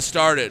game to get us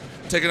started.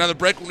 Take another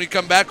break. When we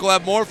come back, we'll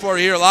have more for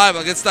you here live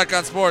on Get Stuck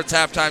on Sports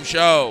Halftime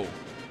Show.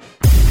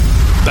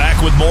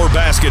 Back with more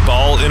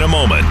basketball in a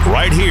moment,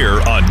 right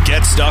here on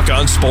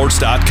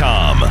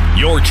GetStuckOnSports.com.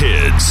 Your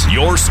kids,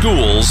 your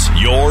schools,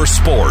 your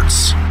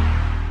sports.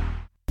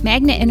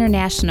 Magna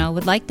International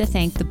would like to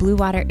thank the Blue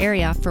Water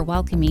area for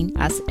welcoming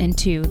us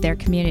into their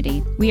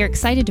community. We are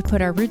excited to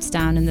put our roots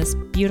down in this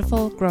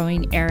beautiful,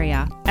 growing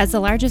area. As the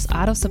largest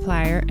auto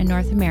supplier in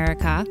North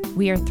America,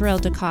 we are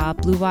thrilled to call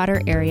Blue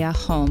Water area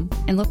home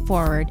and look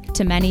forward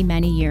to many,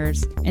 many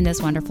years in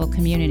this wonderful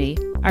community.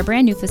 Our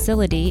brand new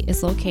facility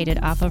is located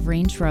off of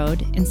Range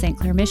Road in St.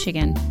 Clair,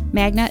 Michigan.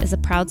 Magna is a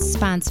proud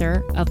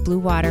sponsor of Blue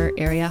Water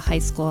Area High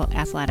School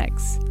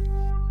athletics.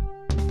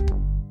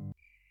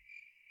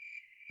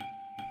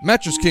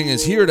 Mattress King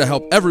is here to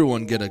help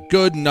everyone get a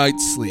good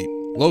night's sleep.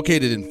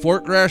 Located in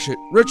Fort Gratiot,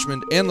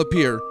 Richmond, and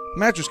Lapeer,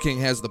 Mattress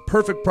King has the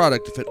perfect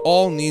product to fit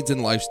all needs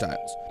and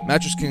lifestyles.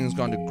 Mattress King has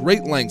gone to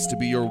great lengths to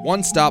be your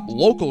one-stop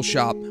local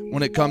shop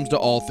when it comes to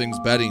all things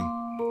bedding.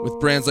 With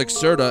brands like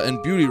Serta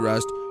and Beauty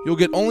Rest, you'll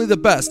get only the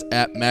best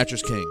at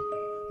Mattress King.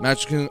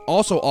 Mattress King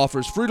also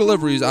offers free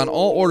deliveries on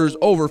all orders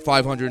over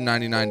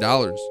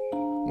 $599.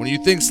 When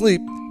you think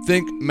sleep,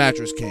 think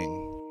Mattress King.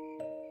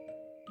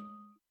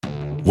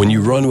 When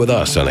you run with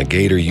us on a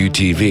Gator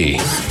UTV,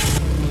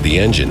 the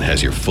engine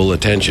has your full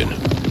attention.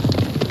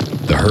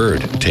 The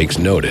herd takes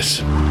notice.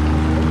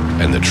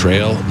 And the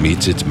trail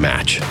meets its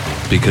match.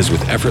 Because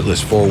with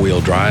effortless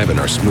four-wheel drive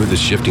and our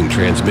smoothest shifting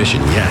transmission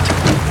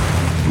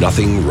yet,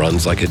 nothing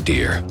runs like a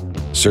deer.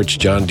 Search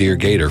John Deere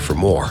Gator for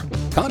more.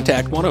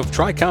 Contact one of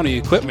Tri-County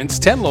Equipment's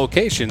 10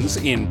 locations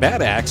in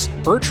Bad Axe,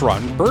 Birch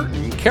Run,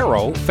 Burton,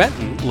 Caro,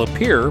 Fenton,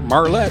 Lapeer,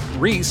 Marlette,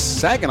 Reese,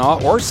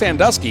 Saginaw, or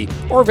Sandusky,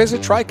 or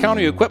visit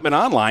Tri-County Equipment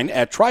online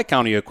at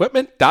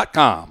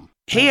tricountyequipment.com.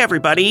 Hey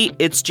everybody,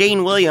 it's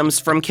Jane Williams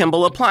from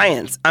Kimball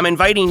Appliance. I'm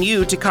inviting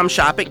you to come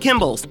shop at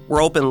Kimball's.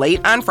 We're open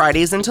late on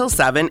Fridays until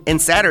 7 and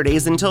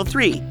Saturdays until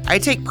 3. I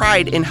take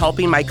pride in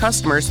helping my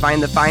customers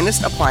find the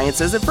finest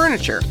appliances and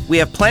furniture. We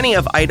have plenty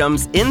of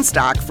items in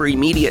stock for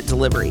immediate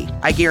delivery.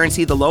 I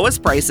guarantee the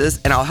lowest prices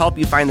and I'll help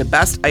you find the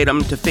best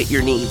item to fit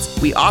your needs.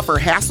 We offer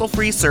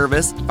hassle-free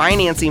service,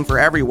 financing for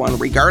everyone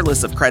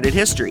regardless of credit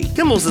history.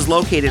 Kimball's is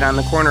located on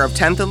the corner of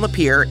 10th and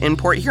Lapeer in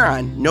Port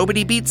Huron.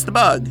 Nobody beats the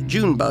bug,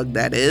 Junebug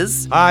that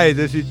is. Hi,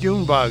 this is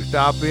Junebug.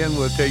 Stop in,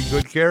 we'll take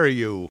good care of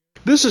you.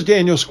 This is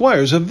Daniel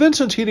Squires of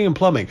Vincent's Heating and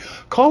Plumbing.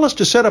 Call us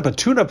to set up a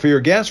tune-up for your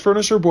gas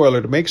furnace or boiler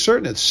to make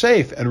certain it's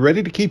safe and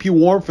ready to keep you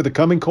warm for the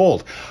coming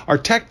cold. Our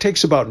tech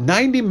takes about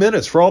 90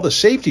 minutes for all the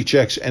safety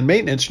checks and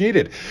maintenance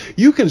needed.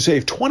 You can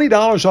save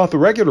 $20 off the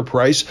regular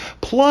price,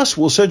 plus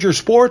we'll send your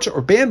sports or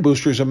band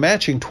boosters a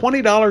matching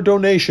 $20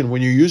 donation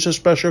when you use a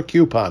special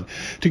coupon.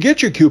 To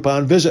get your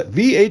coupon, visit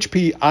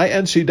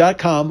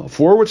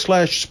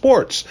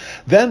vhpinc.com/sports.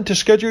 Then to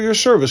schedule your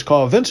service,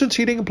 call Vincent's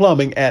Heating and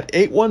Plumbing at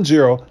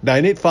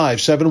 810-985-7103.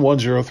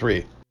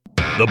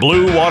 The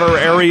Blue Water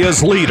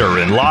Area's leader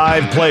in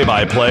live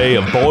play-by-play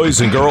of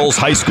boys and girls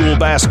high school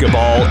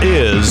basketball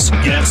is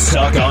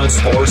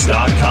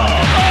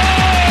GetStuckOnSports.com.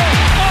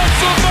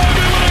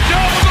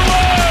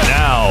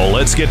 Now,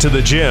 let's get to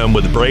the gym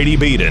with Brady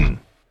Beaton.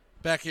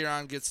 Back here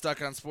on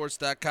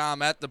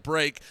GetStuckOnSports.com at the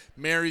break.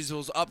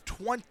 Marysville's up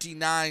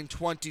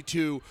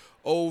 29-22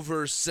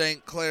 over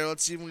St. Clair.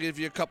 Let's see if we can give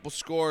you a couple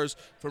scores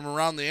from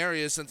around the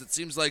area since it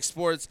seems like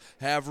sports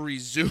have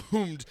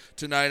resumed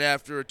tonight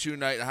after a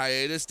 2-night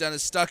hiatus.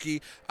 Dennis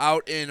Stuckey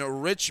out in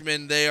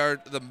Richmond. They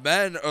are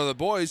the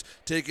boys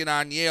taking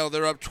on Yale.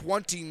 They're up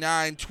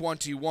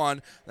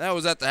 29-21. That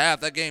was at the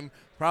half. That game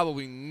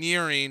probably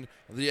nearing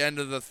the end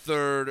of the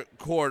third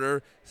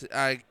quarter.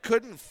 I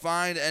couldn't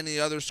find any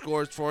other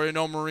scores for you.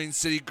 No, Marine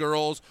City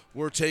girls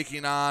were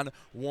taking on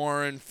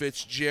Warren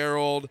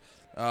Fitzgerald.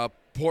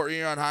 Port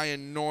Huron High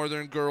and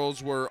Northern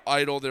girls were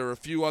idle. There were a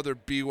few other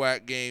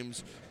BWAC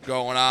games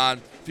going on.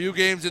 A few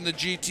games in the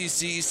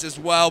GTC East as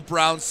well.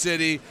 Brown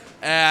City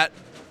at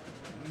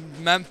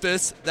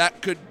Memphis.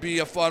 That could be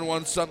a fun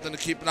one, something to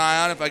keep an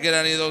eye on. If I get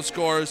any of those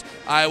scores,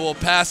 I will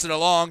pass it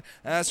along.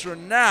 As for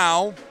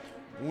now,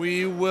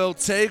 we will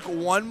take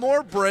one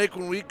more break.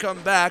 When we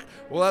come back,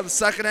 we'll have the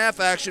second half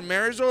action.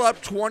 Marysville up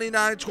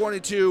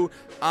 29-22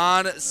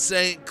 on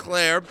St.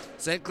 Clair.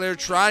 St. Clair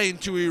trying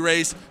to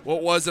erase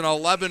what was an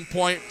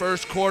 11-point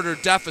first quarter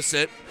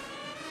deficit.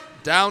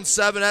 Down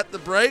 7 at the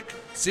break.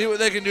 See what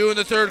they can do in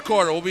the third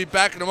quarter. We'll be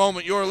back in a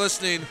moment. You're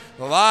listening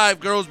to live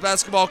girls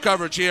basketball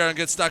coverage here on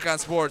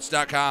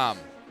GetStuckOnSports.com.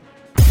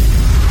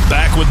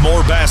 Back with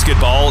more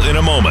basketball in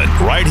a moment,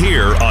 right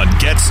here on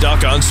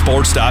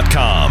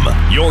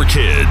GetStuckOnSports.com. Your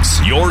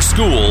kids, your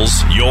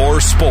schools,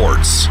 your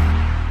sports.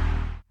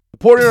 The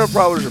Port Huron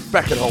Prowlers are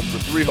back at home for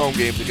 3 home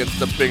games against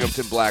the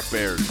Binghamton Black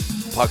Bears.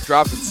 Puck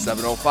drops at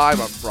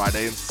 7:05 on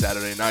Friday and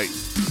Saturday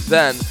nights.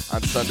 Then,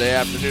 on Sunday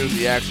afternoon,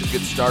 the action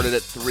gets started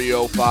at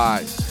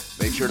 3:05.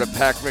 Make sure to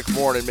pack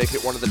McMorran and make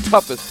it one of the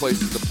toughest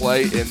places to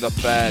play in the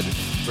Fed.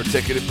 For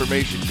ticket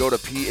information, go to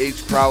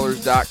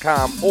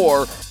phprowlers.com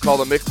or call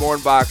the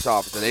McMorran box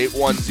office at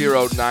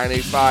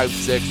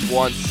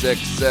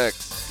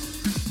 810-985-6166.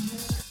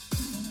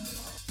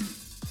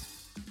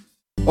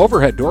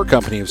 Overhead Door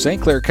Company of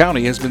St. Clair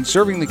County has been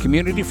serving the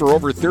community for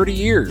over 30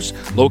 years.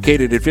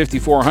 Located at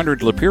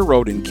 5400 Lapeer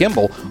Road in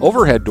Kimball,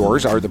 Overhead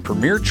Doors are the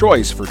premier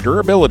choice for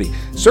durability,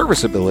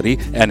 serviceability,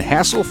 and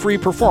hassle-free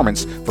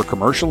performance for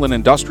commercial and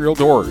industrial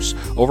doors.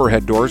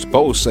 Overhead Doors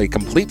boasts a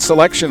complete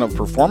selection of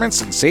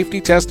performance and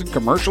safety-tested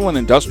commercial and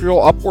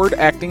industrial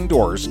upward-acting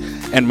doors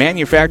and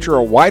manufacture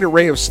a wide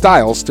array of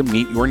styles to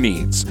meet your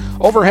needs.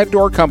 Overhead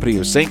Door Company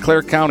of St.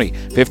 Clair County,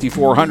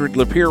 5400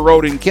 Lapeer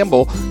Road in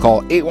Kimball.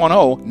 Call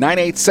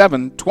 810-987-2185.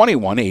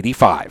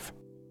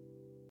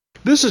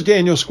 This is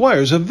Daniel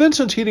Squires of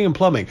Vincent's Heating and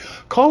Plumbing.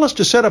 Call us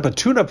to set up a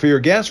tune-up for your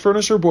gas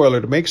furnace or boiler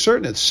to make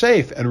certain it's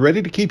safe and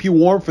ready to keep you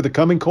warm for the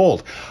coming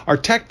cold. Our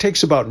tech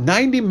takes about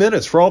 90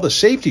 minutes for all the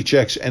safety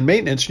checks and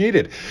maintenance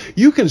needed.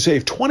 You can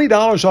save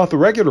 $20 off the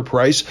regular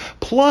price,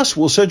 plus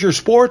we'll send your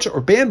sports or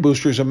band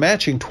boosters a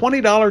matching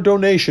 $20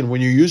 donation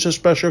when you use a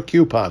special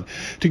coupon.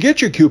 To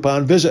get your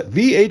coupon, visit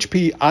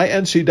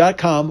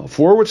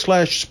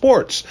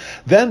vhpinc.com/sports.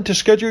 Then to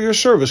schedule your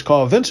service,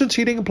 call Vincent's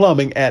Heating and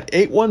Plumbing at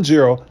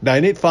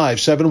 810-985-7103.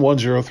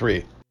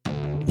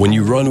 When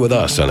you run with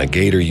us on a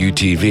Gator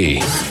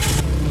UTV,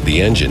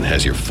 the engine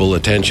has your full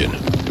attention.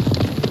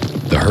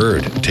 The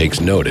herd takes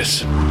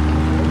notice.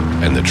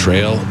 And the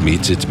trail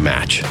meets its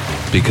match.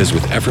 Because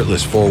with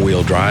effortless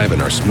four-wheel drive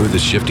and our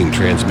smoothest shifting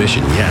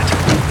transmission yet,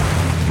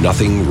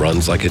 nothing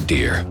runs like a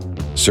deer.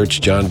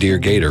 Search John Deere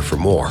Gator for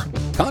more.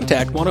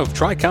 Contact one of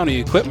Tri-County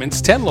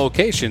Equipment's 10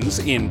 locations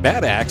in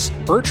Bad Axe,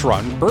 Birch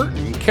Run,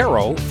 Burton,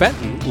 Caro,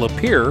 Fenton,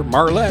 Lapeer,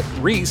 Marlette,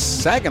 Reese,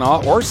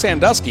 Saginaw, or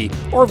Sandusky,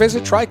 or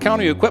visit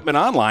Tri-County Equipment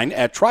online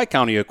at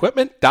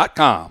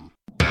tricountyequipment.com.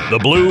 The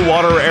Blue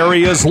Water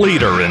Area's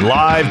leader in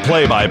live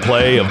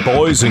play-by-play of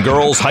boys and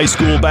girls high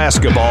school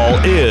basketball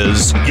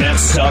is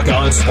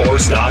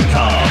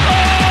GetStuckOnSports.com.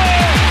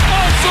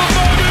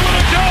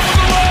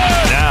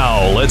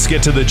 Now, let's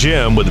get to the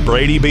gym with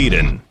Brady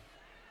Beaton.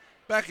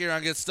 Back here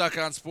on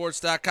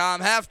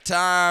GetStuckOnSports.com.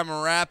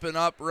 Halftime wrapping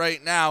up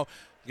right now.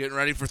 Getting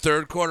ready for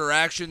third quarter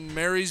action.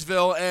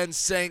 Marysville and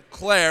St.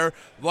 Clair.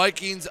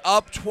 Vikings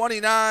up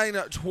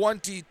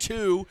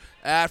 29-22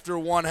 after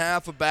one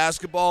half of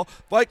basketball.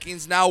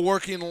 Vikings now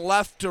working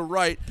left to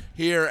right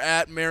here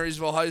at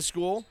Marysville High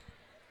School.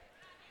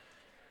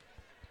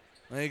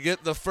 They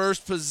get the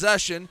first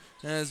possession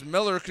as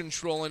Miller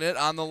controlling it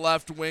on the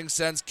left wing,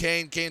 sends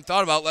Kane. Kane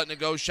thought about letting it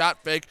go,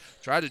 shot fake,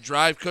 tried to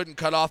drive, couldn't,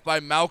 cut off by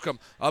Malcolm.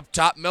 Up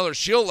top, Miller.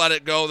 She'll let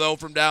it go, though,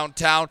 from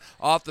downtown.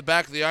 Off the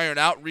back of the iron,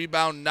 out,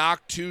 rebound,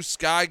 knock to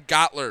Sky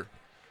Gottler.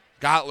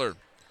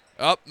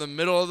 Up the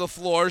middle of the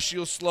floor.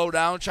 She'll slow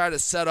down, try to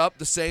set up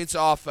the Saints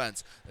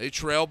offense. They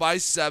trail by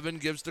 7,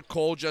 gives to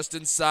Cole just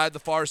inside the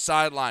far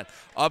sideline.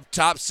 Up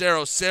top,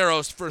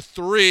 Saros for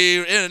 3,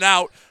 in and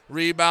out.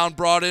 Rebound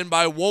brought in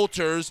by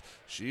Wolters.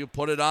 She'll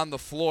put it on the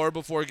floor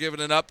before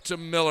giving it up to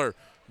Miller.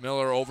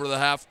 Miller over the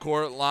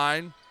half-court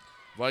line.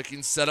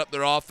 Vikings set up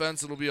their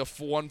offense. It'll be a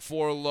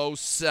 1-4 low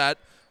set.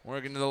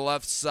 Working to the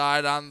left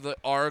side on the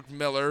arc.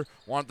 Miller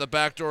wanted the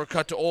backdoor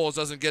cut to Oles.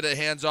 Doesn't get it.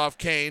 Hands off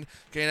Kane.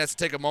 Kane has to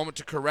take a moment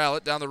to corral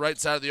it down the right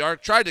side of the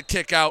arc. Tried to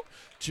kick out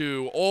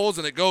to Oles,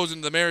 and it goes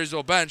into the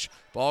Marysville bench.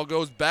 Ball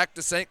goes back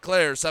to St.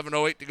 Clair.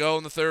 7:08 to go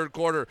in the third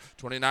quarter.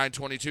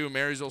 29-22.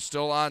 Marysville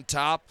still on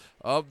top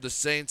of the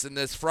Saints in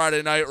this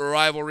Friday night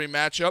rivalry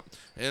matchup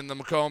in the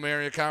Macomb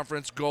Area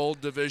Conference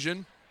Gold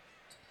Division.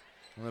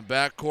 In the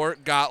backcourt,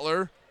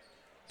 Gottler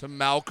to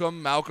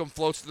Malcolm. Malcolm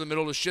floats to the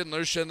middle to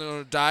Schindler.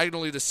 Schindler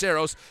diagonally to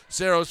Saros.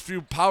 Saros,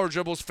 few power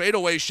dribbles,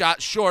 fadeaway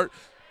shot short.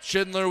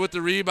 Schindler with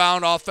the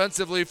rebound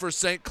offensively for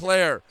St.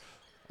 Clair.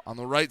 On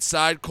the right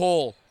side,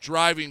 Cole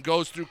driving,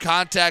 goes through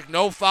contact,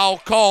 no foul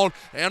called,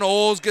 and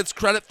Oles gets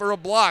credit for a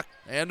block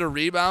and a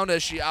rebound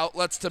as she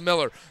outlets to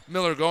Miller.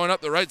 Miller going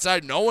up the right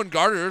side, no one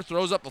guarded her,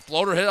 throws up a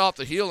floater, hit off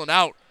the heel and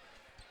out.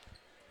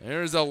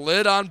 There's a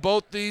lid on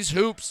both these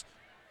hoops.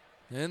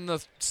 In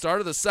the start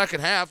of the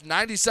second half,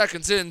 90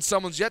 seconds in,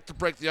 someone's yet to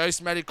break the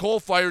ice. Maddie Cole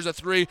fires a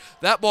 3.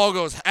 That ball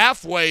goes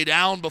halfway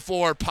down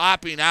before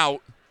popping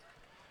out.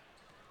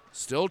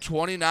 Still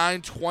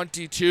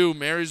 29-22.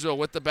 Marysville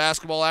with the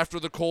basketball after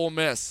the Cole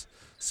miss.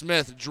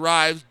 Smith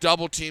drives,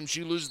 double team.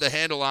 She loses the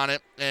handle on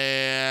it,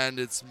 and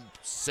it's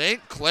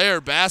St. Clair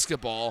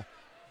basketball.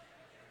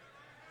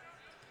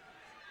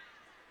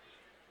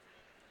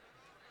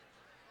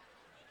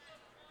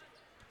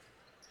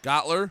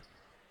 Gottler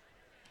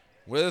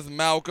with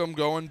Malcolm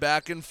going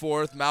back and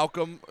forth.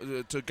 Malcolm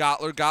to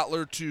Gottler.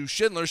 Gottler to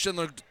Schindler.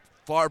 Schindler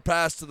far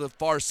pass to the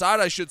far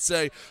side, I should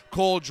say.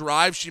 Cole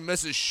drives. She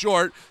misses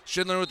short.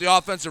 Schindler with the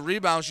offensive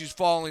rebound. She's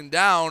falling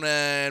down,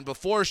 and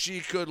before she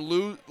could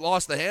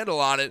lost the handle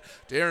on it,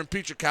 Darren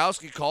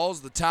Pietrzakowski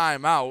calls the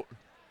timeout.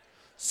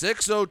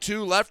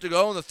 6:02 left to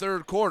go in the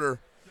third quarter.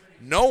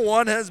 No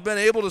one has been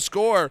able to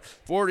score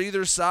for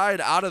either side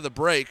out of the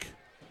break.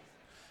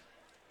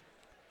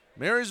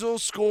 Marysville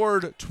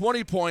scored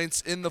 20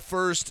 points in the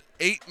first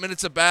 8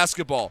 minutes of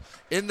basketball.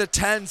 In the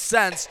 10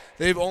 since,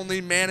 they've only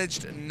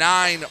managed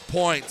 9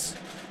 points.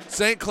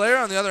 St. Clair,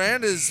 on the other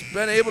hand, has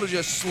been able to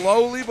just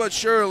slowly but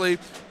surely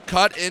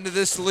cut into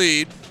this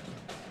lead.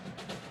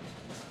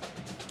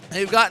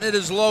 They've gotten it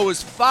as low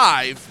as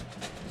 5.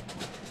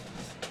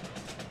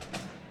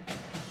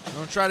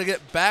 They'll try to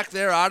get back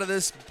there out of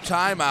this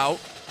timeout.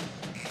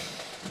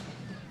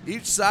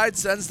 Each side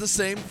sends the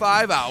same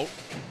 5 out.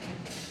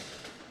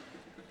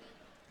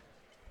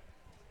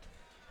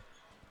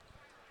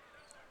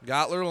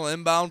 Gottler will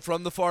inbound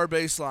from the far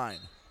baseline.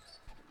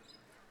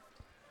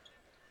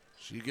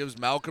 She gives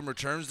Malcolm,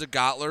 returns to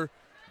Gottler.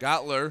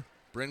 Gottler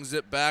brings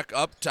it back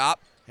up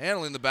top,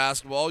 handling the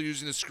basketball,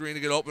 using the screen to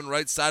get open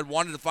right side.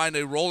 Wanted to find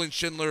a rolling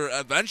Schindler,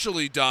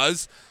 eventually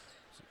does.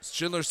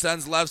 Schindler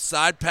sends left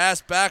side,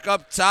 pass back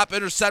up top,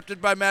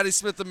 intercepted by Maddie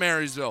Smith of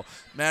Marysville.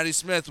 Maddie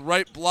Smith,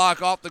 right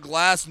block off the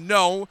glass,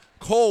 no.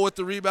 Cole with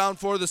the rebound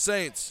for the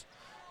Saints.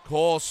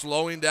 Cole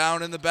slowing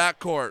down in the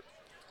backcourt.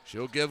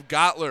 She'll give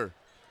Gottler.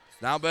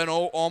 It's now been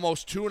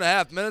almost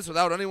 2.5 minutes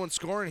without anyone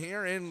scoring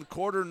here in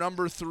quarter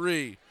number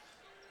 3.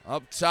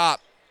 Up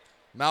top,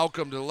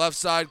 Malcolm to the left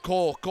side,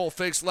 Cole. Cole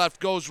fakes left,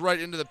 goes right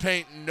into the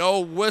paint, no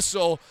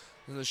whistle.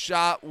 And the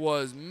shot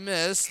was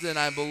missed, and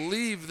I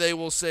believe they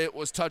will say it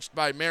was touched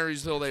by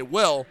Marysville. They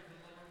will.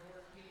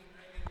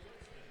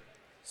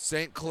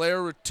 St.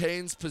 Clair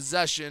retains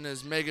possession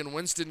as Megan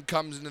Winston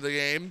comes into the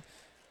game.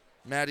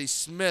 Maddie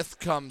Smith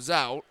comes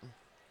out.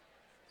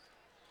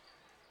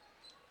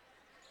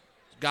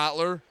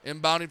 Gottler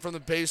inbounding from the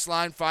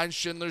baseline, finds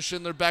Schindler.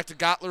 Schindler back to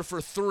Gottler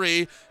for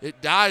 3.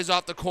 It dies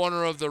off the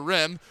corner of the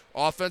rim.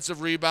 Offensive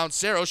rebound,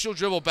 Sarah. She'll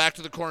dribble back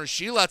to the corner.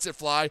 She lets it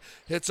fly.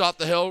 Hits off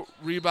the hill.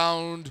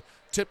 Rebound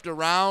tipped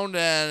around,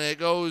 and it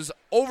goes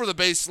over the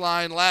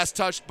baseline. Last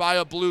touched by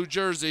a blue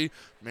jersey.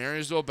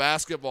 Marysville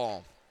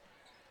basketball.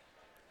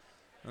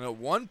 And at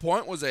one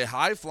point was a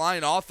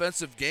high-flying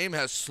offensive game,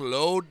 has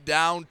slowed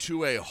down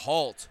to a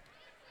halt.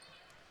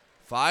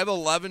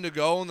 5:11 to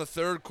go in the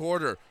third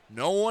quarter.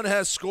 No one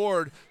has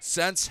scored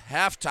since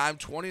halftime.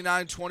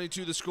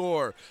 29-22 the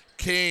score.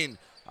 Kane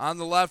on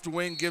the left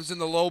wing gives in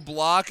the low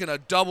block, and a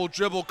double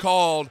dribble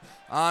called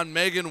on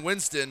Megan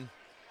Winston.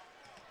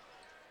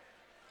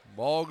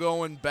 Ball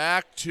going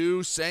back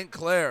to St.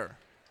 Clair.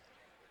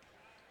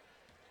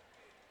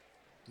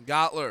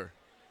 Gottler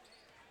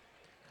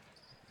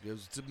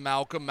gives it to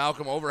Malcolm.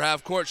 Malcolm over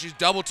half court. She's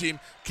double teamed.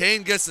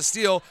 Kane gets the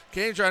steal.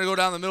 Kane trying to go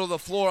down the middle of the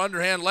floor.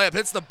 Underhand layup.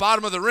 Hits the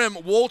bottom of the rim.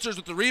 Walters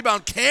with the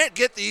rebound. Can't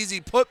get the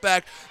easy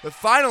putback. But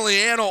finally,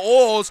 Anna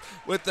Oles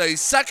with a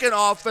second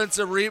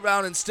offensive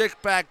rebound and stick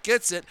back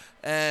gets it.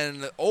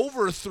 And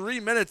over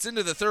 3 minutes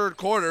into the third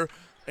quarter,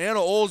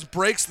 Anna Oles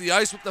breaks the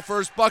ice with the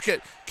first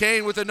bucket.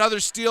 Kane with another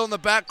steal in the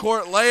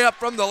backcourt. Layup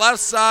from the left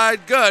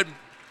side. Good.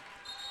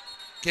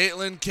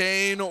 Caitlin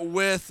Kane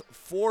with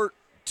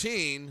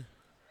 14.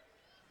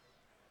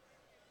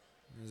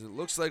 As it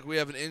looks like we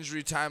have an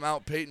injury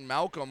timeout. Peyton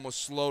Malcolm was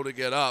slow to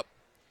get up.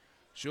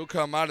 She'll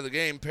come out of the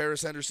game.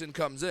 Paris Henderson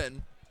comes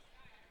in.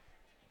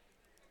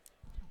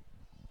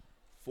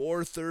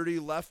 4:30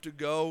 left to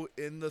go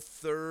in the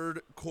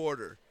third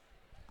quarter.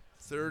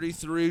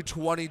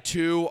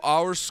 33-22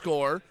 our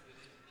score.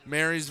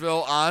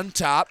 Marysville on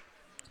top.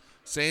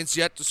 Saints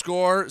yet to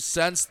score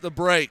since the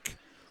break.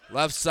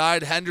 Left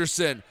side,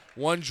 Henderson.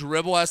 One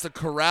dribble, has to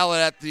corral it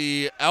at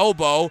the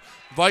elbow.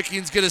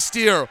 Vikings get a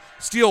steal.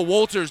 Steal,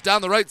 Walters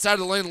down the right side of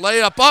the lane.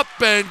 Layup up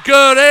and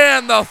good,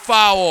 and the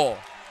foul.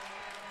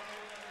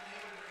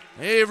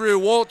 Avery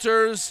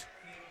Walters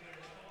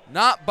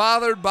not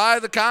bothered by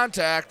the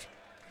contact.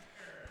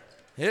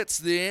 Hits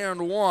the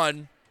and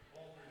one.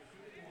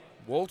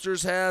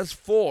 Walters has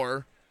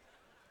 4.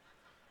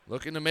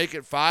 Looking to make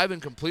it 5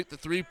 and complete the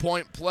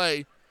three-point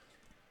play.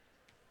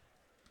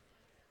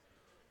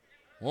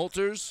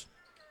 Walters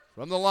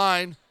from the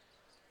line.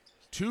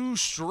 Too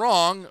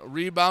strong.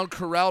 Rebound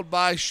corralled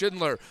by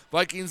Schindler.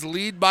 Vikings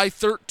lead by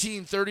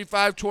 13,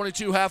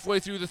 35-22 halfway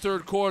through the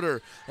third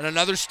quarter. And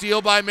another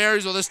steal by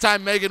Marysville. This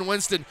time Megan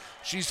Winston.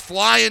 She's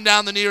flying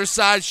down the near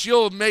side.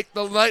 She'll make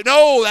the lay.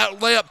 No, that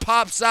layup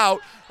pops out.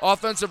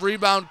 Offensive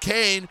rebound,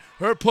 Kane.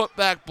 Her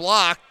putback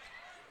blocked.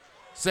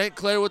 St.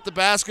 Clair with the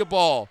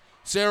basketball.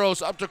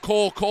 Saros up to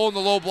Cole. Cole in the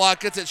low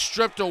block gets it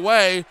stripped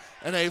away.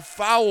 And a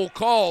foul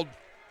called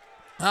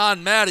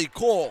on Maddie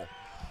Cole.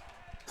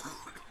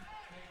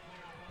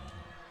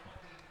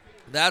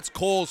 That's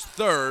Cole's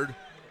third.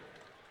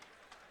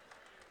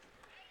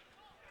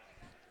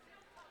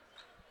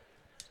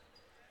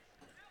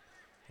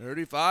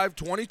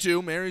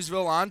 (35-22).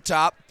 Marysville on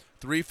top.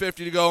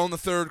 3:50 to go in the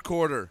third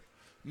quarter.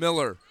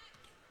 Miller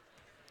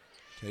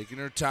taking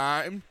her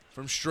time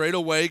from straight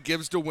away,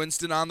 gives to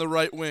Winston on the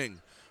right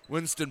wing.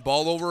 Winston,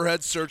 ball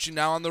overhead, searching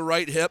now on the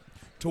right hip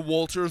to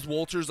Walters.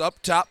 Walters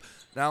up top,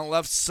 down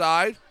left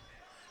side.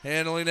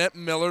 Handling it,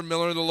 Miller.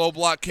 Miller in the low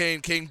block,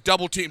 Kane. Kane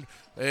double teamed.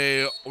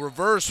 A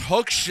reverse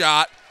hook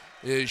shot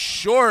is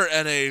short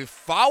and a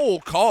foul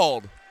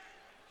called.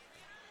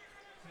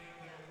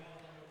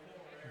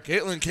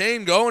 Caitlin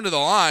Kane going to the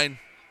line.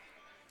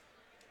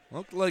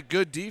 Looked like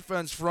good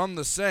defense from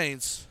the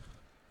Saints.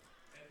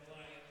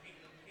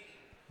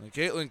 And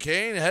Caitlin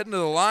Kane heading to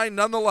the line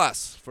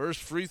nonetheless.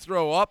 First free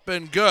throw up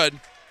and good.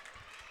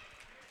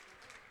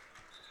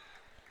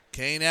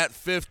 Kane at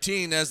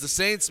 15 as the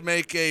Saints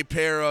make a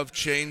pair of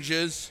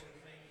changes.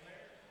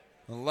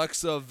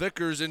 Alexa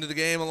Vickers into the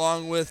game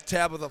along with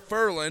Tabitha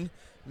Furlan.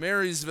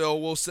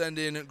 Marysville will send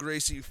in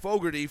Gracie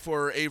Fogarty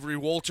for Avery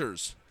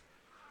Walters.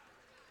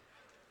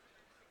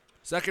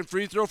 Second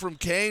free throw from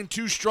Kane.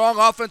 Too strong.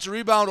 Offensive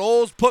rebound.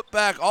 Olds put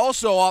back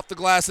also off the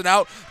glass and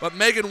out. But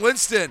Megan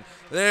Winston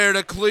there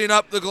to clean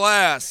up the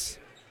glass.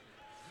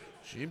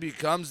 She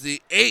becomes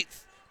the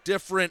 8th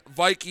different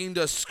Viking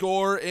to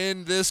score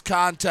in this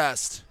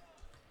contest.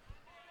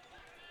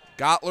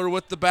 Gottler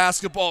with the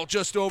basketball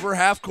just over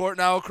half court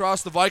now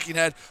across the Viking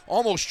head.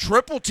 Almost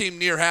triple team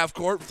near half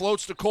court.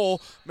 Floats to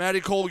Cole.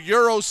 Maddie Cole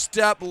Euro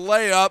step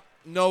layup.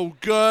 No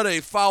good. A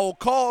foul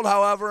called,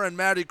 however, and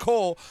Maddie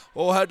Cole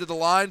will head to the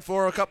line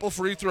for a couple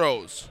free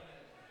throws.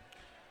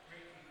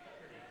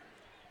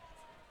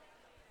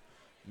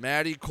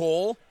 Maddie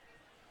Cole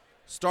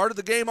started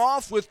the game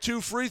off with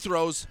 2 free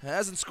throws.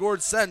 Hasn't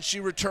scored since. She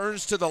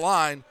returns to the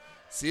line.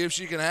 See if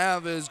she can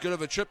have as good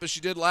of a trip as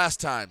she did last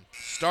time.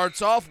 Starts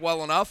off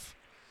well enough.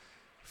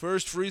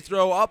 First free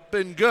throw up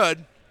and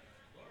good.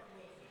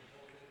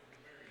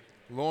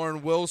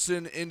 Lauren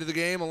Wilson into the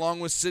game along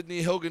with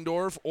Sydney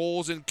Hilgendorf.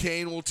 Oles and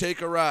Kane will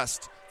take a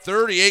rest.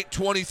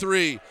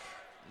 38-23.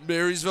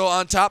 Marysville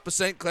on top of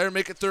St. Clair,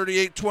 make it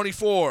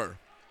 38-24.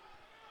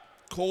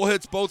 Cole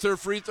hits both her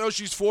free throws.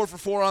 She's 4 for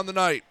 4 on the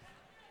night.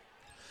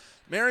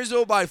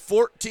 Marysville by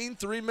 14,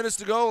 3 minutes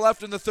to go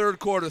left in the third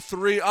quarter.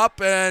 3 up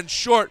and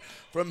short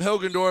from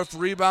Hilgendorf.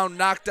 Rebound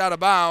knocked out of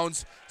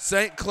bounds.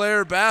 St.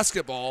 Clair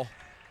basketball.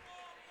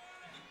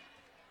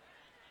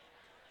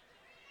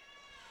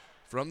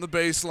 From the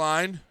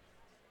baseline.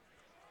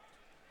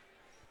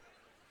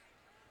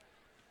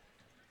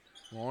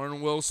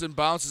 Lauren Wilson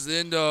bounces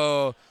into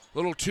a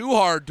little too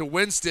hard to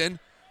Winston.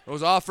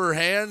 Goes off her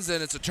hands,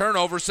 and it's a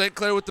turnover. St.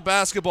 Clair with the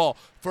basketball.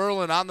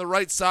 Furlan on the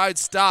right side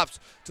stops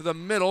to the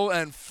middle,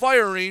 and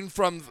firing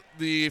from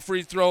the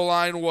free throw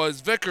line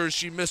was Vickers.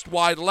 She missed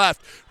wide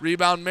left.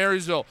 Rebound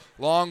Marysville.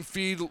 Long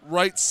feed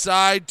right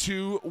side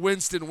to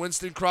Winston.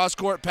 Winston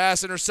cross-court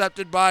pass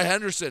intercepted by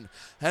Henderson.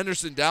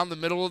 Henderson down the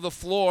middle of the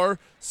floor,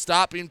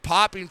 stopping,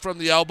 popping from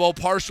the elbow,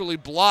 partially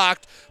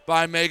blocked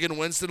by Megan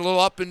Winston. A little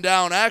up and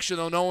down action,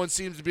 though no one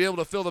seems to be able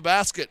to fill the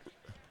basket.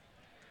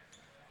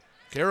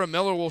 Kara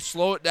Miller will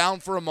slow it down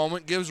for a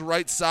moment, gives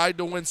right side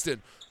to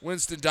Winston.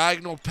 Winston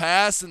diagonal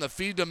pass and the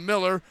feed to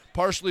Miller,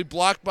 partially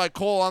blocked by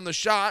Cole on the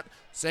shot.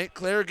 St.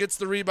 Clair gets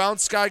the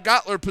rebound, Sky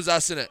Gottler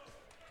possessing it.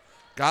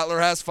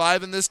 Gottler has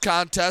 5 in this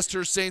contest.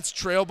 Her Saints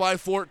trail by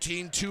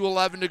 14,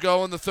 2:11 to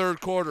go in the third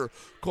quarter.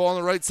 Cole on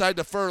the right side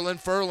to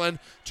Furlan. Furlan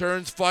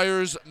turns,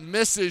 fires,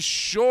 misses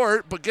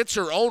short, but gets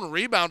her own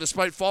rebound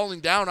despite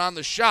falling down on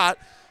the shot.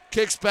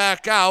 Kicks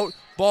back out,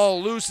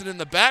 ball loose and in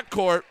the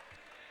backcourt.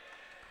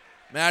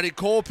 Maddie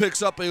Cole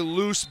picks up a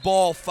loose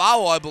ball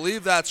foul. I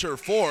believe that's her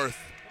 4th.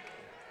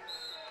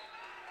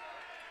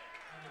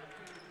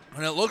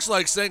 And it looks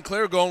like St.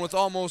 Clair going with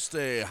almost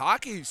a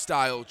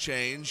hockey-style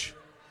change.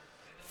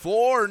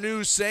 4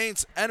 new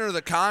Saints enter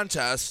the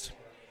contest.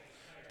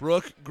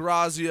 Brooke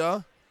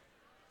Grazia,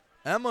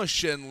 Emma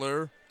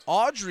Schindler,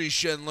 Audrey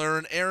Schindler,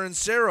 and Erin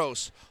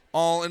Saros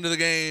all into the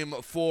game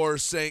for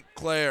St.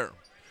 Clair.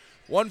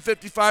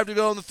 1:55 to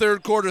go in the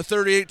third quarter,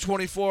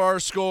 38-24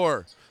 our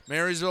score.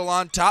 Marysville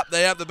on top.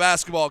 They have the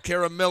basketball.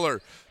 Kara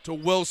Miller to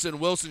Wilson.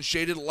 Wilson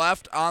shaded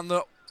left on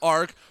the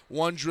arc.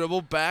 One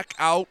dribble back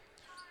out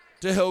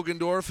to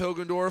Hilgendorf.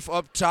 Hilgendorf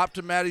up top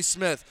to Maddie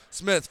Smith.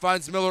 Smith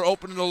finds Miller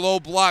open in a low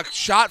block.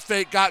 Shot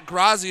fake got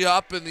Grazia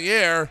up in the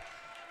air.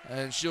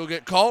 And she'll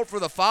get called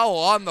for the foul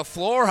on the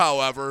floor,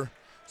 however.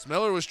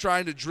 Miller was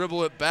trying to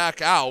dribble it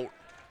back out.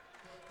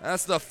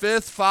 That's the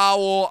 5th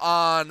foul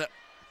on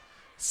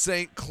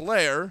St.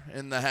 Clair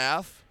in the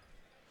half.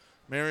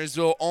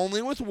 Marysville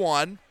only with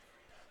 1.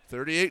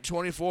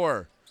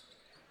 38-24.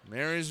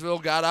 Marysville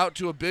got out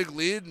to a big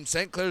lead, and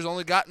St. Clair's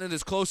only gotten it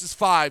as close as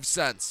 5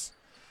 since.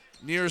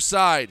 Near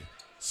side,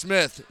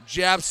 Smith,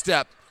 jab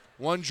step.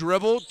 One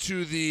dribble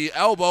to the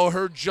elbow.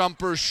 Her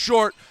jumper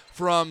short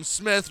from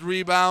Smith.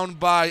 Rebound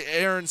by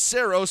Erin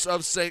Saros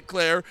of St.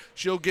 Clair.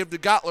 She'll give to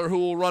Gottler, who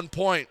will run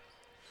point.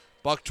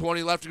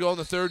 $1:20 left to go in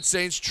the third.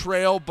 Saints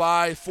trail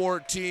by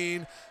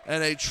 14,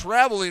 and a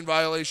traveling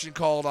violation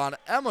called on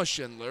Emma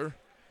Schindler.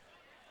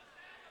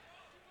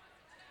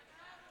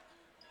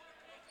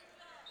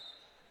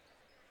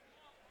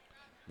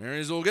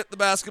 Marysville will get the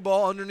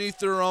basketball underneath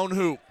their own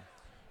hoop.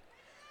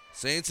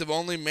 Saints have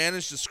only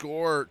managed to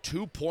score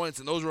 2 points,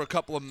 and those were a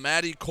couple of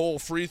Maddie Cole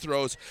free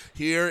throws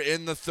here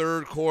in the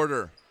third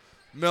quarter.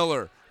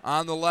 Miller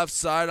on the left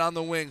side on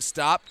the wing.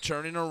 Stop,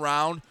 turning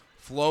around,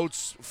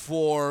 floats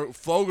for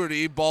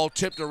Fogarty. Ball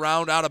tipped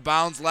around out of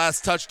bounds.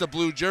 Last touch to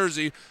blue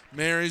jersey.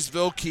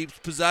 Marysville keeps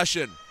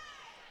possession.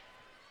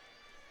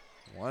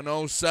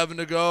 1:07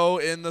 to go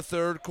in the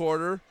third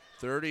quarter.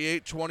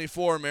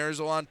 38-24,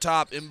 Marysville on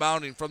top,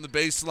 inbounding from the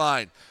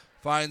baseline.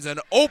 Finds an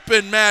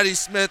open Maddie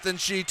Smith, and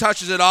she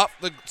touches it off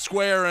the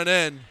square and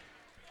in.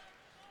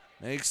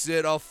 Makes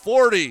it a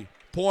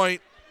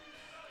 40-point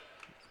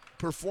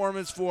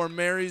performance for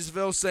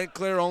Marysville. St.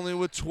 Clair only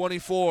with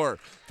 24.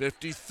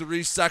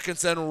 53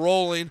 seconds and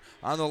rolling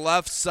on the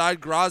left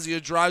side. Grazia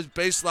drives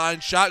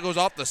baseline. Shot goes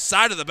off the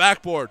side of the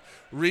backboard.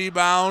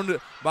 Rebound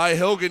by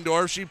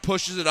Hilgendorf. She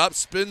pushes it up,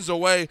 spins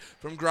away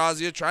from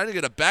Grazia, trying to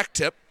get a back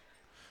tip.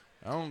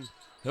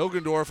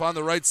 Hilgendorf on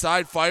the right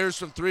side, fires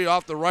from three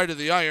off the right of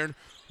the iron.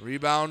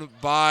 Rebound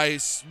by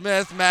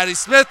Smith. Maddie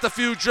Smith, a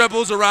few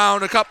dribbles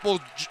around a couple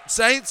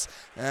Saints,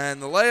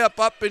 and the layup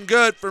up and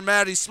good for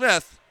Maddie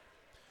Smith.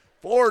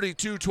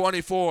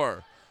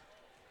 42-24.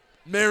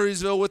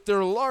 Marysville with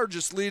their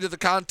largest lead of the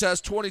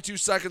contest. 22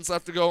 seconds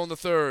left to go in the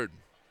third.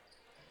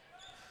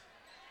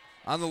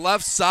 On the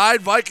left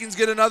side, Vikings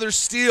get another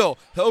steal.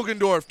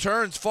 Hilgendorf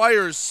turns,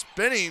 fires,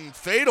 spinning,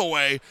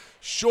 fadeaway.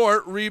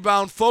 Short,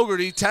 rebound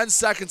Fogarty. 10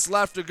 seconds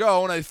left to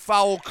go, and a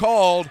foul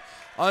called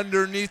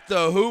underneath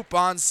the hoop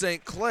on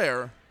St.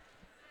 Clair.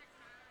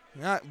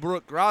 Not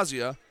Brooke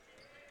Grazia.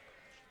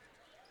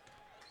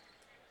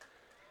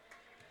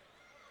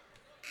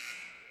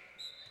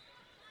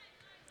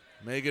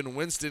 Megan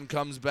Winston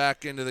comes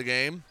back into the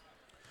game.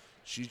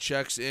 She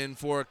checks in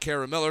for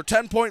Kara Miller.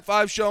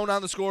 10.5 shown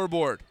on the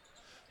scoreboard.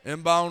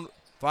 Inbound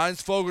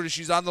finds Fogarty.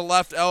 She's on the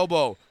left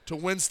elbow to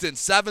Winston.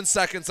 7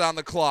 seconds on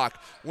the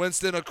clock.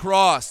 Winston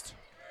across.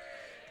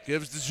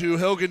 Gives it to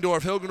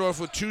Hilgendorf. Hilgendorf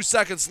with 2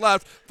 seconds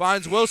left.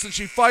 Finds Wilson.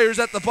 She fires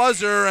at the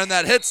buzzer, and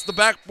that hits the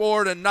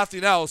backboard and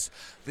nothing else.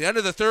 At the end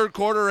of the third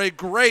quarter, a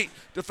great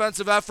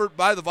defensive effort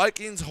by the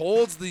Vikings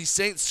holds the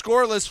Saints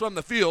scoreless from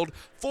the field.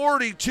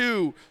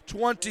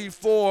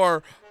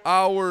 42-24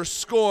 our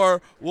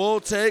score. We'll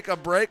take a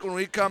break. When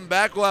we come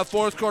back, we'll have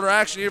fourth quarter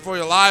action here for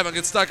you live on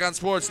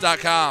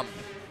GetStuckOnSports.com.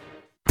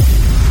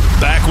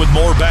 Back with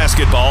more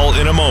basketball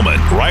in a moment,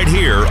 right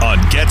here on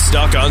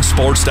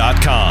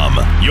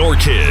GetStuckOnSports.com. Your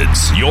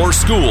kids, your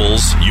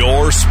schools,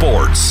 your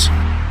sports.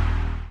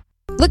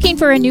 Looking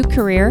for a new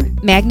career?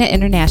 Magna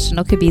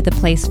International could be the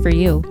place for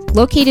you.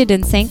 Located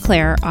in St.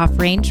 Clair off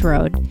Range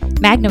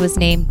Road, Magna was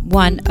named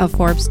one of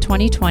Forbes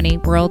 2020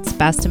 World's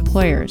Best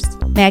Employers.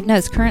 Magna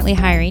is currently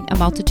hiring a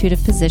multitude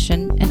of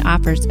positions and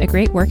offers a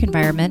great work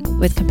environment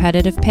with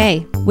competitive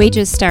pay.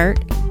 Wages start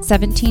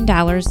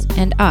 $17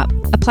 and up.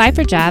 Apply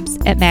for jobs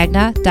at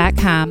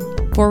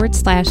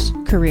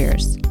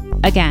magna.com/careers.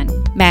 Again,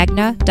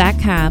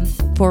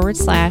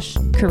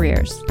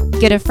 magna.com/careers.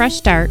 Get a fresh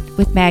start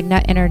with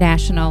Magna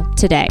International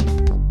today.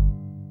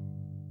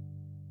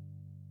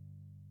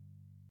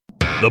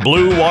 The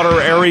Blue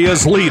Water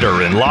Area's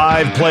leader in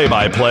live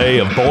play-by-play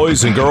of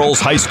boys and girls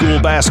high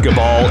school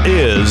basketball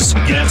is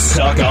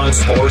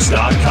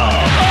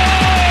GetStuckOnSports.com.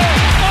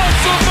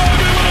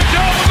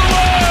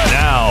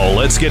 Now,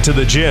 let's get to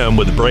the gym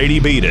with Brady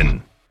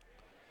Beaton.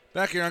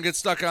 Back here on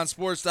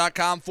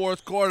GetStuckOnSports.com,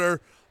 fourth quarter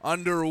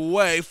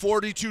underway.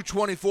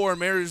 42-24,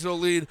 Marysville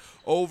lead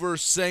over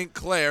St.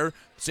 Clair.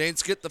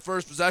 Saints get the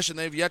first possession.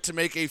 They've yet to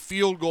make a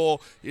field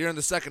goal here in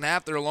the second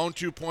half. Their lone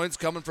 2 points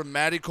coming from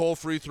Maddie Cole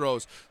free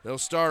throws. They'll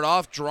start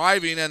off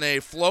driving, and a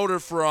floater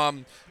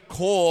from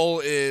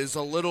Cole is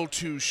a little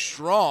too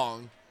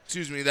strong.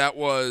 Excuse me, that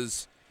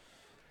was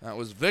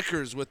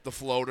Vickers with the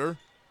floater.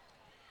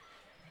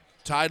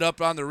 Tied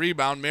up on the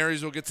rebound.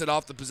 Marysville gets it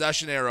off the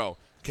possession arrow.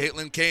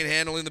 Caitlin Kane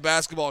handling the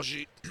basketball.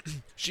 She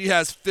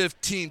has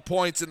 15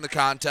 points in the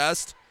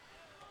contest.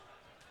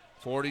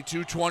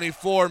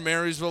 42-24,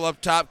 Marysville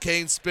up top.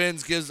 Kane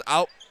spins, gives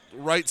out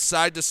right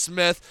side to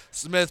Smith.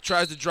 Smith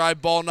tries to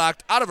drive, ball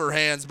knocked out of her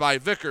hands by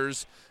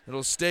Vickers.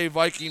 It'll stay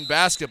Viking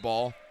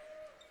basketball.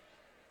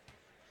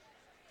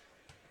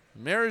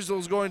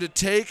 Marysville's going to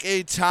take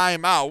a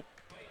timeout.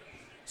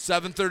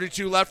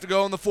 7:32 left to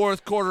go in the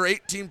fourth quarter.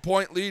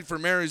 18-point lead for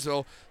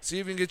Marysville. See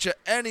if we can get you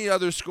any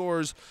other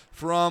scores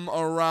from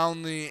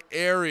around the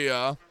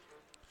area.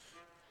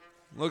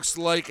 Looks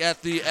like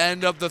at the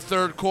end of the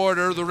third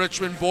quarter, the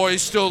Richmond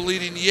boys still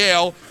leading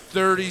Yale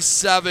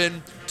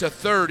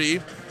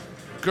 37-30.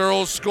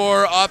 Girls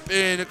score up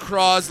in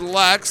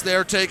Croslex.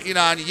 They're taking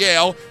on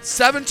Yale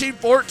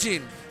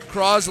 17-14.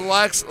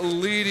 Croslex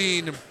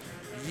leading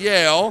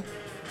Yale.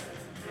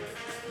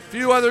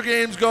 Few other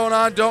games going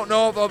on. Don't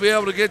know if I'll be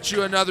able to get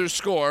you another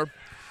score.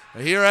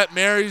 Here at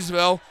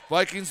Marysville,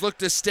 Vikings look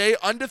to stay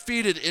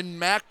undefeated in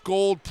MAC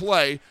Gold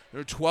play.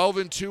 They're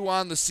 12-2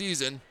 on the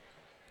season.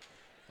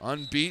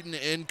 Unbeaten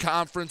in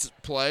conference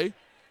play.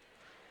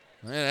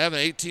 They have an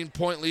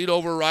 18-point lead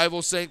over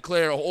rival St.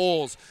 Clair.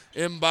 Holes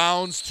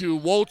inbounds to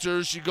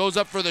Wolters. She goes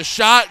up for the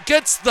shot,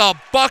 gets the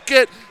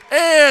bucket,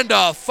 and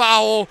a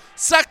foul.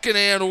 Second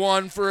and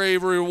one for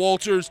Avery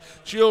Wolters.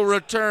 She'll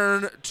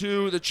return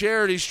to the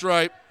charity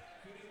stripe.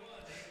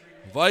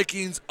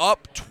 Vikings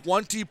up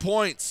 20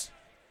 points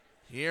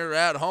here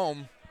at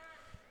home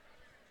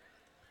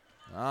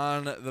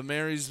on the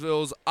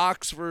Marysville's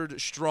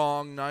Oxford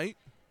Strong night.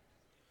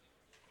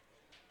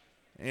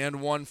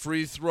 And one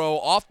free throw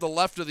off the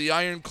left of the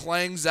iron,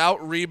 clangs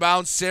out,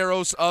 rebound,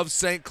 Saros of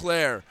St.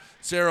 Clair.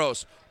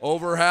 Saros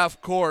over half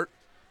court,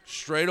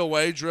 straight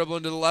away,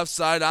 dribbling to the left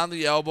side on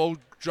the elbow,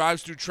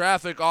 drives through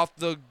traffic, off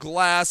the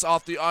glass,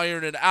 off the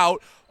iron and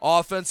out.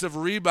 Offensive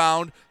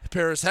rebound,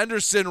 Paris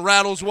Henderson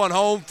rattles one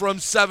home from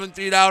 7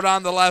 feet out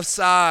on the left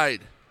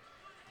side.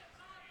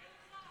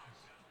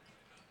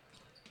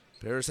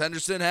 Paris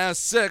Henderson has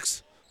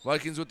 6.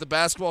 Vikings with the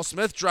basketball.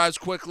 Smith drives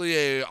quickly,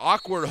 a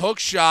awkward hook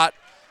shot.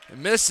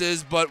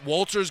 Misses, but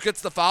Walters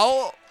gets the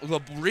foul, the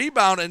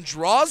rebound, and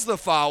draws the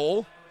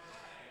foul.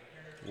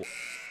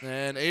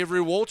 And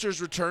Avery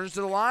Walters returns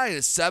to the line.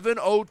 It's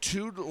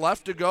 7:02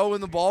 left to go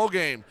in the ball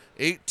game.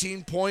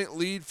 18-point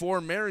lead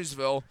for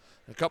Marysville.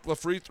 A couple of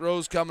free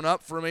throws coming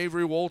up from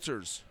Avery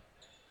Walters.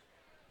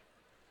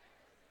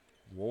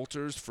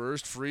 Walters'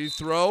 first free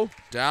throw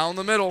down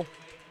the middle.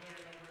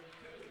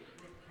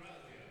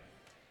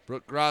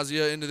 Brooke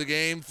Grazia into the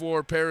game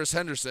for Paris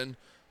Henderson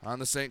on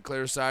the St.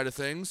 Clair side of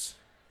things.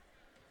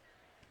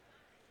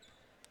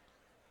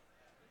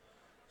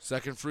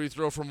 Second free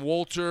throw from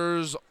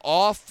Walters,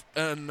 off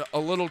and a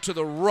little to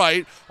the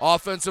right.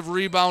 Offensive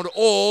rebound,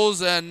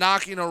 Oles, and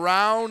knocking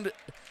around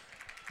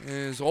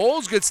as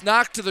Oles gets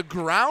knocked to the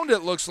ground,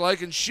 it looks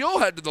like, and she'll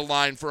head to the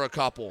line for a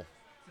couple.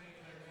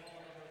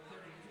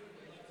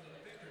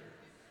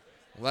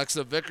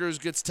 Alexa Vickers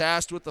gets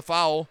tasked with the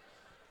foul.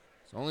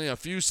 It's only a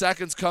few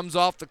seconds comes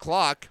off the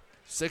clock.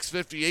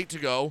 6:58 to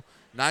go.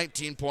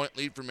 19-point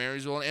lead for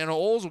Marysville, and Anna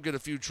Oles will get a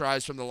few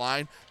tries from the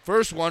line.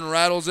 First one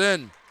rattles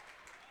in.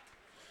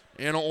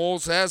 Anna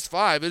Oles has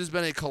 5. It has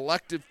been a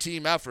collective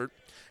team effort.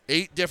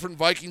 8 different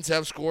Vikings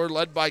have scored,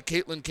 led by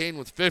Caitlin Kane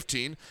with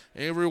 15.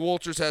 Avery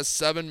Walters has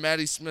 7,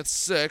 Maddie Smith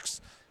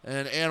 6.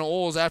 And Anna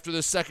Oles, after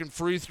the second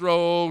free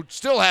throw,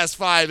 still has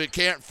 5. It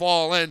can't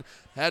fall in.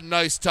 Had a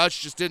nice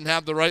touch, just didn't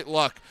have the right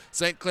luck.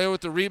 St. Clair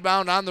with the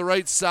rebound on the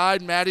right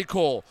side, Maddie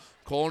Cole.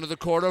 Cole into the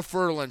court of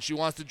Furlan. She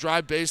wants to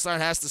drive baseline,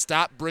 has to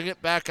stop, bring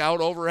it back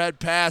out. Overhead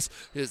pass.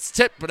 It's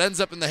tipped, but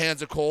ends up in the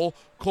hands of Cole.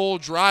 Cole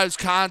drives,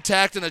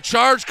 contact, and a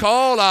charge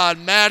called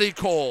on Maddie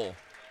Cole.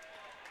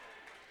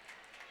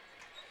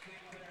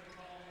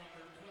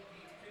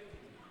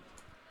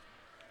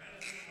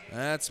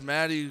 That's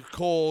Maddie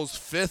Cole's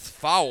 5th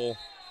foul.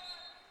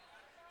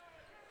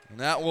 And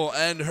that will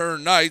end her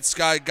night.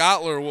 Sky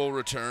Gottler will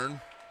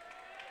return.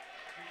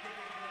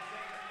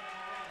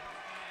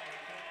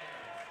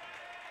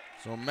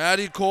 So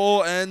Maddie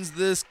Cole ends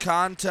this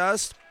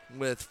contest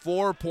with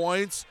 4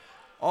 points,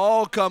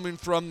 all coming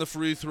from the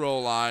free throw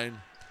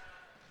line.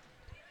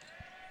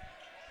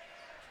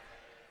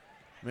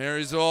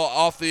 Marysville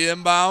off the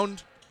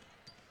inbound.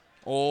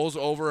 Oles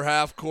over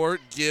half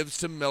court, gives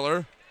to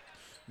Miller.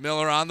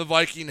 Miller on the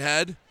Viking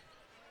head,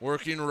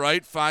 working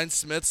right, finds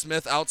Smith.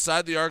 Smith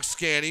outside the arc,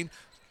 scanning.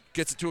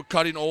 Gets it to a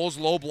cutting Oles,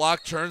 low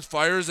block, turns,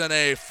 fires, and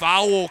a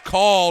foul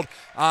called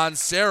on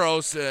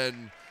Saros,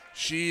 and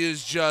she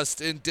is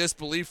just in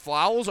disbelief.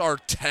 Fouls are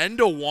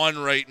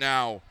 10-1 right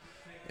now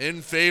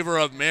in favor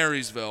of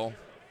Marysville.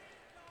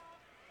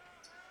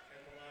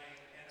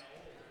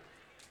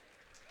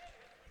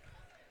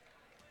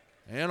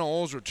 Anna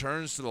Oles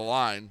returns to the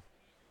line.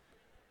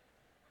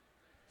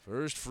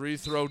 First free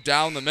throw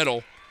down the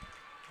middle.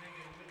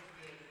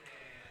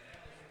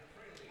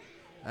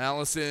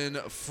 Allison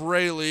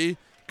Fraley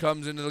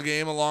comes into the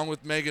game along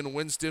with Megan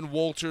Winston.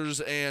 Walters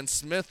and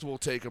Smith will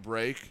take a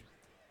break.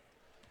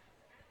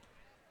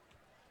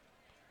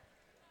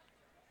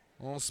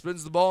 Well,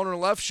 spins the ball on her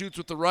left, shoots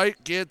with the right,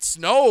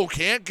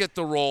 can't get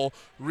the roll.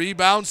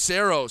 Rebound,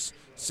 Saros.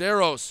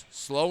 Saros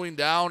slowing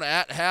down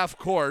at half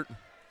court.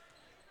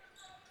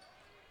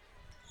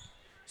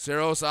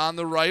 Saros on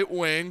the right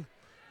wing,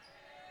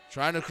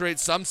 trying to create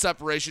some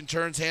separation,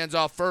 turns hands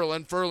off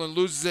Furlan. Furlan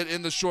loses it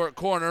in the short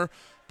corner.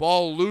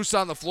 Ball loose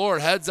on the floor,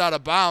 heads out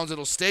of bounds.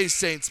 It'll stay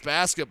Saints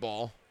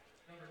basketball.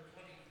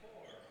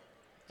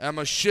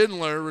 Emma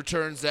Schindler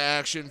returns to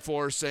action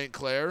for St.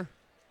 Clair.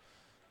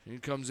 He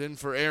comes in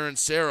for Aaron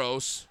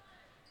Saros.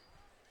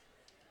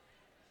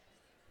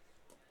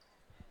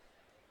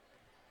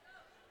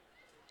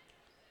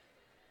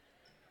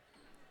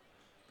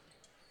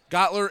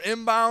 Gottler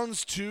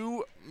inbounds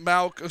to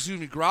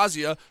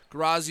Grazia.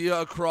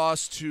 Grazia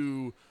across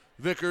to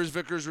Vickers.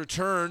 Vickers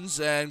returns,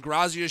 and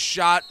Grazia's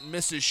shot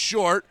misses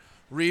short.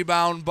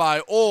 Rebound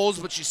by Oles,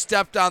 but she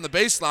stepped on the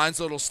baseline,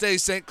 so it'll stay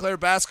St. Clair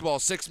basketball.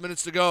 6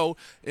 minutes to go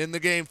in the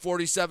game.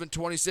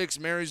 47-26,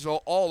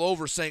 Marysville all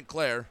over St.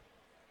 Clair.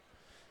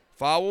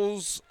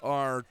 Fouls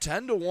are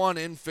 10-1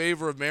 in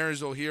favor of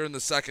Marysville here in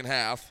the second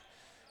half.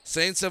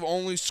 Saints have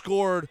only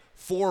scored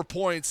 4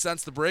 points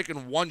since the break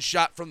and 1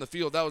 shot from the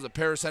field. That was a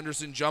Paris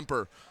Henderson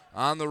jumper.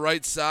 On the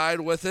right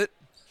side with it,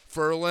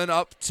 Furlan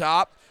up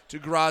top to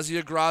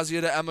Grazia.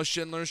 Grazia to Emma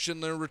Schindler.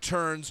 Schindler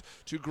returns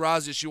to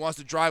Grazia. She wants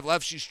to drive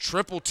left. She's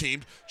triple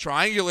teamed,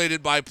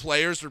 triangulated by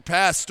players. Her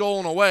pass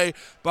stolen away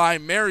by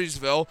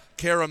Marysville.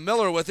 Kara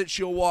Miller with it.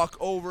 She'll walk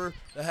over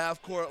the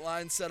half-court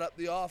line, set up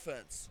the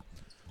offense.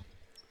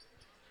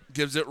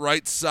 Gives it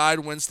right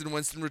side.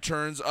 Winston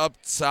returns up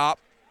top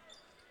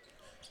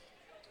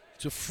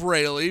to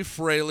Fraley.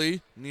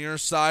 Fraley, near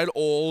side,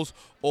 Oles.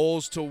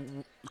 Oles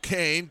to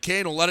Kane.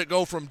 Kane will let it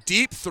go from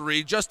deep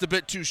three, just a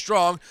bit too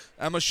strong.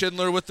 Emma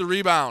Schindler with the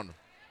rebound.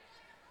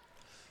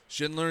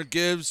 Schindler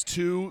gives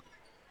to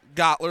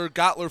Gottler.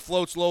 Gottler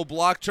floats low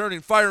block,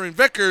 turning, firing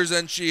Vickers,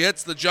 and she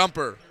hits the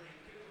jumper.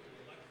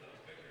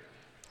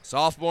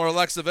 Sophomore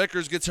Alexa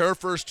Vickers gets her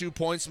first 2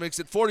 points, makes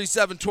it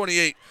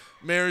 47-28.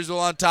 Marysville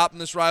on top in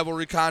this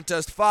rivalry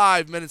contest.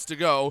 5 minutes to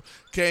go.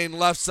 Kane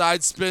left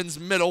side, spins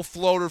middle,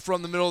 floater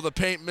from the middle of the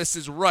paint,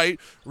 misses right.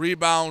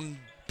 Rebound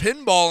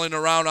pinballing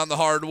around on the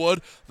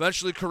hardwood.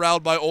 Eventually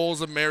corralled by Oles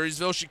of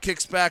Marysville. She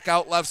kicks back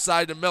out left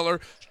side to Miller.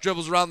 She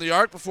dribbles around the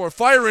arc before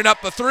firing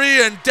up a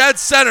three, and dead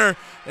center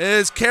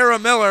is Kara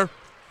Miller.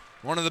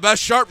 One of the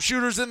best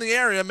sharpshooters in the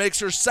area, makes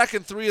her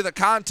second three of the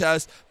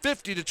contest.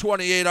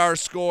 50-28 our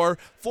score.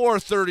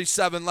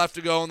 4:37 left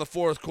to go in the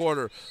fourth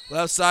quarter.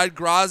 Left side,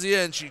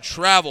 Grazia, and she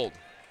traveled.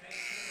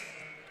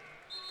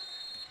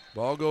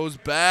 Ball goes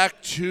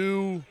back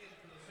to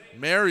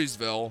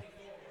Marysville.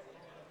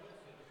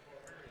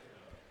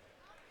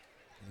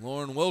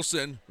 Lauren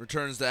Wilson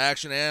returns to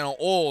action. Anna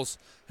Oles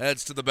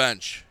heads to the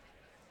bench.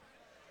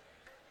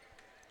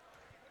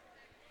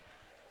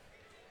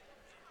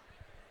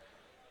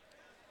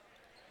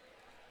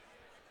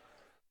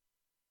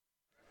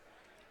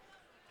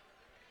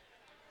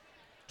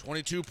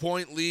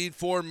 .22 lead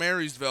for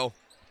Marysville.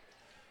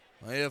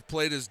 They have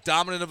played as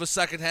dominant of a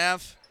second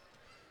half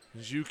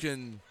as you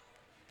can,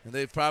 and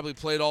they've probably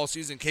played all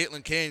season.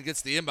 Caitlin Kane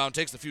gets the inbound,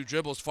 takes a few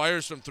dribbles,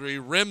 fires from three,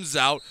 rims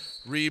out,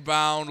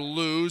 rebound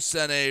loose,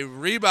 and a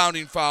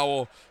rebounding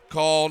foul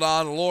called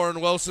on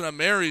Lauren Wilson of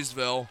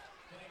Marysville.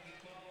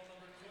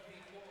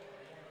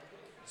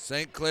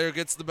 St. Clair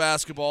gets the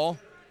basketball.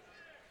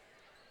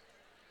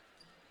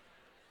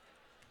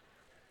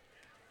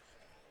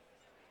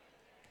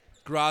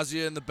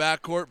 Grazia in the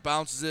backcourt,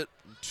 bounces it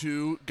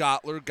to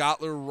Gottler.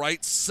 Gottler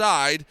right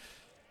side,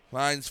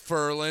 finds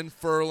Furlan.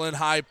 Furlan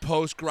high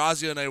post.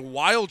 Grazia in a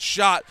wild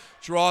shot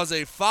draws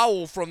a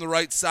foul from the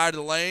right side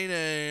of the lane,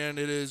 and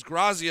it is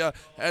Grazia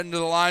heading to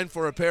the line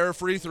for a pair of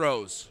free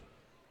throws.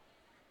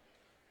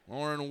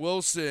 Lauren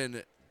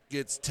Wilson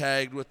gets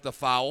tagged with the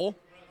foul.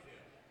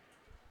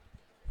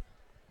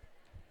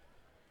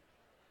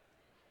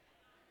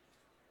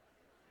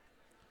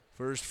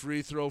 First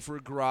free throw for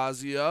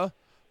Grazia.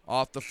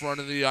 Off the front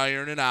of the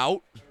iron and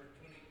out.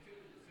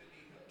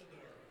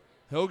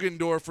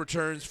 Hilgendorf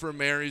returns for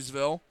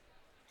Marysville.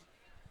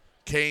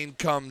 Kane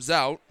comes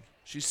out.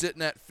 She's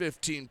sitting at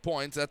 15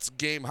 points. That's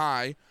game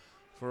high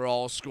for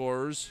all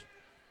scorers.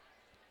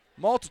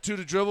 Multitude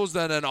of dribbles,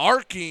 then an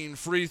arcing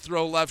free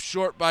throw left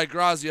short by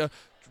Grazia.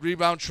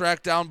 Rebound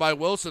tracked down by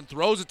Wilson.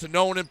 Throws it to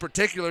no one in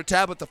particular.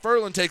 Tabitha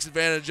Furlan takes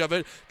advantage of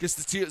it. Gets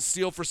the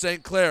steal for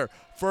St. Clair.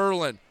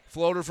 Furlan.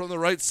 Floater from the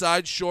right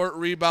side, short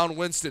rebound,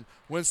 Winston.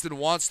 Winston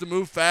wants to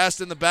move fast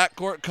in the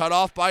backcourt, cut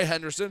off by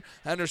Henderson.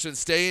 Henderson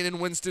staying in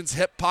Winston's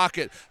hip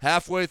pocket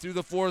halfway through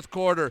the fourth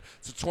quarter.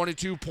 It's a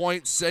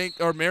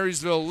 22-point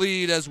Marysville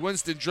lead as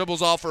Winston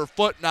dribbles off her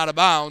foot and out of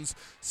bounds.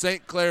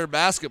 St. Clair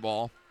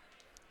basketball.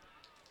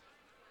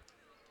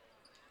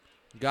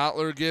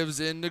 Gottler gives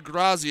in to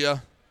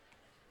Grazia.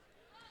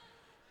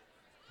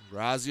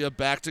 Grazia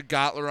back to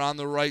Gottler on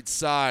the right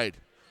side.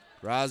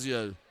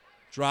 Grazia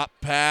drop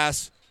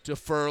pass to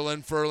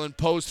Furlan. Furlan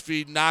post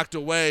feed knocked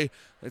away.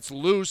 It's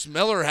loose.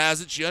 Miller has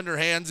it. She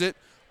underhands it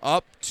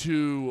up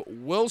to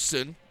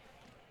Wilson.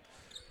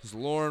 As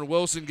Lauren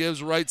Wilson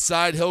gives right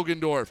side,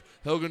 Hilgendorf.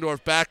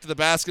 Hilgendorf back to the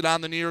basket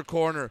on the near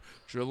corner.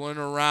 Dribbling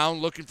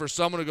around, looking for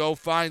someone to go.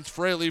 Finds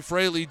Fraley.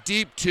 Fraley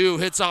deep two.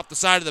 Hits off the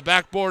side of the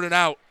backboard and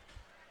out.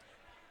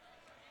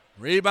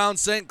 Rebound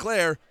St.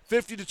 Clair.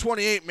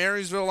 50-28,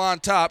 Marysville on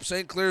top.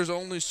 St. Clair's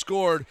only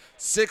scored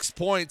 6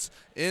 points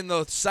in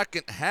the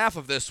second half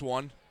of this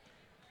one.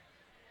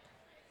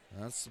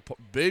 That's the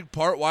big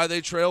part why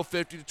they trail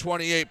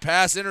 50-28.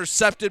 Pass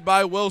intercepted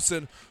by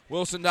Wilson.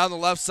 Wilson down the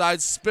left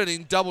side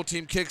spinning. Double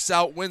team kicks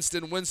out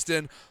Winston.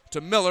 Winston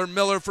to Miller.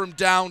 Miller from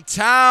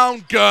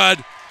downtown.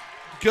 Good.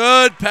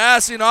 Good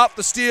passing off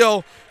the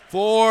steal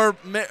for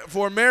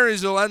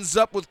Marysville. Ends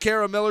up with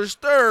Kara Miller's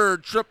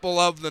third triple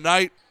of the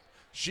night.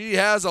 She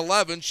has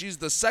 11. She's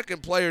the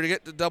second player to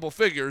get to double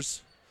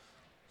figures.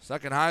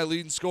 Second high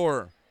leading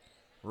scorer.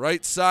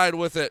 Right side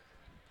with it.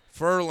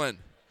 Furlan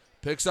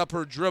picks up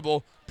her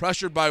dribble.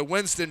 Pressured by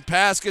Winston.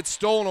 Pass gets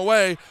stolen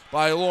away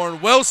by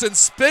Lauren Wilson.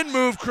 Spin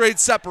move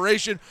creates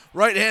separation.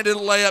 Right-handed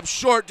layup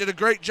short. Did a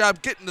great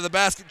job getting to the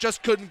basket.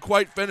 Just couldn't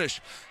quite finish.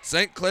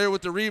 St. Clair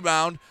with the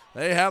rebound.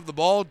 They have the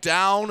ball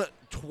down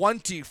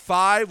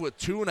 25 with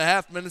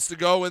 2.5 minutes to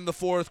go in the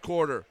fourth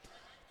quarter.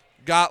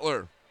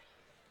 Gottler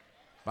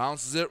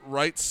bounces it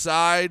right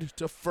side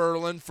to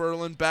Furlan.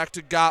 Furlan back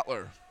to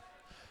Gottler.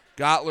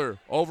 Gottler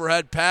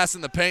overhead pass in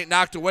the paint.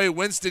 Knocked away.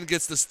 Winston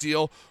gets the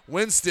steal.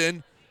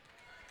 Winston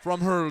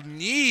from her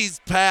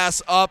knees,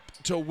 pass up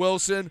to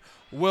Wilson.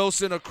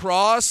 Wilson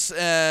across,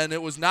 and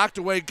it was knocked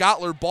away.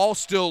 Gottler, ball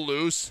still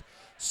loose.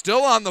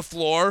 Still on the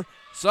floor.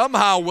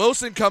 Somehow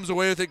Wilson comes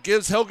away with it,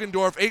 gives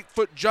Hilgendorf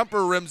 8-foot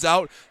jumper, rims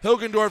out.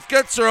 Hilgendorf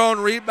gets her own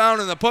rebound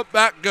and the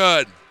putback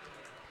good.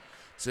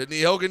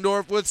 Sydney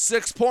Hilgendorf with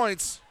 6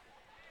 points.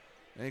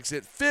 Makes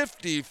it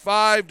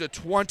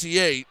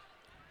 55-28.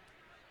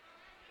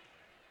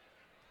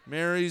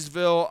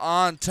 Marysville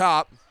on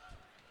top.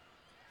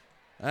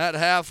 At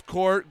half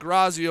court,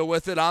 Grazia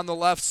with it on the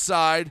left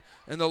side.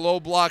 In the low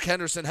block,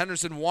 Henderson.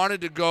 Henderson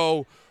wanted to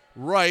go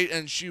right,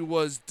 and she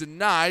was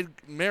denied.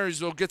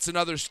 Marysville gets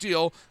another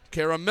steal.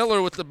 Kara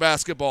Miller with the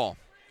basketball.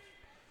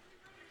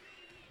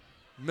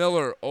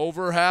 Miller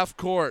over half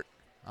court.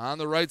 On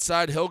the right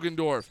side,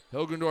 Hilgendorf.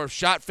 Hilgendorf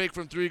shot fake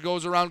from 3,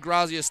 goes around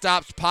Grazia,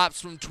 stops,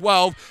 pops from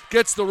 12,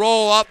 gets the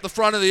roll up the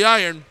front of the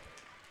iron.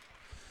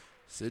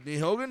 Sydney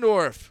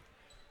Hilgendorf.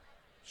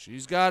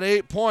 She's got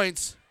 8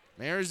 points.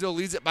 Marysville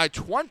leads it by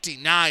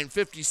 29,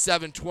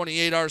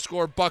 57-28 our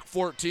score.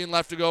 $1:14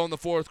 left to go in the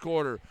fourth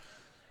quarter.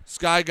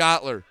 Sky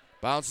Gottler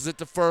bounces it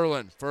to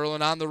Furlan.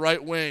 Furlan on the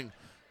right wing.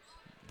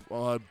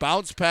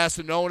 Bounce pass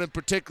to no one in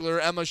particular.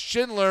 Emma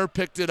Schindler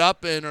picked it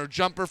up, and her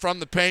jumper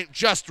from the paint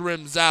just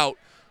rims out.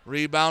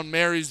 Rebound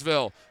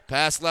Marysville.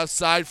 Pass left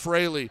side,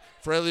 Fraley.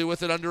 Fraley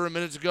with it under a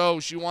minute to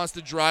go. She wants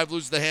to drive,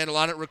 loses the handle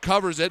on it,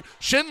 recovers it.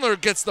 Schindler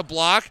gets the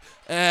block,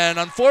 and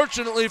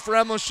unfortunately for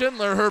Emma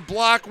Schindler, her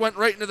block went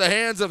right into the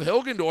hands of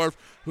Hilgendorf,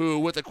 who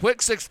with a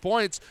quick 6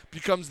 points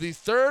becomes the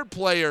third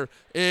player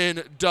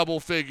in double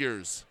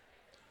figures.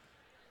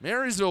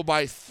 Marysville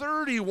by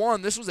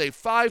 31. This was a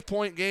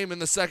 5-point game in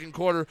the second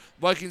quarter.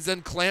 Vikings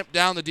then clamped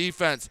down the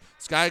defense.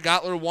 Sky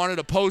Gottler wanted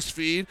a post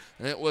feed,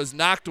 and it was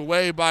knocked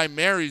away by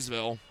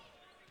Marysville.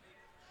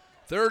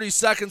 30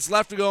 seconds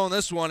left to go in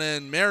this one,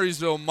 and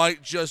Marysville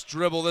might just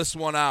dribble this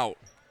one out.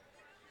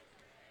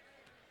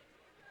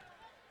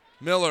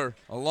 Miller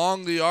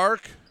along the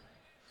arc.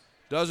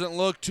 Doesn't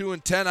look too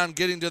intent on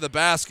getting to the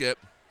basket.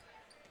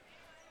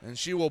 And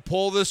she will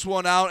pull this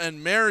one out,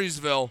 and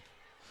Marysville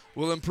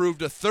will improve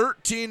to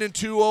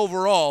 13-2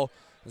 overall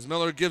as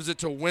Miller gives it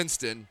to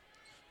Winston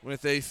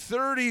with a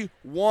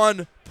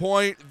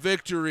 31-point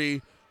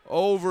victory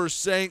over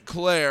St.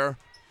 Clair.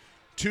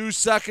 2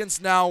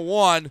 seconds now,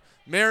 1.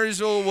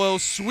 Marysville will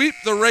sweep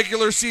the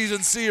regular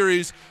season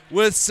series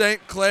with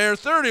St. Clair.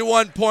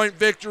 31-point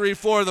victory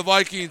for the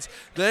Vikings.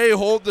 They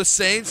hold the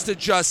Saints to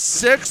just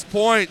 6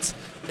 points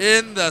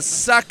in the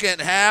second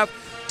half.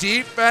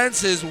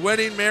 Defense is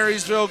winning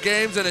Marysville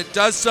games, and it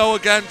does so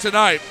again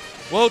tonight.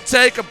 We'll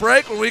take a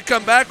break. When we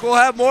come back, we'll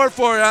have more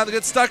for you on the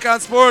Get Stuck on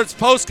Sports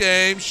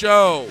postgame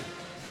show.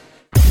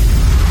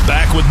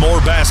 Back with more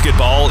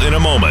basketball in a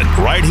moment,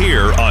 right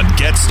here on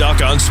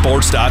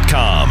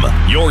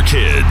GetStuckOnSports.com. Your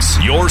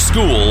kids, your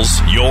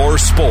schools, your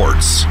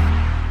sports.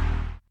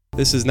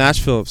 This is Nash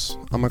Phillips.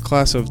 I'm a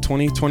class of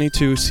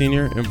 2022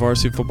 senior and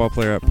varsity football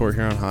player at Port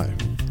Huron High.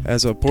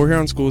 As a Port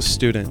Huron Schools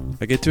student,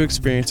 I get to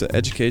experience an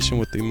education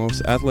with the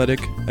most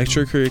athletic,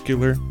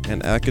 extracurricular,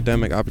 and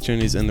academic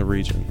opportunities in the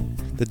region.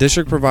 The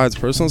district provides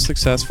personal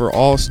success for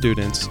all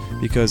students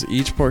because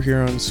each Port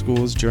Huron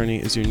Schools journey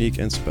is unique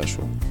and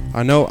special.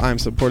 I know I am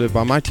supported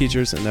by my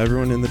teachers and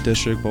everyone in the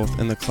district, both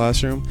in the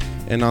classroom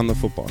and on the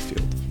football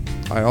field.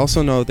 I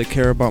also know they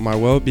care about my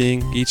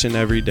well-being each and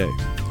every day.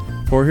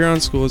 Port Huron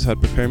Schools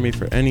had prepared me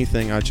for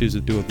anything I choose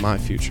to do with my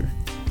future.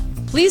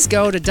 Please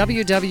go to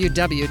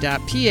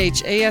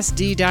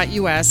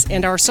www.phasd.us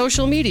and our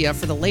social media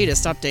for the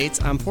latest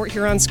updates on Port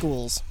Huron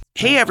Schools.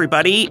 Hey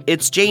everybody,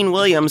 it's Jane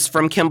Williams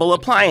from Kimball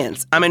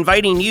Appliance. I'm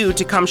inviting you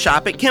to come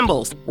shop at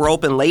Kimball's. We're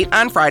open late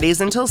on Fridays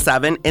until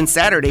 7 and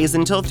Saturdays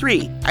until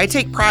 3. I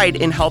take pride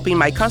in helping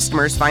my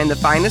customers find the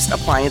finest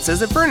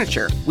appliances and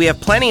furniture. We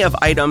have plenty of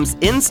items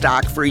in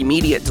stock for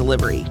immediate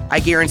delivery. I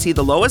guarantee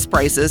the lowest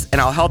prices,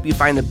 and I'll help you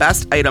find the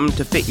best item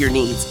to fit your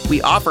needs.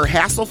 We offer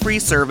hassle-free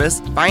service,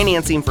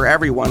 financing for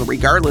everyone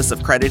regardless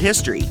of credit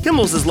history.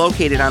 Kimball's is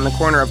located on the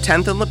corner of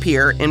 10th and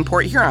Lapeer in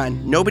Port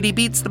Huron. Nobody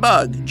beats the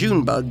bug,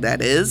 Junebug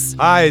that is.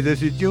 Hi,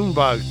 this is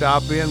Junebug.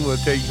 Stop in, we'll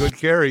take good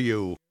care of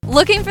you.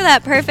 Looking for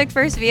that perfect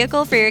first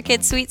vehicle for your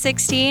kid's Sweet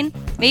 16?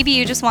 Maybe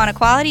you just want a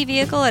quality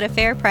vehicle at a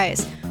fair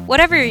price.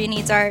 Whatever your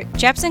needs are,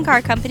 Jepson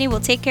Car Company will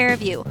take care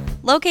of you.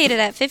 Located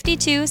at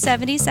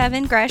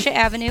 5277 Gratiot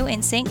Avenue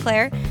in St.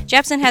 Clair,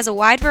 Jepson has a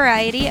wide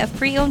variety of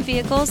pre-owned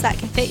vehicles that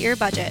can fit your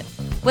budget.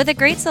 With a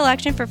great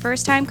selection for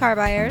first-time car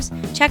buyers,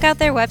 check out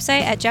their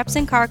website at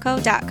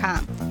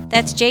jepsoncarco.com.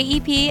 That's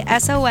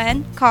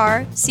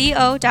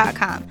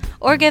JEPSONCARCO.com.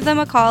 Or give them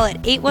a call at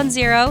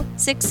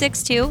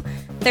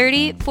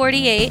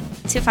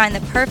 810-662-3048 to find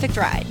the perfect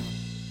ride.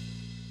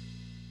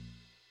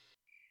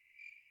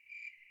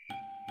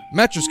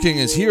 Mattress King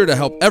is here to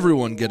help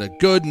everyone get a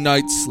good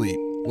night's sleep.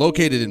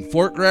 Located in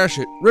Fort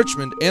Gratiot,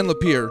 Richmond, and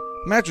Lapeer,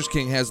 Mattress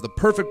King has the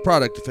perfect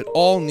product to fit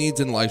all needs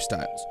and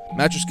lifestyles.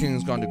 Mattress King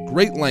has gone to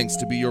great lengths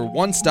to be your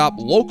one-stop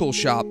local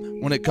shop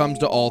when it comes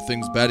to all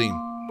things bedding.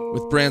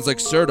 With brands like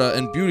Serta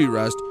and Beauty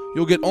Rest,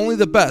 you'll get only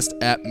the best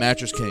at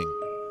Mattress King.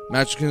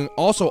 Mattress King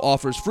also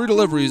offers free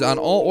deliveries on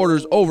all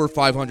orders over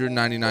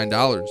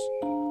 $599.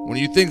 When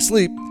you think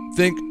sleep,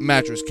 think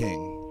Mattress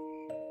King.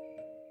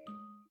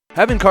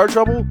 Having car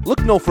trouble?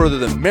 Look no further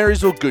than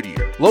Marysville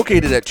Goodyear.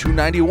 Located at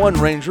 291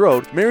 Range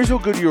Road, Marysville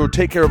Goodyear will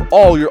take care of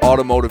all your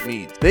automotive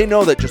needs. They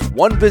know that just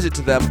one visit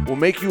to them will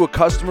make you a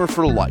customer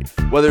for life.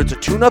 Whether it's a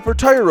tune-up or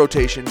tire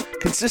rotation,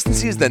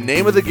 consistency is the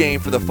name of the game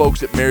for the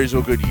folks at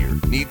Marysville Goodyear.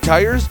 Need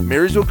tires?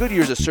 Marysville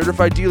Goodyear is a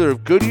certified dealer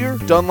of Goodyear,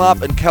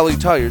 Dunlop, and Kelly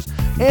tires,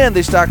 and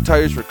they stock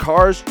tires for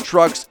cars,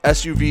 trucks,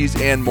 SUVs,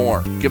 and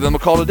more. Give them a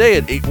call today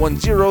at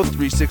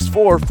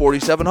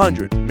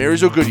 810-364-4700.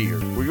 Marysville Goodyear,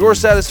 where your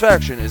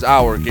satisfaction is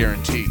our guarantee.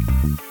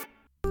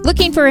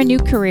 Looking for a new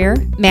career?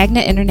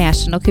 Magna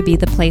International could be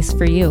the place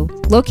for you.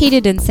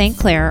 Located in St.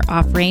 Clair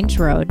off Range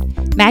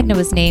Road, Magna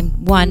was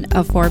named one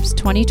of Forbes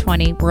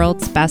 2020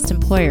 World's Best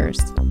Employers.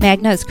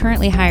 Magna is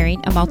currently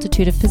hiring a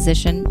multitude of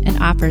positions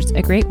and offers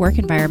a great work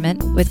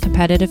environment with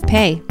competitive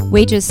pay.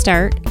 Wages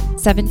start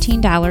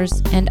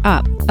 $17 and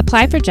up.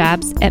 Apply for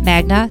jobs at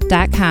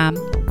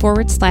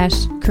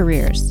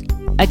magna.com/careers.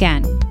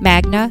 Again,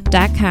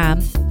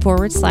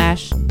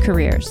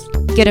 magna.com/careers.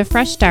 Get a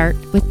fresh start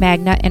with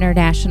Magna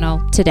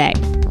International today.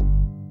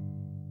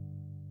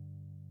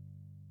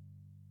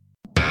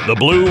 The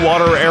Blue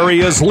Water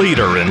Area's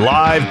leader in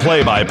live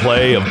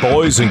play-by-play of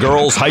boys and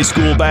girls high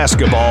school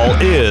basketball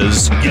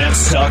is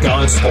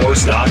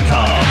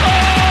GetStuckOnSports.com.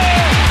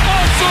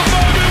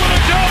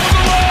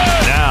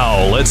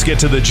 Now, let's get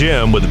to the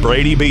gym with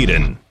Brady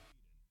Beaton.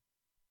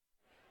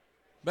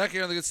 Back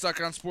here on the Get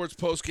Stuck on Sports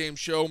postgame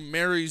show,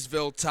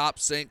 Marysville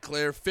tops St.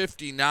 Clair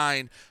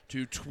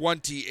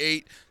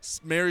 59-28.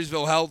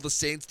 Marysville held the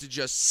Saints to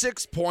just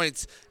 6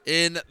 points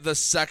in the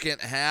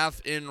second half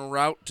en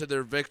route to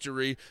their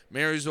victory.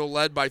 Marysville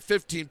led by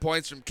 15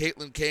 points from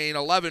Caitlin Kane,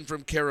 11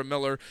 from Kara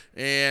Miller,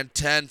 and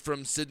 10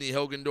 from Sydney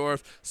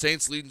Hilgendorf.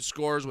 Saints leading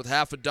scorers with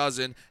half a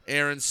dozen,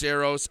 Aaron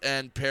Saros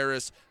and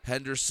Paris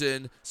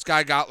Henderson.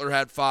 Sky Gottler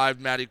had 5,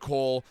 Maddie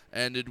Cole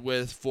ended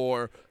with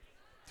 4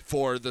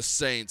 for the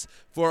Saints.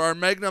 For our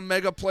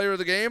Mega player of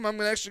the game,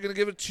 I'm actually going to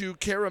give it to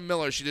Kara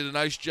Miller. She did a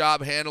nice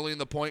job handling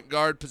the point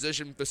guard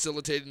position,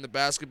 facilitating the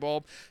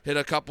basketball, hit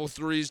a couple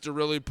threes to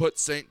really put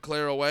St.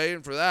 Clair away,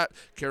 and for that,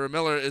 Kara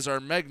Miller is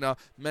our Mega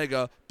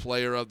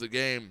player of the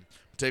game.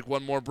 We'll take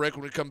one more break.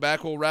 When we come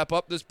back, we'll wrap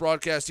up this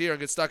broadcast here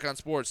and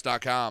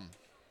GetStuckOnSports.com.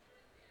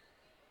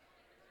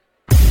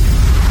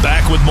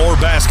 Back with more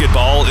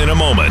basketball in a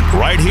moment,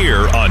 right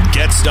here on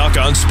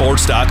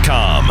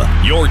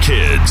GetStuckOnSports.com. Your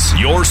kids,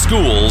 your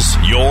schools,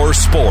 your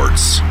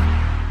sports.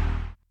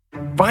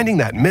 Finding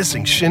that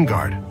missing shin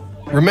guard,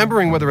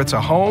 remembering whether it's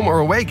a home or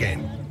away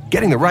game,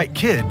 getting the right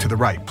kid to the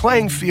right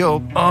playing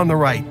field on the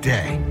right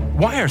day.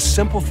 Why are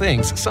simple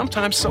things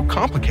sometimes so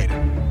complicated?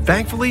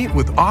 Thankfully,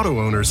 with auto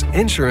owners,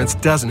 insurance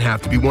doesn't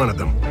have to be one of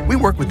them. We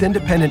work with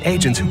independent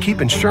agents who keep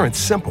insurance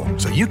simple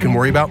so you can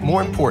worry about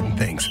more important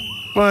things.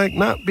 Like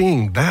not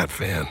being that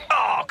fan.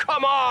 Oh,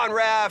 come on,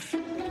 ref!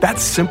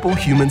 That's simple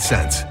human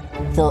sense.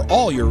 For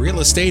all your real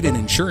estate and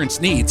insurance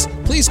needs,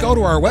 please go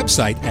to our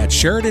website at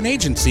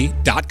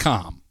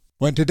SheridanAgency.com.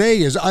 When today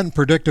is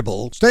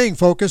unpredictable, staying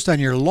focused on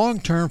your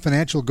long-term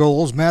financial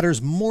goals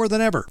matters more than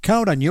ever.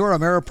 Count on your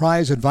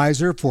Ameriprise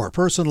advisor for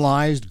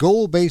personalized,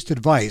 goal-based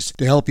advice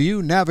to help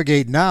you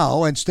navigate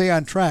now and stay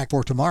on track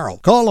for tomorrow.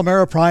 Call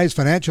Ameriprise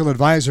financial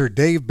advisor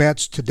Dave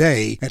Betts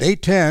today at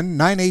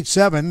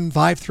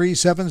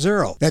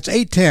 810-987-5370. That's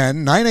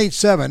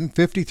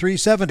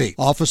 810-987-5370.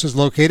 Office is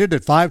located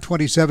at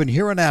 527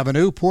 Huron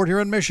Avenue, Port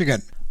Huron,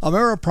 Michigan.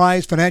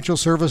 Ameriprise Financial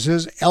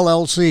Services,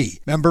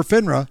 LLC. Member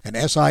FINRA and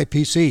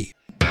SIPC.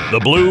 The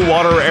Blue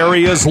Water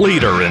Area's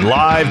leader in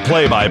live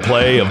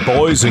play-by-play of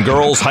boys and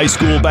girls high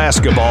school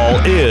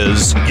basketball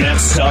is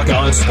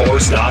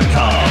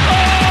GetStuckOnSports.com.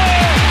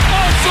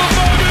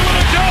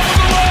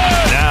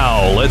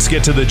 Now, let's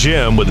get to the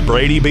gym with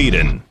Brady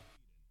Beaton.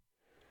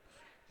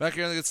 Back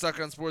here on the Get Stuck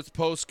on Sports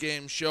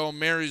post-game show,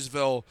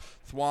 Marysville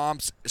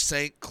thwomps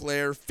St.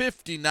 Clair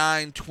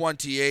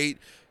 59-28.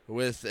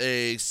 With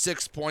a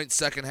 6-point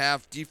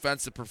second-half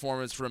defensive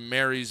performance from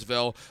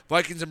Marysville.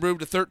 Vikings improve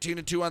to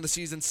 13-2 on the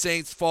season.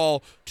 Saints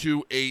fall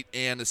to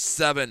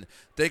 8-7.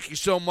 Thank you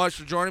so much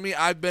for joining me.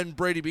 I've been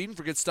Brady Beaton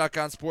for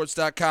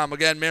GetStuckOnSports.com.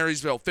 Again,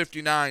 Marysville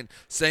 59,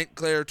 St.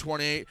 Clair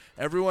 28.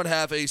 Everyone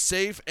have a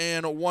safe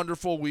and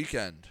wonderful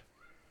weekend.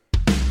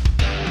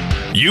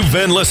 You've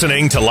been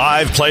listening to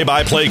live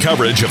play-by-play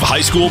coverage of high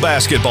school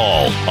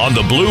basketball on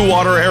the Blue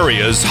Water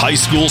Area's high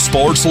school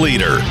sports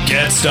leader.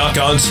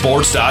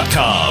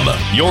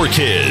 GetStuckOnSports.com. Your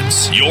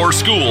kids, your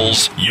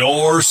schools,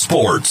 your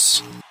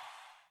sports.